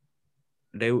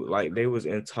 they was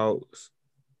in talks.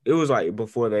 It was like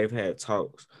before they've had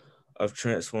talks of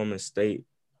transforming state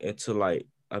into like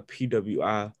a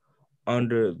PWI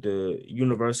under the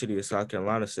University of South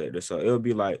Carolina sector. So it would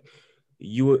be like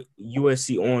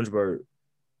USC Orangeburg,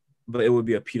 but it would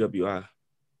be a PWI.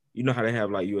 You know how they have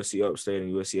like USC Upstate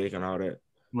and USC Aiken and all that?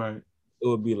 Right. It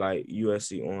would be like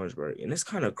USC Orangeburg. And it's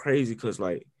kind of crazy because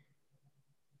like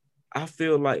I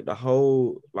feel like the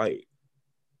whole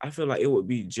I feel like it would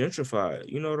be gentrified.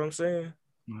 You know what I'm saying?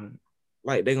 Right.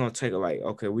 Like they're gonna take it like,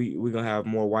 okay, we're gonna have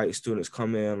more white students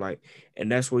come in, like,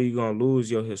 and that's where you're gonna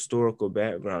lose your historical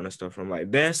background and stuff from.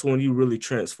 Like that's when you really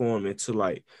transform into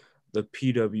like the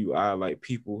PWI, like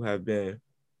people have been,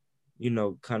 you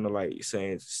know, kind of like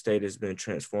saying state has been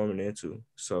transforming into.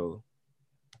 So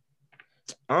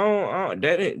I don't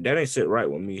that ain't sit right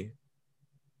with me.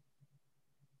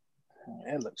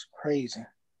 That looks crazy.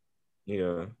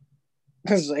 Yeah.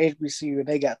 This is HBCU and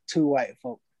they got 2 white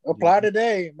folk. Apply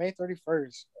today, May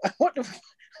 31st. What the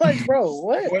like, bro?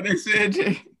 What? What they said,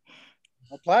 Jay?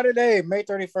 Apply today, May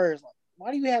 31st. Like,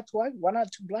 why do you have 2 white? Why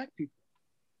not 2 black people?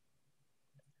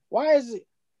 Why is it?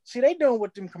 See, they doing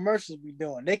what them commercials be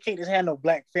doing. They can't just have no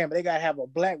black family. They gotta have a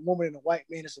black woman and a white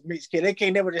man and some mixed kid. They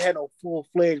can't never just have no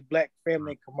full-fledged black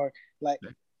family commercial. Like,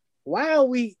 why are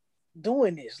we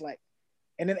doing this? Like,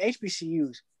 and then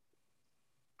HBCUs.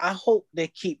 I hope they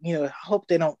keep, I hope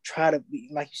they don't try to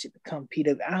be, like you said, become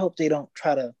PW. I hope they don't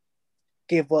try to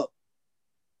give up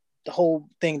the whole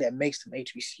thing that makes them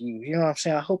HBCU. You know what I'm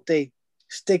saying? I hope they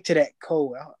stick to that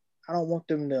code. I don't want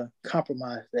them to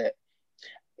compromise that.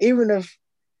 Even if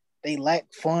they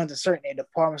lack funds in certain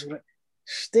departments,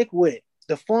 stick with it.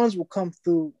 The funds will come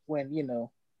through when,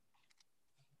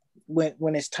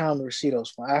 when it's time to receive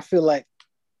those funds. I feel like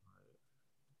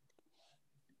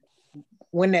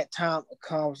when that time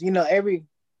comes, everything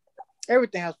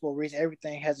has for a reason.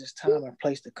 Everything has its time and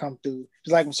place to come through.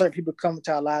 It's like when certain people come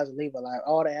into our lives and leave our lives,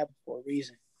 all that happens for a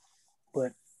reason.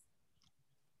 But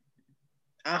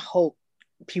I hope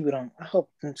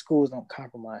schools don't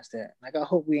compromise that. Like, I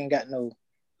hope we ain't got no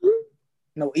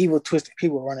evil, twisted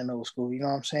people running those schools. You know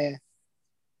what I'm saying?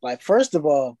 Like, first of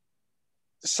all,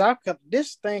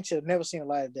 this thing should have never seen the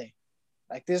light of day.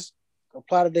 Like, this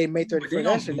apply today, May 31st.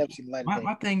 That should never see the light of day.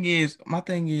 My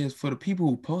thing is for the people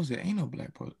who posted, ain't no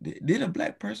black person. Did a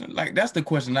black person, like, that's the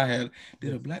question I had.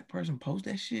 Did a black person post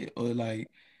that shit? Or like,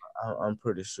 I'm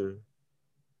pretty sure.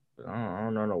 I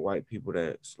don't know no white people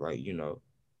that's like,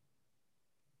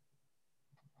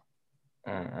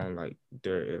 on like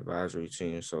their advisory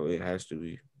team, so it has to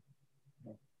be.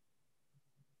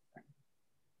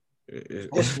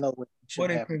 There's no way it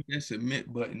should happen. Press that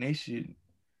submit button, they should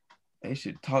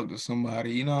talk to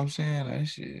somebody. You know what I'm saying? Like,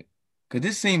 shit, because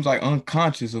this seems like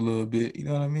unconscious a little bit. You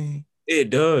know what I mean? It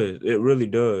does. It really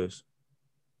does.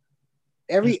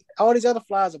 All these other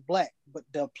flyers are black, but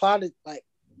the applauded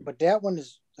but that one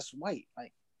that's white.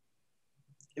 Like,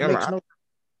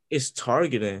 it's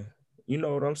targeting. You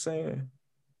know what I'm saying?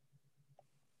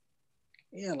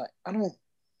 Yeah, like, I don't.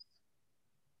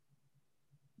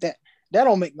 That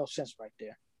don't make no sense right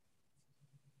there.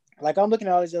 Like, I'm looking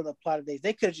at all these other applauded days.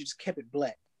 They could have just kept it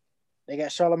black. They got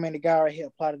Charlamagne the guy right here,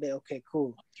 apply today. Okay,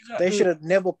 cool. They should have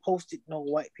never posted no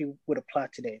white people would apply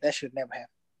today. That should have never happened.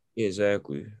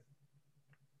 Exactly.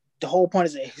 The whole point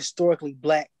is a historically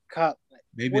black cop. Like,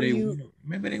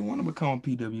 maybe they want to become a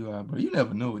PWI, bro. You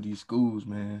never know with these schools,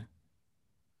 man.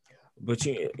 But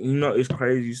it's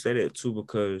crazy you say that too,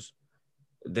 because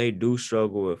they do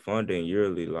struggle with funding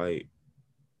yearly. Like,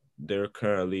 they're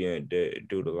currently in debt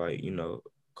due to, like,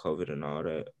 COVID and all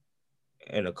that.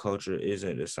 And the culture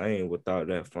isn't the same without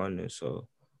that funding. So,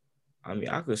 I mean,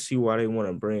 I could see why they want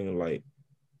to bring, like,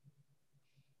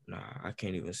 I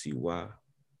can't even see why.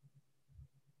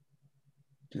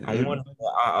 I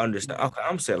understand. Okay,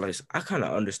 I'm saying, like, I kind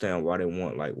of understand why they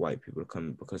want, like, white people to come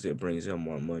in, because it brings them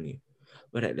more money.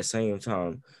 But at the same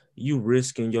time, you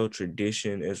risking your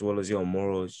tradition as well as your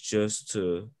morals just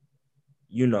to,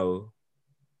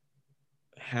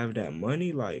 have that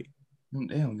money. Like,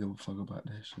 they don't give a fuck about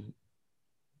that shit.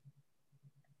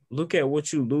 Look at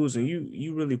what you lose, and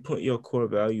you really put your core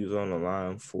values on the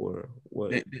line for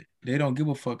what? They don't give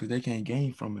a fuck because they can't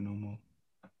gain from it no more.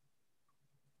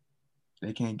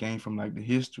 They can't gain from, like, the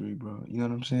history, bro. You know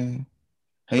what I'm saying?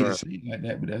 Hate to say it like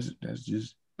that, but that's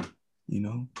just,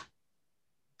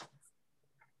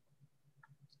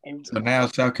 So now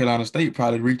South Carolina State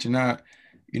probably reaching out,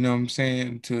 you know what I'm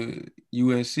saying, to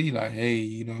USC, like, hey,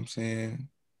 you know what I'm saying?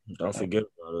 Don't forget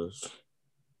about us.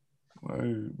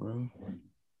 Word, bro.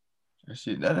 That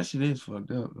shit is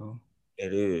fucked up, though.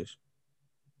 It is.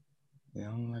 Yeah,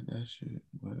 I don't like that shit,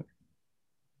 but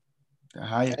the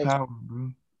higher power,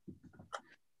 bro.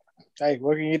 Hey,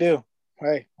 what can you do?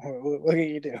 Hey, what can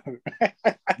you do?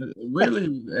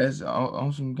 Really, as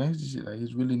on some gangster shit, like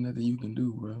it's really nothing you can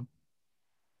do, bro.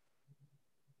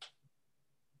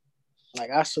 Like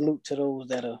I salute to those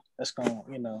that's gonna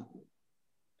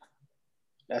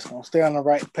that's gonna stay on the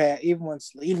right path. Even when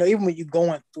even when you're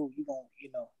going through,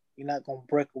 you're not gonna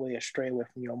break away or stray away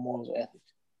from your morals or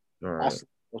ethics. All I right. salute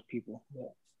those people. Yeah.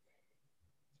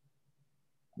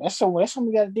 That's something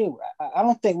we got to deal with. I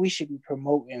don't think we should be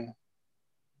promoting.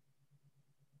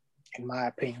 In my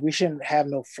opinion, we shouldn't have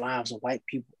no flies of white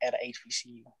people at a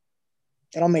HBCU.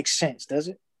 That don't make sense, does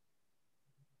it?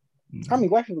 I mean,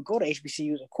 white people go to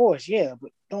HBCUs, of course, yeah,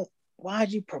 but don't.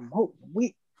 Why'd you promote?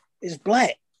 It's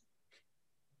black.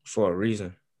 For a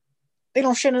reason. They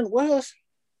don't share nothing with us.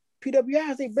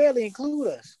 PWIs, they barely include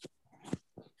us.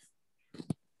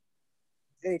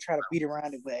 They try to beat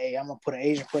around it, but hey, I'm gonna put an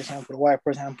Asian person, I'm gonna put a white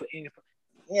person, I'm gonna put Indian person.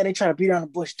 Yeah, they try to beat around the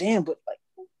bush then, but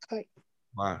like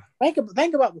Why? Think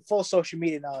about before social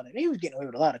media and all that. They was getting away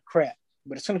with a lot of crap.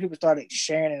 But as soon as people started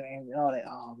sharing it and all that,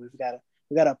 oh,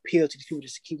 we gotta appeal to these people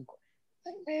just to keep them quiet.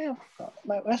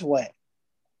 Man, that's whack.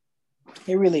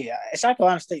 It really is. South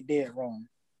Carolina State dead wrong.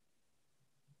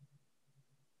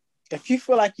 If you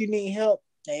feel like you need help,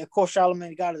 and of course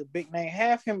Charlamagne God is a big name,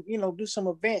 have him, do some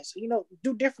events,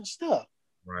 do different stuff.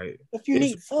 Right. If you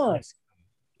need funds.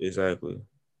 Exactly.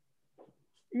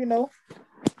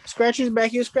 Scratch his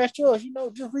back, he'll scratch yours.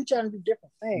 Just reach out and do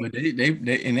different things. But they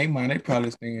in their mind, they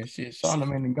probably saying shit.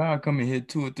 Charlamagne and God coming here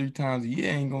 2 or 3 times a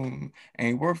year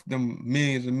ain't worth them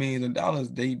millions and millions of dollars.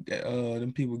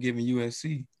 Them people giving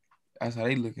USC. That's how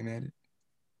they looking at it.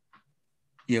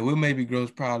 Yeah, we maybe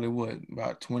gross probably what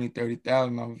about 20,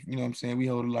 30,000. You know what I'm saying? We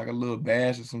hold it like a little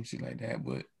bash or some shit like that,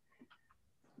 but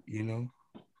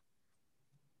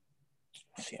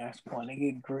See, that's when they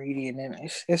get greedy, and then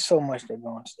it's so much that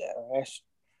goes into that.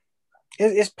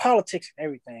 It's politics and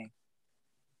everything.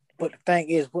 But the thing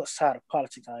is, what side of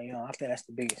politics are you on? I think that's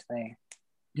the biggest thing.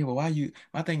 Yeah, but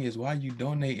my thing is, why you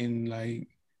donating, like,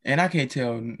 and I can't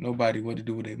tell nobody what to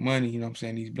do with their money, you know what I'm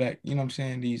saying, these black, you know what I'm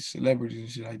saying, these celebrities and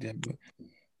shit like that, but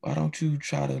why don't you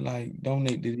try to, like,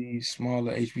 donate to these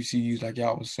smaller HBCUs like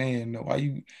y'all was saying? Why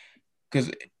you,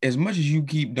 because as much as you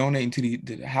keep donating to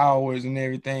the Howards and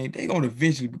everything, they gonna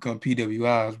eventually become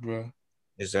PWIs, bro.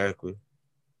 Exactly.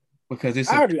 Because it's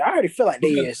I already feel like they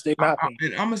is. And I'm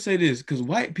gonna say this, because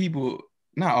white people,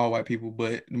 not all white people,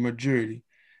 but the majority,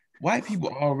 white people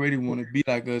already want to be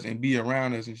like us and be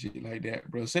around us and shit like that,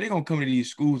 bro. So they gonna come to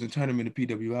these schools and turn them into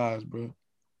PWIs, bro.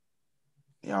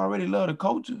 They already love the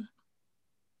culture.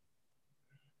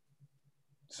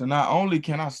 So not only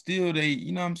can I steal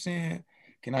you know what I'm saying?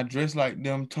 Can I dress like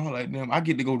them, talk like them? I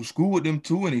get to go to school with them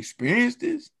too and experience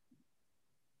this.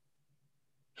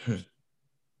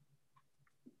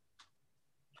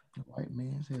 White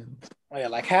man's hell. Oh, yeah,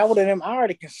 like Howard and them, I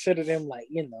already consider them like,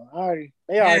 they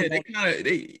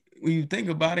when you think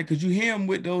about it, because you hear them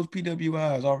with those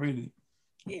PWIs already.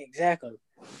 Yeah, exactly.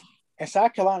 And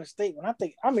South Carolina State,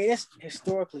 it's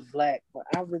historically black, but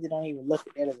I really don't even look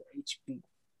at that as an HB.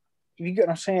 You get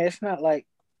what I'm saying? It's not like,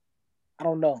 I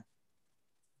don't know.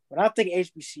 When I think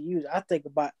HBCUs, I think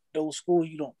about those schools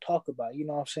you don't talk about. You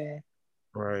know what I'm saying?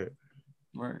 Right.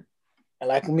 And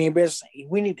like me and Bez saying,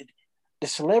 we need the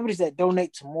celebrities that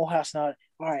donate to Morehouse now.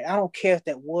 All right, I don't care if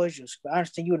that was your school. I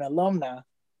understand you're an alumni,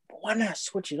 but why not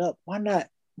switch it up? Why not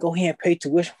go here and pay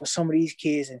tuition for some of these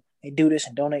kids and do this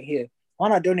and donate here? Why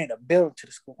not donate a building to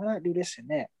the school? Why not do this and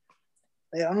that?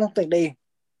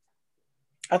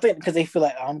 I think because they feel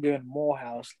like I'm doing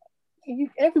Morehouse.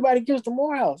 Everybody gives to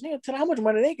Morehouse. Yeah, tell how much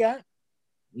money they got.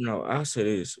 No, I say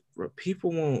this, bro.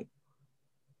 People won't.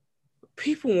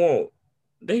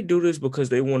 They do this because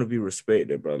they want to be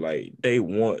respected, bro. Like they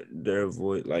want their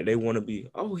voice. Like they want to be.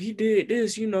 Oh, he did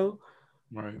this,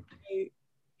 Right.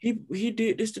 He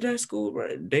did this to that school,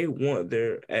 bro. They want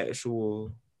their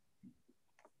actual.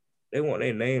 They want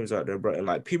their names out there, bro. And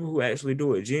like people who actually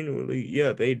do it genuinely,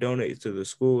 yeah, they donate to the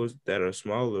schools that are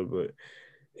smaller. But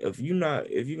if you're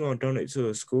gonna donate to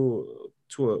a school,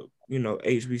 to a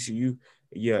HBCU,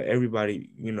 yeah, everybody,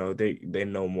 they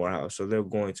know Morehouse, so they're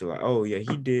going to like, oh yeah,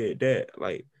 he did that,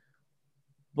 like,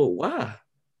 but why?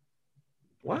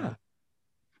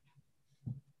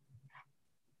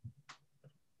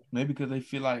 Maybe because they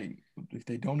feel like if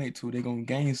they donate to it, they're gonna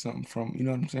gain something from, you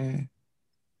know what I'm saying?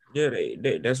 Yeah,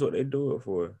 that's what they do it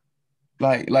for.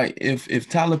 Like if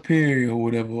Tyler Perry or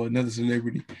whatever, or another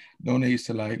celebrity donates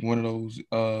to like one of those you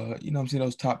know what I'm saying,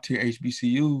 those top tier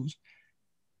HBCUs,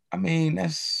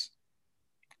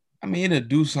 it'll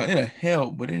do something, it'll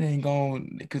help, but it ain't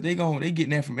going, because they getting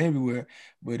that from everywhere.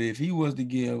 But if he was to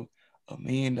give $1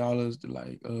 million to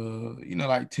like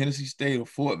like Tennessee State or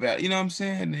Fort Valley, you know what I'm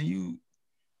saying? Then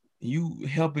you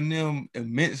helping them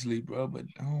immensely, bro. But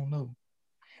I don't know.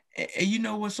 And you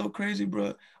know what's so crazy,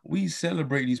 bro? We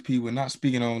celebrate these people, not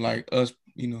speaking on like us,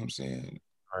 you know what I'm saying?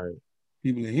 Right.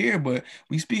 People in here, but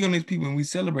we speak on these people and we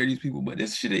celebrate these people. But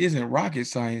this shit isn't rocket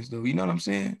science, though. You know what I'm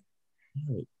saying?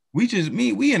 Right. We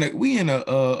in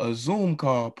a Zoom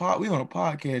call, we on a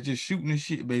podcast just shooting the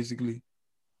shit basically.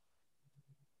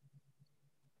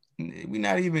 We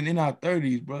not even in our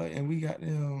 30s, bro, and we got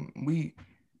them.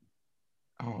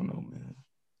 I don't know, man.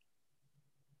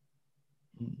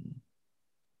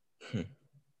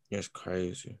 It's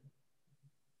crazy.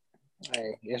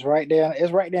 Hey, it's right there.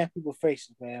 It's right there in people's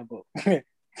faces, man. But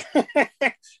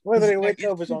whether they wake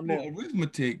up, it's on them.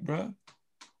 Arithmetic, bro.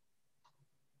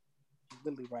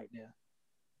 Literally right there.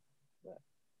 But,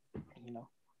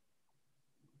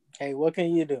 hey, what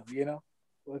can you do?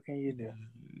 What can you do?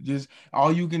 Just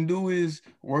all you can do is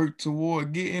work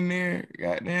toward getting there,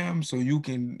 goddamn, so you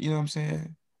can, you know what I'm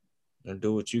saying? And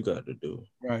do what you got to do.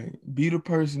 Right. Be the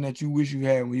person that you wish you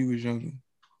had when you was younger.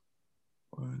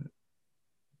 Right.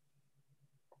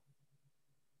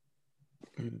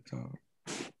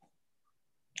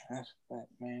 That's fact,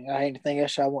 man. I ain't anything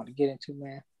else I want to get into,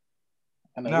 man.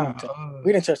 I know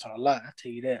we didn't touch on a lot, I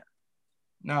tell you that.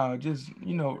 Nah, just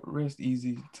rest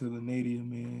easy to the Nadia,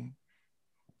 man.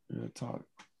 Real talk.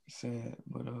 Sad.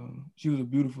 But she was a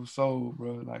beautiful soul,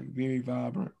 bro. Like very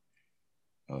vibrant.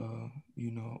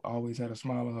 Always had a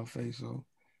smile on her face. So,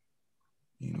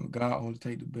 God only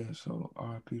take the best. So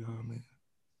RIP to her, man.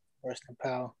 Rest in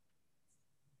power.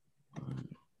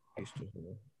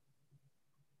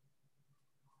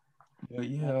 But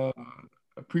yeah,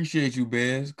 appreciate you,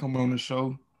 Bez, coming on the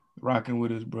show, rocking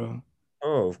with us, bro.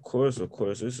 Oh, of course.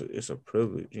 It's a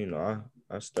privilege.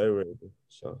 I stay ready.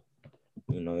 So,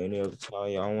 any other time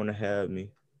y'all want to have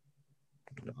me,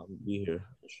 I'll be here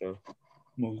for sure.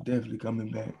 Most definitely coming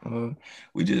back.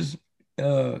 We just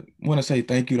want to say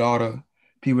thank you to all the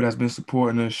people that's been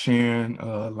supporting us, sharing,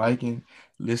 liking,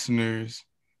 listeners.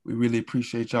 We really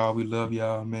appreciate y'all. We love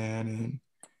y'all, man.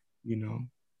 And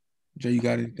Jay, you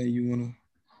got anything you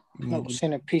wanna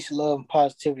sending peace, love, and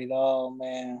positivity to all,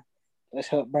 man. Let's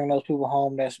help bring those people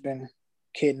home that's been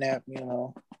kidnapped,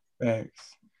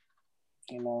 Facts.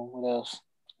 What else?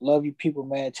 Love you people,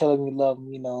 man. Tell them you love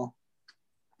them,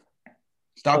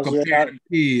 Stop comparing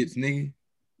kids, nigga.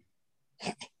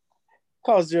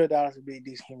 Cost $0 to be a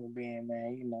decent human being,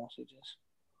 man. So just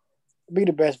be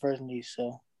the best version of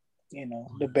yourself.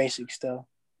 The basic stuff.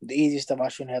 The easy stuff I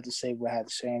shouldn't have to say, but I have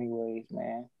to say anyways,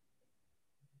 man.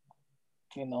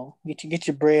 Get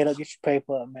your bread up, get your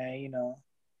paper up, man.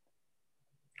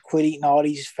 Quit eating all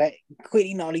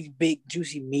these big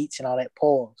juicy meats and all that.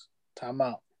 Pause. Time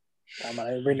out.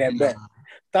 Bring that back.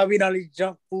 Stop eating all these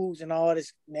junk foods and all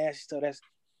this nasty stuff. That's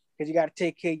because you got to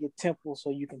take care of your temple so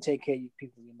you can take care of your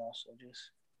people. So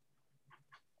just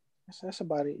that's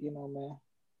about it. Man.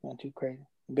 Not too crazy.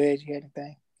 Bez, you got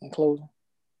anything in closing?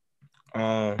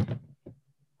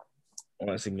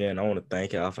 Once again, I want to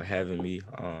thank y'all for having me.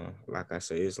 Like I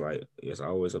said, it's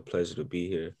always a pleasure to be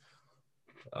here.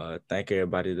 Thank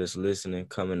everybody that's listening,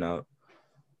 coming out.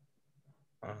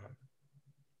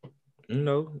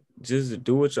 Just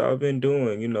do what y'all been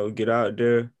doing. Get out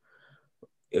there.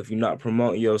 If you're not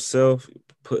promoting yourself,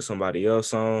 put somebody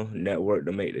else on. Network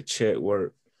to make the check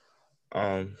work.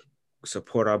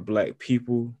 Support our Black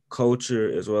people,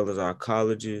 culture, as well as our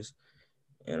colleges.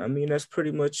 And that's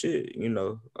pretty much it.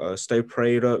 Stay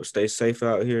prayed up, stay safe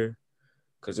out here,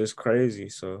 because it's crazy.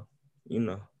 So,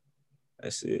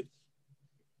 that's it.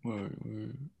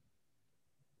 Word.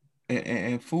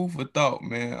 And food for thought,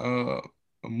 man.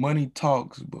 Money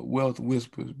talks, but wealth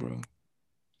whispers, bro.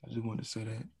 I just wanted to say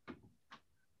that.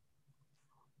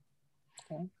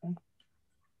 Okay.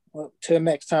 Well, till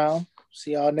next time.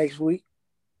 See y'all next week.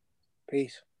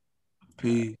 Peace.